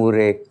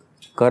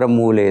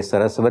 Karamule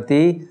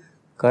Saraswati,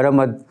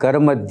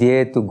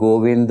 Karamadhye tu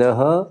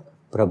Govindaha,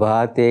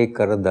 Prabhate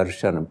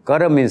Karadarshanam.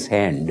 Kara means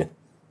hand.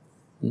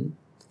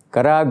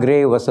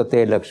 Karagre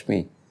vasate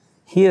Lakshmi.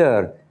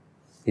 Here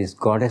is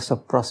goddess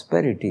of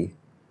prosperity.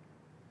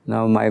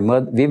 Now my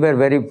mother, we were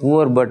very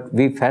poor, but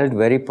we felt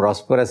very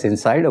prosperous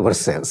inside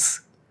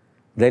ourselves.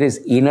 There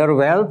is inner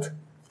wealth.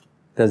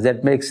 Does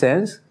that make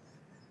sense?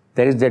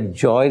 There is that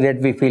joy that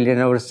we feel in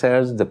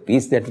ourselves, the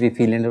peace that we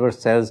feel in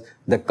ourselves,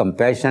 the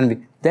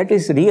compassion. That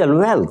is real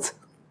wealth.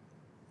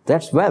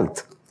 That's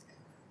wealth.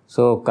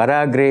 So,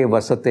 Karagre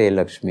vasate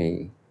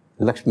Lakshmi.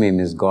 Lakshmi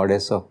means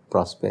goddess of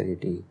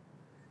prosperity.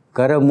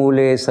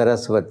 Karamule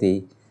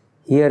Saraswati.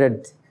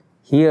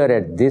 Here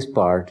at this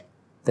part,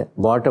 the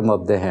bottom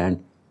of the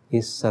hand,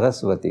 is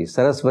Saraswati.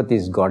 Saraswati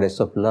is goddess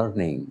of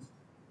learning.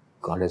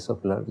 Goddess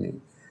of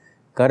learning.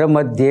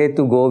 Karamadhye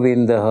tu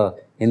Govindaha.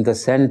 In the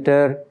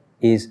center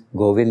is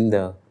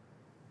Govinda,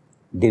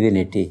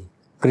 divinity,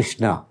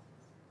 Krishna,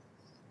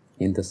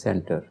 in the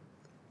center.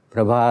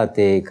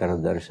 Prabhate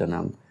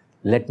Karadarshanam.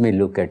 Let me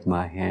look at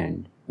my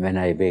hand when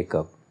I wake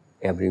up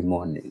every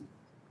morning.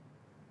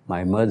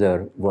 My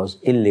mother was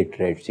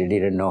illiterate. She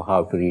didn't know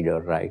how to read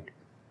or write.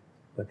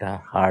 But her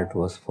heart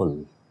was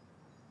full.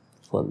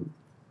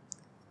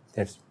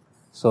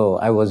 So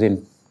I was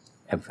in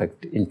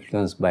effect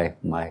influenced by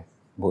my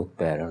both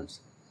parents.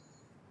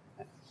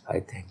 I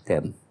thank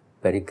them.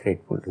 Very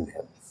grateful to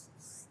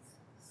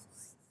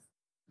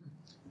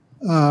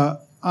them.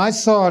 I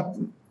thought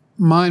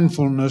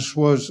mindfulness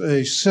was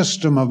a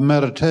system of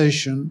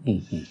meditation,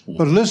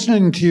 but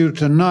listening to you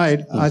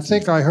tonight, I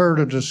think I heard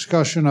a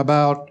discussion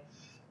about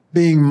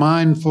being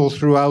mindful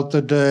throughout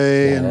the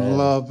day and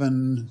love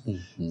and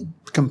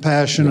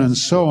compassion and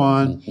so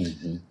on.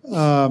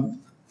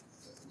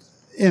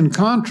 In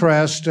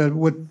contrast,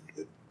 with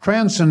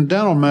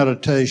transcendental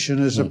meditation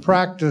is a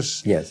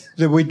practice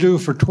that we do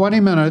for 20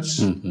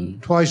 minutes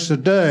twice a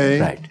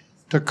day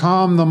to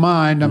calm the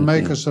mind and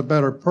make us a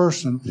better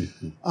person.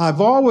 I've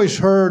always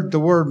heard the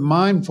word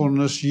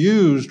mindfulness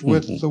used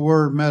with the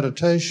word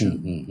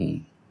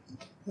meditation,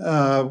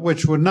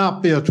 which would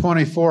not be a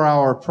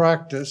 24-hour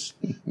practice.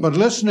 But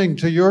listening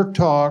to your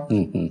talk,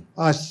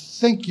 I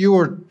think you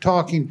were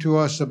talking to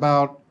us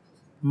about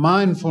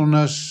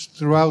mindfulness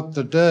throughout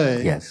the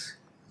day. Yes.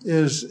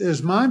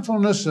 Is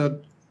mindfulness a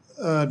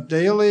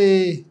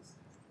daily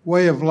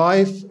way of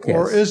life,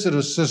 or is it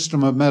a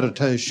system of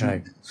meditation?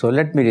 Right. So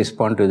let me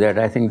respond to that.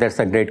 I think that's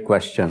a great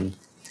question.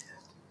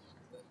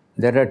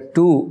 There are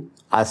two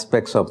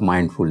aspects of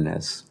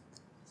mindfulness.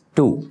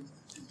 Two.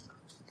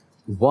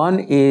 One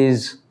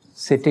is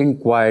sitting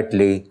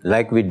quietly,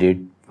 like we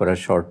did for a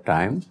short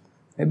time,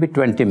 maybe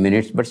 20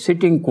 minutes, but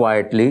sitting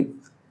quietly,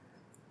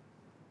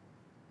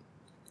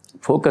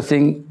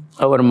 focusing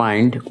our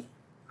mind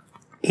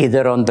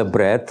either on the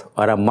breath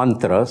or a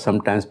mantra.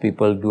 Sometimes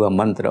people do a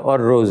mantra or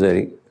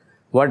rosary,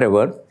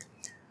 whatever.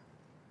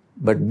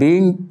 But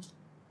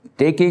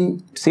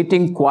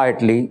sitting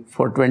quietly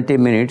for 20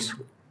 minutes,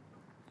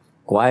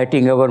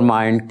 quieting our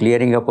mind,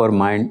 clearing up our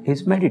mind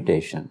is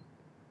meditation.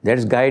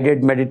 That's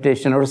guided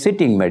meditation or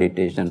sitting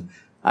meditation.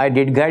 I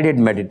did guided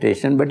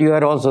meditation, but you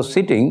are also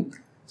sitting,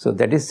 so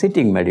that is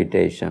sitting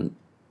meditation.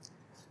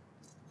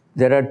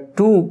 There are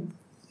two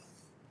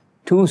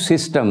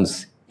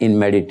systems in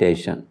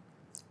meditation.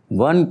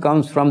 One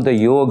comes from the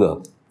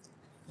yoga,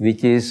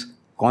 which is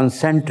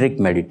concentric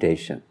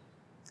meditation.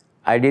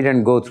 I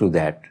didn't go through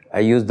that.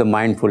 I used the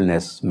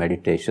mindfulness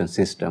meditation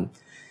system.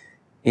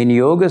 In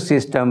yoga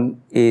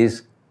system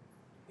is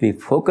we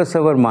focus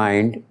our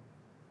mind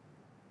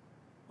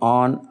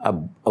on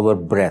our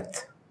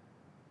breath.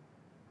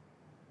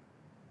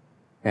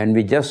 and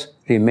we just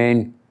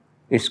remain,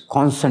 it's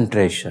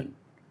concentration,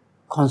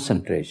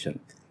 concentration.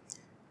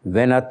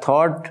 When a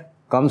thought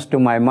comes to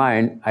my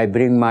mind, I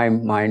bring my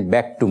mind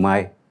back to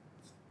my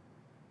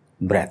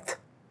breath.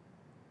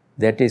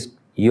 That is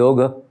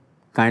yoga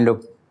kind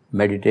of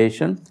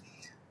meditation.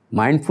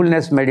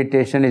 Mindfulness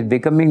meditation is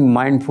becoming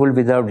mindful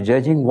without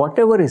judging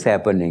whatever is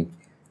happening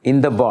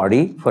in the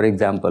body. For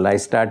example, I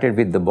started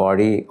with the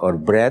body or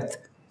breath.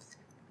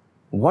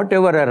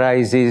 Whatever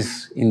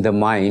arises in the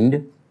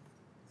mind,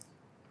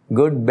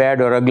 good,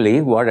 bad or ugly,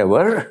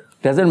 whatever,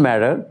 doesn't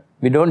matter.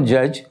 We don't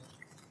judge,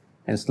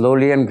 and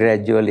slowly and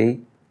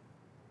gradually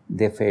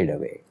they fade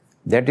away.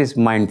 That is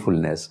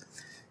mindfulness.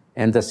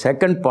 And the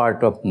second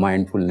part of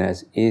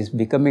mindfulness is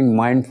becoming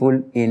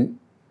mindful in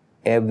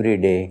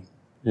everyday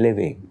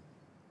living.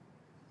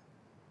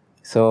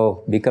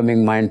 So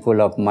becoming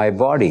mindful of my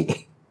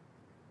body,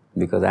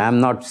 because I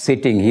am not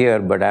sitting here,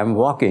 but I am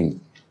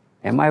walking.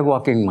 Am I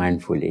walking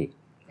mindfully?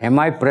 Am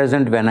I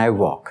present when I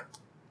walk?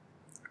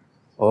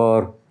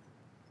 Or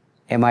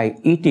am I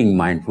eating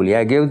mindfully?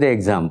 I gave the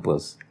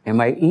examples.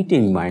 Am I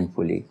eating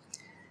mindfully?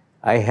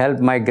 I help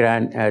my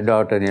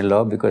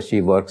daughter-in-law because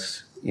she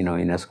works, in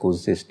a school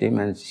system,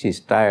 and she's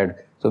tired.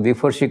 So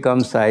before she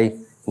comes, I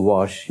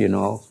wash,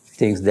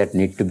 things that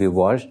need to be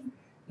washed.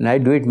 And I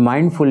do it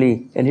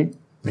mindfully, and it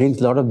brings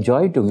a lot of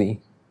joy to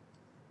me.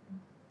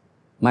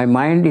 My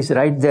mind is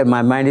right there.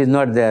 My mind is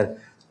not there.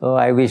 Oh,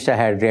 I wish I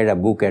had read a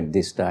book at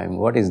this time.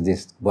 What is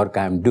this work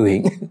I'm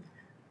doing?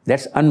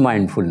 That's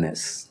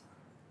unmindfulness.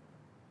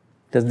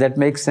 Does that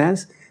make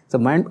sense? So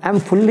I'm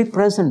fully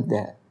present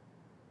there.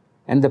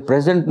 And the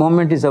present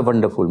moment is a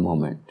wonderful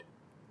moment.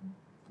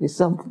 It's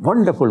a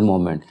wonderful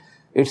moment.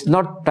 It's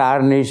not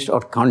tarnished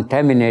or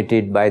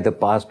contaminated by the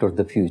past or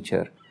the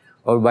future,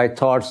 or by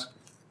thoughts,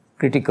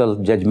 critical,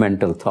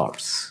 judgmental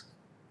thoughts.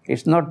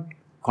 It's not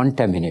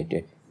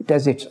contaminated. It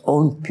has its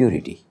own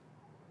purity.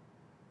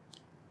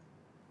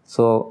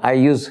 So I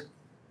use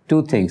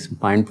two things.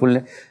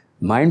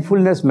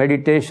 Mindfulness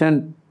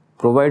meditation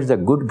provides a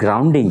good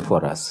grounding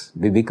for us.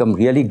 We become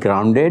really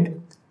grounded.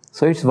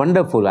 So it's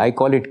wonderful. I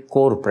call it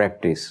core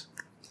practice.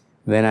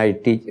 When I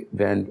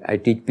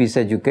teach peace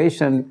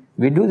education,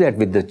 we do that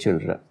with the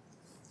children.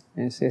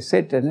 And say,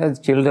 sit. And the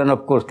children,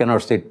 of course,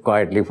 cannot sit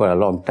quietly for a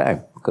long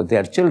time because they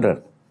are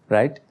children,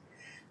 right?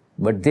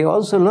 But they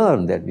also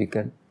learn that we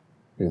can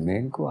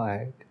remain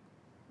quiet.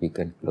 We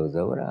can close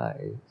our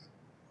eyes.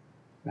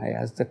 I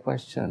ask the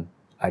question,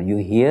 are you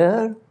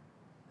here?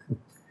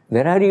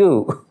 Where are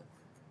you?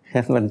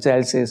 And one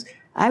child says,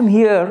 I'm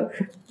here.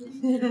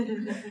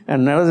 And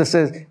another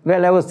says,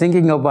 well, I was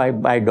thinking of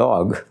my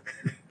dog.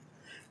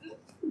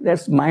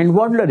 That's mind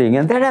wandering,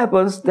 and that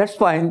happens, that's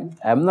fine.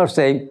 I'm not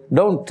saying,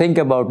 don't think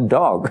about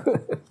dog.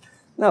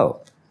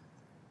 No.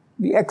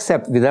 We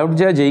accept without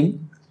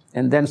judging,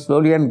 and then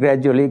slowly and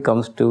gradually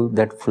comes to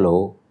that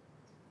flow,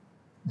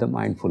 the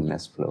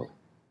mindfulness flow.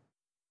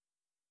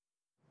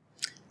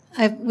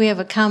 We have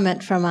a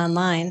comment from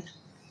online.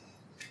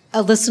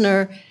 A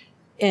listener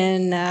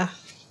in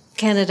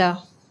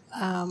Canada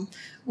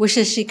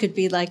wishes she could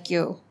be like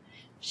you.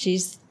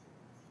 She's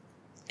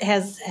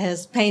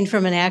has pain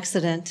from an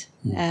accident,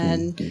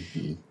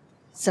 and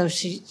so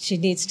she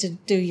needs to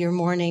do your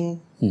morning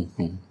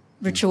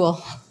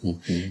ritual,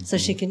 so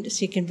she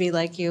can be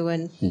like you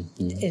and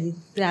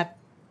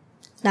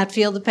not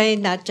feel the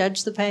pain, not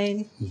judge the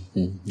pain,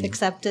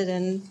 accept it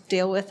and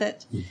deal with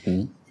it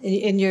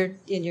in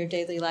your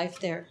daily life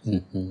there.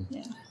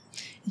 Yeah.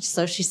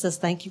 So she says,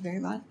 thank you very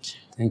much.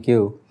 Thank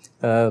you.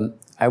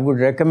 I would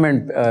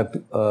recommend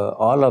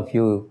all of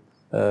you.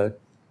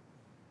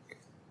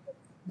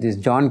 This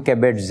Jon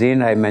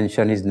Kabat-Zinn, I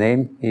mentioned his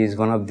name. He is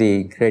one of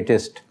the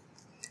greatest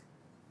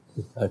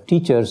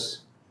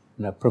teachers,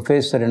 a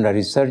professor and a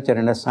researcher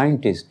and a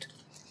scientist.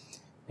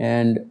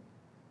 And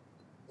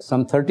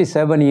some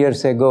 37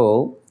 years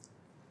ago,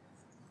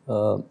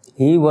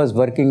 he was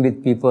working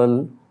with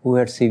people who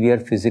had severe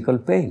physical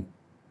pain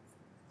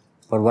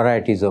for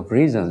varieties of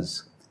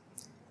reasons.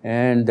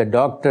 And the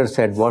doctors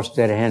had washed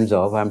their hands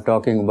off. I'm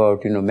talking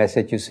about,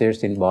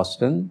 Massachusetts in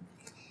Boston.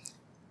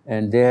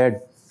 And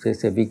they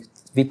said,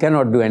 we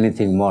cannot do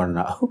anything more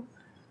now.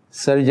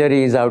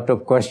 Surgery is out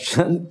of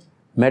question.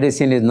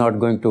 Medicine is not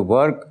going to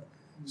work.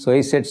 So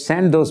he said,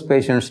 send those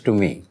patients to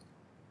me.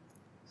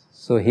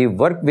 So he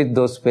worked with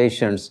those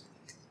patients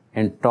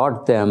and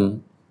taught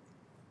them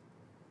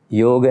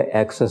yoga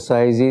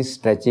exercises,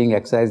 stretching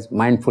exercises,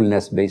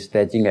 mindfulness-based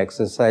stretching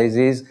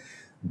exercises,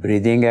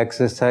 breathing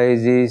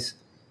exercises,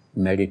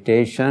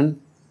 meditation,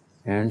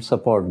 and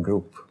support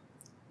group.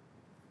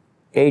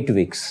 8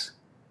 weeks.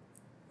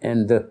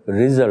 And the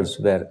results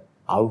were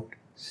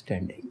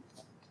outstanding.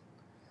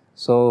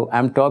 So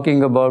I'm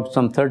talking about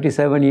some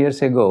 37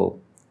 years ago.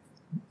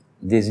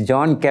 This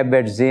Jon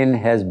Kabat-Zinn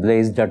has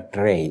blazed a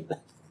trail,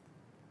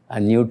 a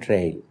new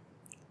trail.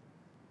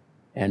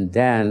 And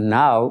then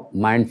now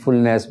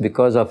mindfulness,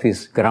 because of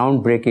his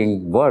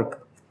groundbreaking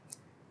work,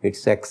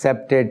 it's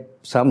accepted.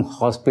 Some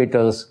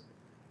hospitals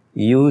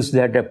use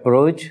that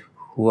approach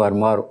who are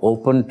more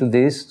open to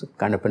this,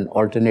 kind of an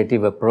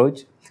alternative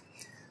approach.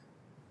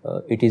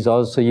 It is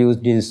also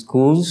used in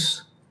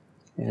schools,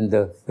 and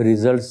the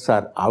results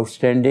are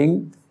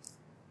outstanding.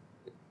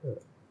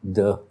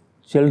 The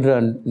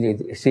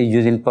children, see,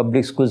 used in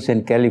public schools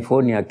in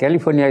California.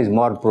 California is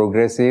more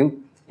progressive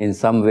in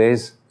some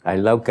ways. I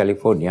love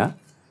California.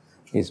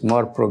 It's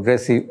more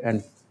progressive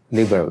and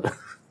liberal.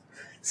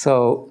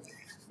 So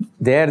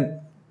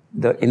there,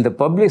 in the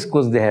public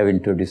schools, they have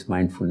introduced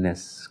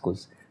mindfulness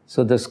schools.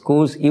 So the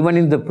schools, even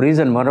in the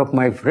prison, one of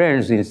my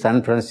friends in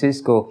San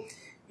Francisco,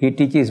 he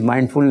teaches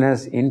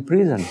mindfulness in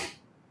prison.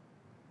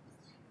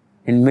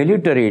 In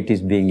military, it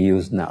is being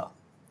used now.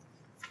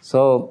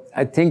 So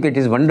I think it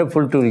is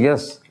wonderful to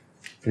just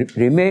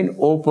remain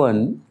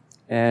open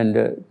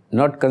and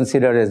not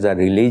consider as a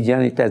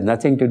religion. It has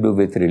nothing to do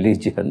with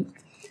religion.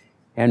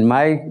 And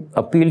my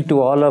appeal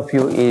to all of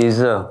you is,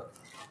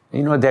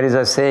 there is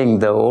a saying,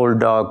 the old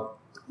dog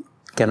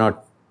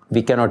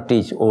we cannot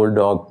teach old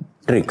dog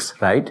tricks,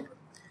 right?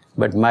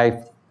 But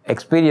my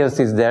experience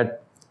is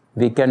that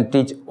we can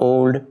teach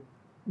old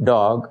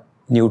dog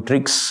new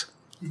tricks.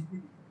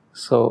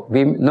 So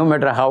no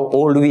matter how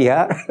old we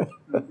are,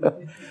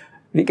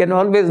 we can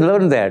always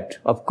learn that,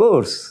 of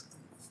course,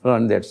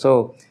 learn that.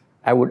 So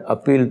I would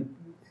appeal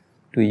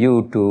to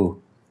you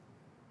to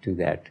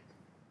that.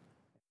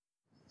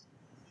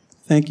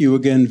 Thank you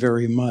again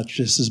very much.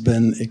 This has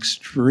been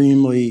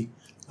extremely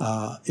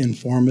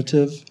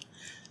informative.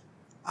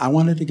 I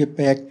wanted to get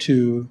back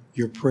to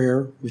your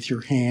prayer with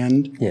your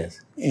hand.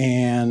 Yes.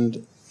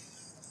 And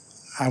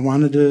I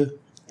wanted to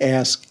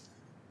ask,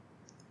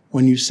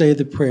 when you say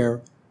the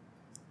prayer,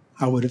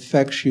 how it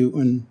affects you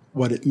and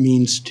what it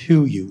means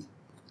to you.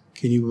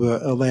 Can you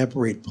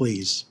elaborate,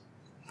 please?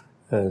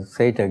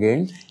 Say it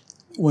again.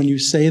 When you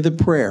say the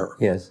prayer,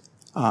 yes,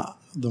 how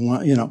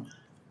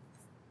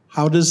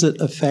does it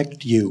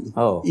affect you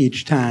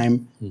each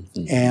time,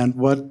 and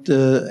what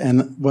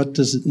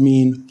does it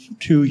mean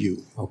to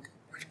you? Okay,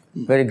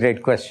 very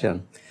great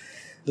question.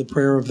 The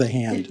prayer of the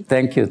hand.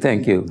 Thank you,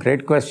 thank you.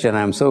 Great question.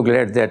 I'm so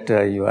glad that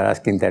you are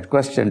asking that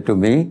question to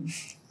me,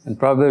 and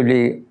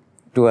probably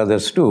to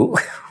others too,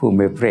 who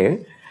may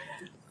pray.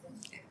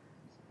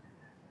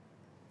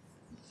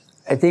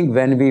 I think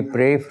when we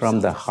pray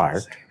from the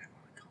heart,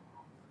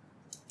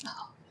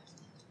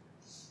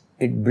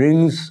 it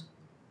brings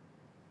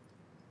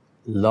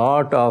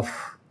lot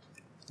of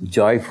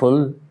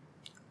joyful,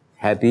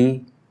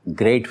 happy,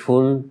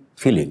 grateful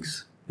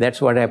feelings.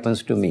 That's what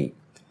happens to me.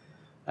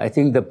 I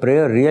think the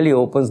prayer really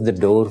opens the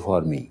door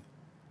for me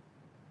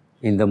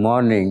in the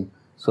morning.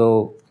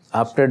 So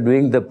after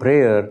doing the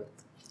prayer,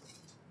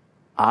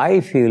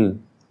 I feel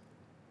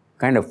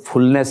kind of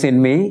fullness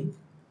in me,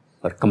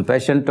 or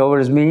compassion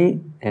towards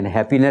me, and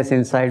happiness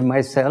inside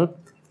myself.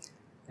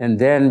 And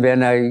then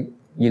when I,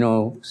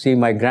 see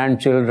my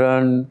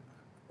grandchildren,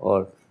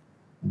 or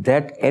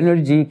that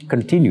energy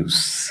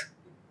continues.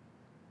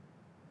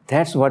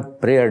 That's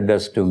what prayer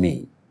does to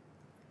me.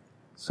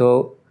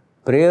 So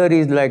prayer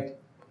is like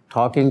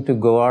talking to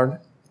God.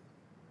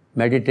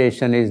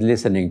 Meditation is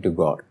listening to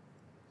God.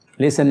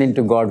 Listening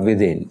to God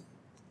within.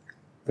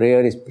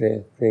 Prayer is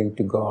praying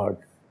to God.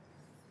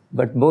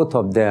 But both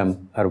of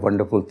them are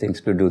wonderful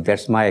things to do.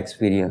 That's my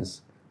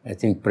experience. I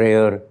think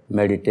prayer,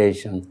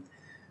 meditation,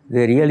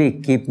 they really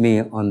keep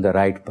me on the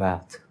right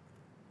path.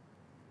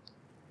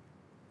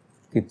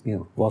 Keep me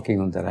walking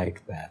on the right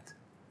path.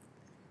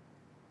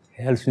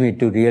 Helps me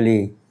to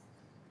really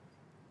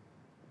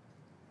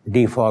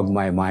defog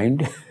my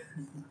mind,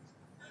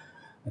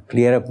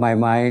 clear up my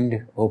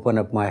mind, open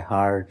up my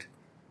heart,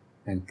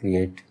 and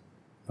create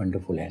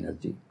wonderful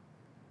energy.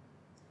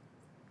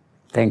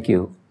 Thank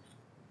you.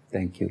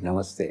 Thank you.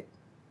 Namaste.